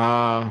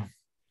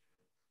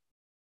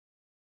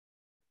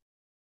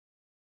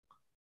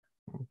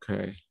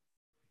 Okay.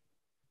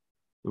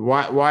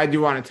 Why do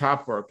you want to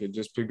top work it?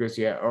 Just because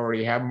you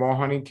already have more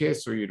honey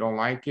kiss, or you don't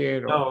like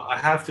it? Or? No, I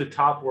have to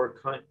top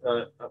work.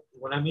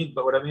 What I mean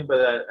by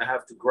that, I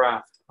have to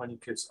graft honey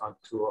kiss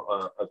onto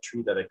a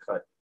tree that I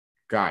cut.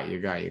 Got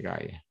you.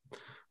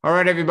 All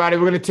right, everybody.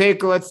 Let's take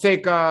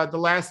the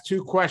last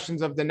two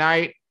questions of the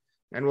night,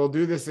 and we'll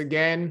do this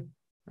again.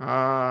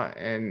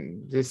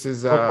 And this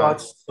is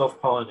Loquats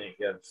self-pollinate,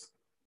 yes.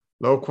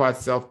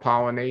 Loquats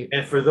self-pollinate.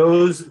 And for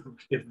those,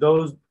 if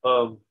those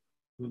who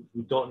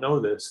don't know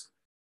this,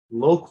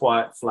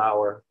 loquat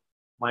flower,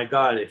 my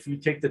God, if you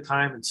take the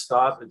time and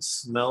stop and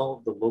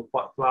smell the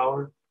loquat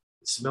flower,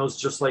 it smells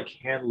just like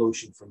hand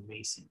lotion from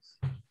Macy's.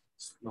 It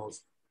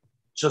smells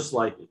just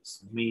like it.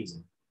 It's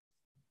amazing.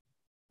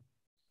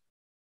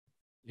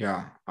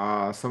 Yeah.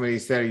 Somebody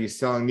said, are you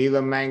selling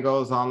Neelam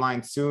mangoes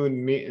online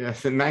soon?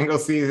 The mango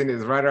season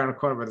is right around the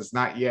corner, but it's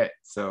not yet.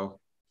 So,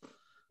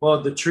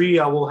 well, the tree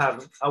I will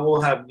have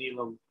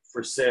Neelam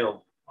for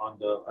sale on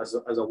as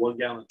a 1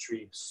 gallon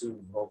tree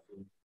soon,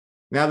 hopefully.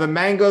 Now the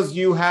mangoes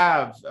you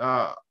have,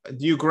 do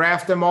you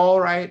graft them all,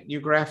 right?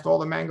 You graft all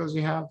the mangoes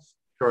you have?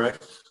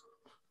 Correct.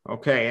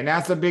 Okay, and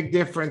that's a big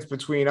difference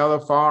between other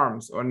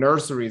farms, or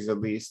nurseries at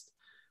least.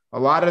 A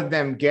lot of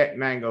them get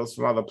mangoes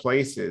from other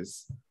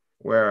places,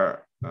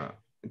 where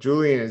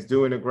Julian is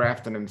doing the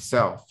grafting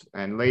himself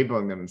and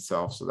labeling them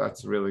himself. So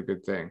that's a really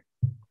good thing.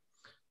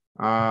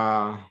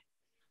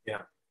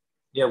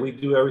 Yeah, we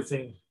do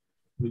everything.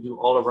 We do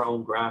all of our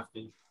own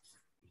grafting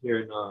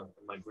here in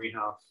my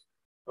greenhouse.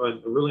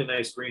 A really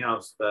nice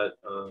greenhouse that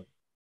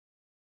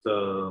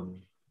the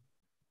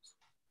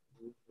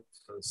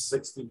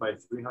 60 by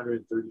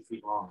 330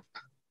 feet long,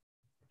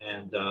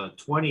 and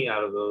 20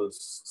 out of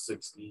those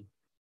 60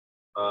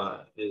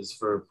 is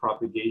for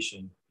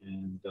propagation,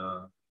 and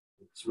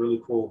it's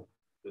really cool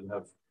to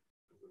have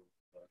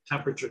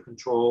temperature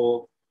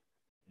control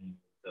and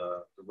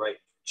the right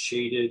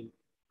shade and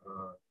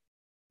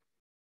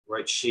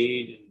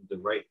the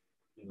right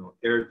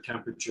air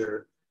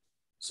temperature,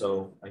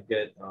 so I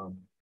get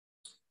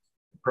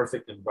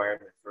perfect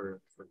environment for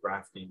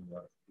grafting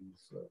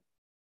these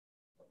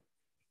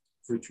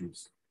fruit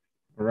trees.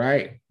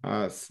 Right.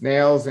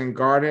 Snails and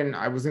garden.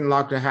 I was in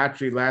Lockton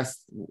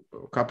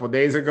a couple of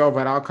days ago,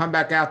 but I'll come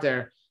back out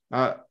there.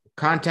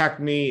 Contact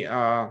me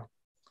via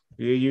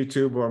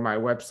YouTube or my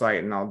website,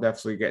 and I'll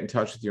definitely get in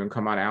touch with you and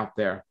come on out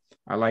there.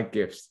 I like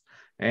gifts.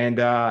 And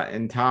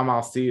Tom,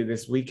 I'll see you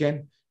this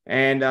weekend.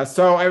 And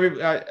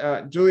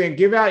Julian,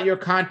 give out your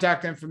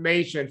contact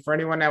information for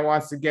anyone that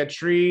wants to get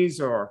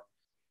trees or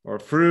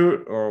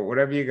fruit or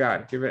whatever you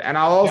got. Give it, and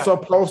I'll also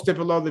post it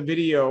below the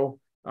video.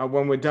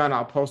 When we're done,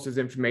 I'll post his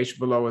information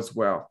below as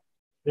well.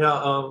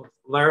 Yeah,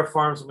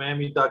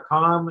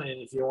 larafarmsmiami.com.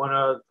 And if you want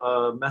to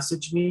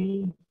message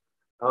me,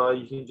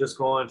 you can just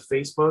go on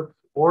Facebook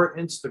or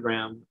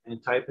Instagram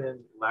and type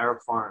in Lara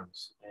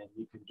Farms, and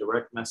you can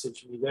direct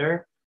message me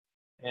there.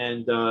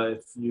 And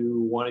if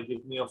you want to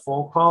give me a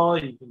phone call,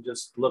 you can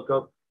just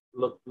look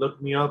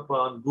me up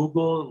on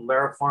Google,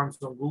 Lara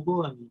Farms on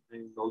Google, and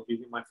they'll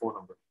give you my phone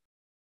number.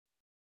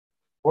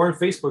 Or on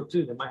Facebook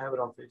too. They might have it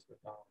on Facebook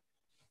now.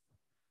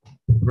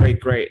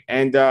 Great.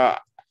 And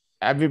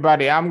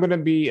everybody, I'm going to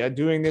be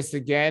doing this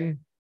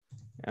again.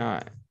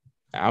 I'm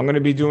going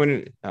to be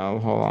doing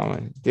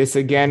this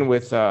again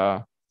with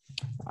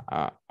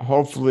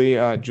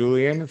hopefully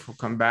Julian, if we'll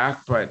come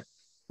back. But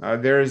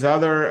there's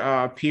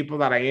other people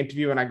that I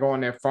interview and I go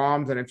on their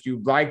farms. And if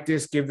you like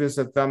this, give this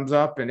a thumbs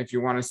up. And if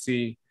you want to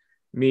see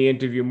me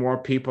interview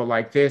more people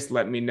like this,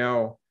 let me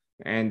know.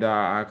 And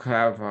I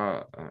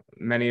have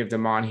many of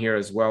them on here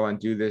as well and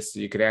do this so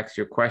you could ask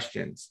your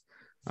questions.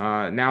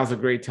 now's a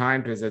great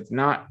time because it's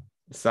not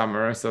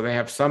summer, so they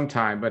have some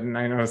time, but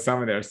I know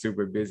some of them are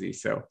super busy.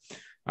 So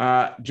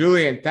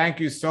Julian, thank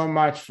you so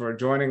much for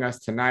joining us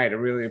tonight. I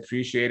really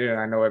appreciate it. And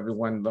I know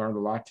everyone learned a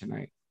lot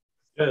tonight.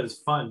 Yeah, it's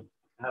fun.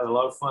 I had a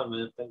lot of fun,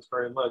 man. Thanks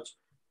very much.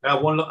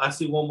 I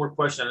see one more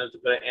question. I have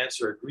to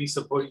answer. Are green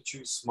sapote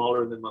trees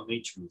smaller than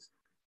mamey trees?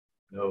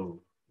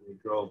 No, they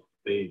grow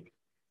big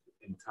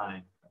in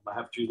time. I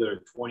have trees that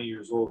are 20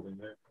 years old in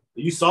there.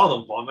 You saw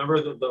them, Paul.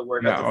 Remember the where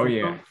I got the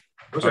fruit from?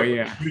 Those are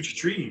huge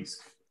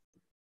trees.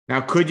 Now,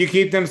 could you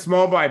keep them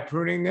small by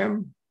pruning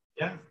them?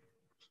 Yeah, of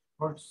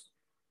course.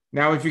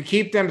 Now, if you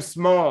keep them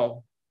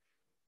small,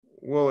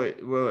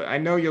 I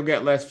know you'll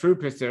get less fruit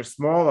because they're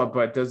smaller,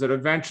 but does it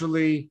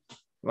eventually,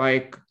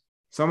 like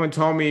someone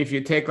told me, if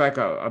you take like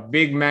a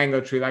big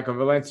mango tree, like a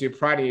Valencia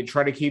Prada, you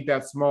try to keep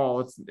that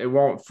small, it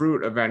won't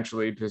fruit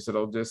eventually because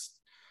it'll just.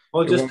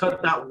 Well, just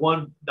cut that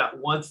one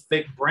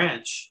thick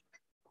branch,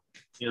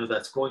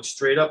 that's going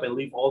straight up, and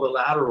leave all the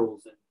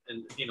laterals.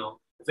 And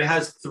if it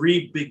has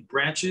 3 big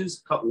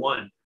branches, cut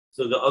one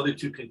so the other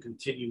 2 can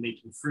continue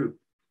making fruit.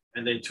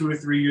 And then 2 or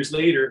 3 years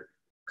later,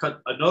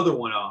 cut another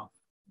one off.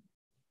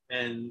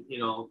 And,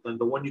 then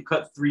the one you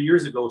cut 3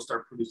 years ago will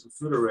start producing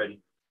fruit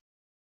already.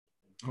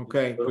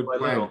 Okay, good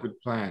plan, good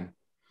plan.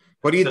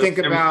 What do you think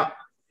about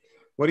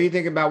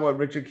what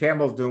Richard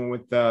Campbell's doing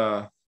with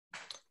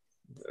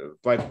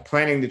like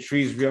planting the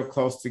trees real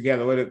close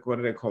together? What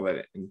do they call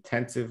it?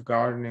 Intensive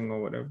gardening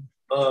or whatever?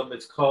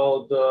 It's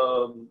called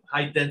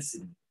high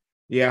density.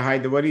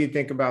 Yeah, what do you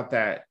think about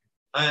that?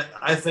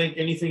 I think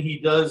anything he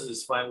does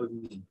is fine with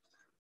me.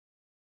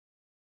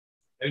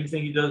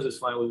 Anything he does is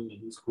fine with me.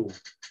 He's cool.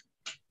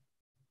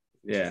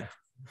 Yeah.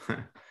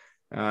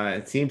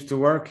 It seems to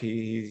work.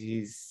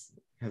 He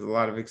has a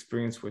lot of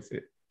experience with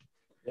it.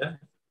 Yeah.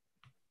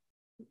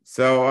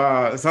 So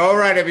all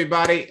right,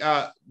 everybody.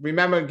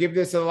 Remember, give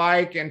this a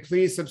like and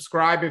please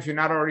subscribe if you're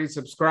not already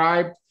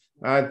subscribed.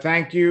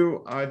 Thank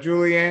you,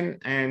 Julian,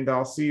 and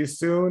I'll see you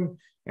soon.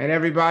 And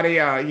everybody,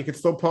 you can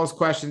still post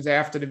questions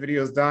after the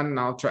video is done, and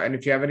I'll try. And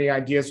if you have any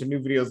ideas for new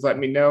videos, let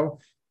me know.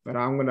 But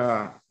I'm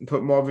gonna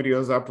put more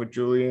videos up with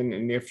Julian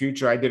in the near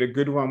future. I did a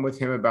good one with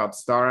him about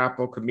star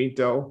apple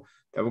camito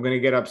that we're gonna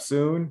get up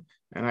soon.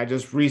 And I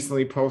just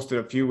recently posted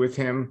a few with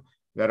him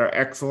that are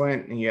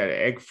excellent. And he had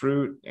egg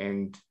fruit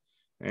and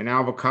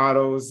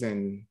avocados,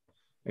 and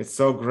it's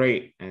so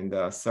great.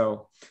 And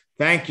so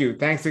thank you.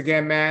 Thanks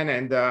again, man.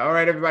 And all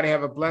right, everybody,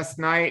 have a blessed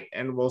night,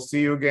 and we'll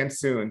see you again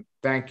soon.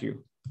 Thank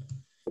you.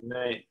 Good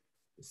night.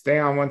 Stay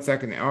on 1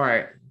 second. All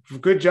right.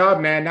 Good job,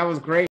 man. That was great.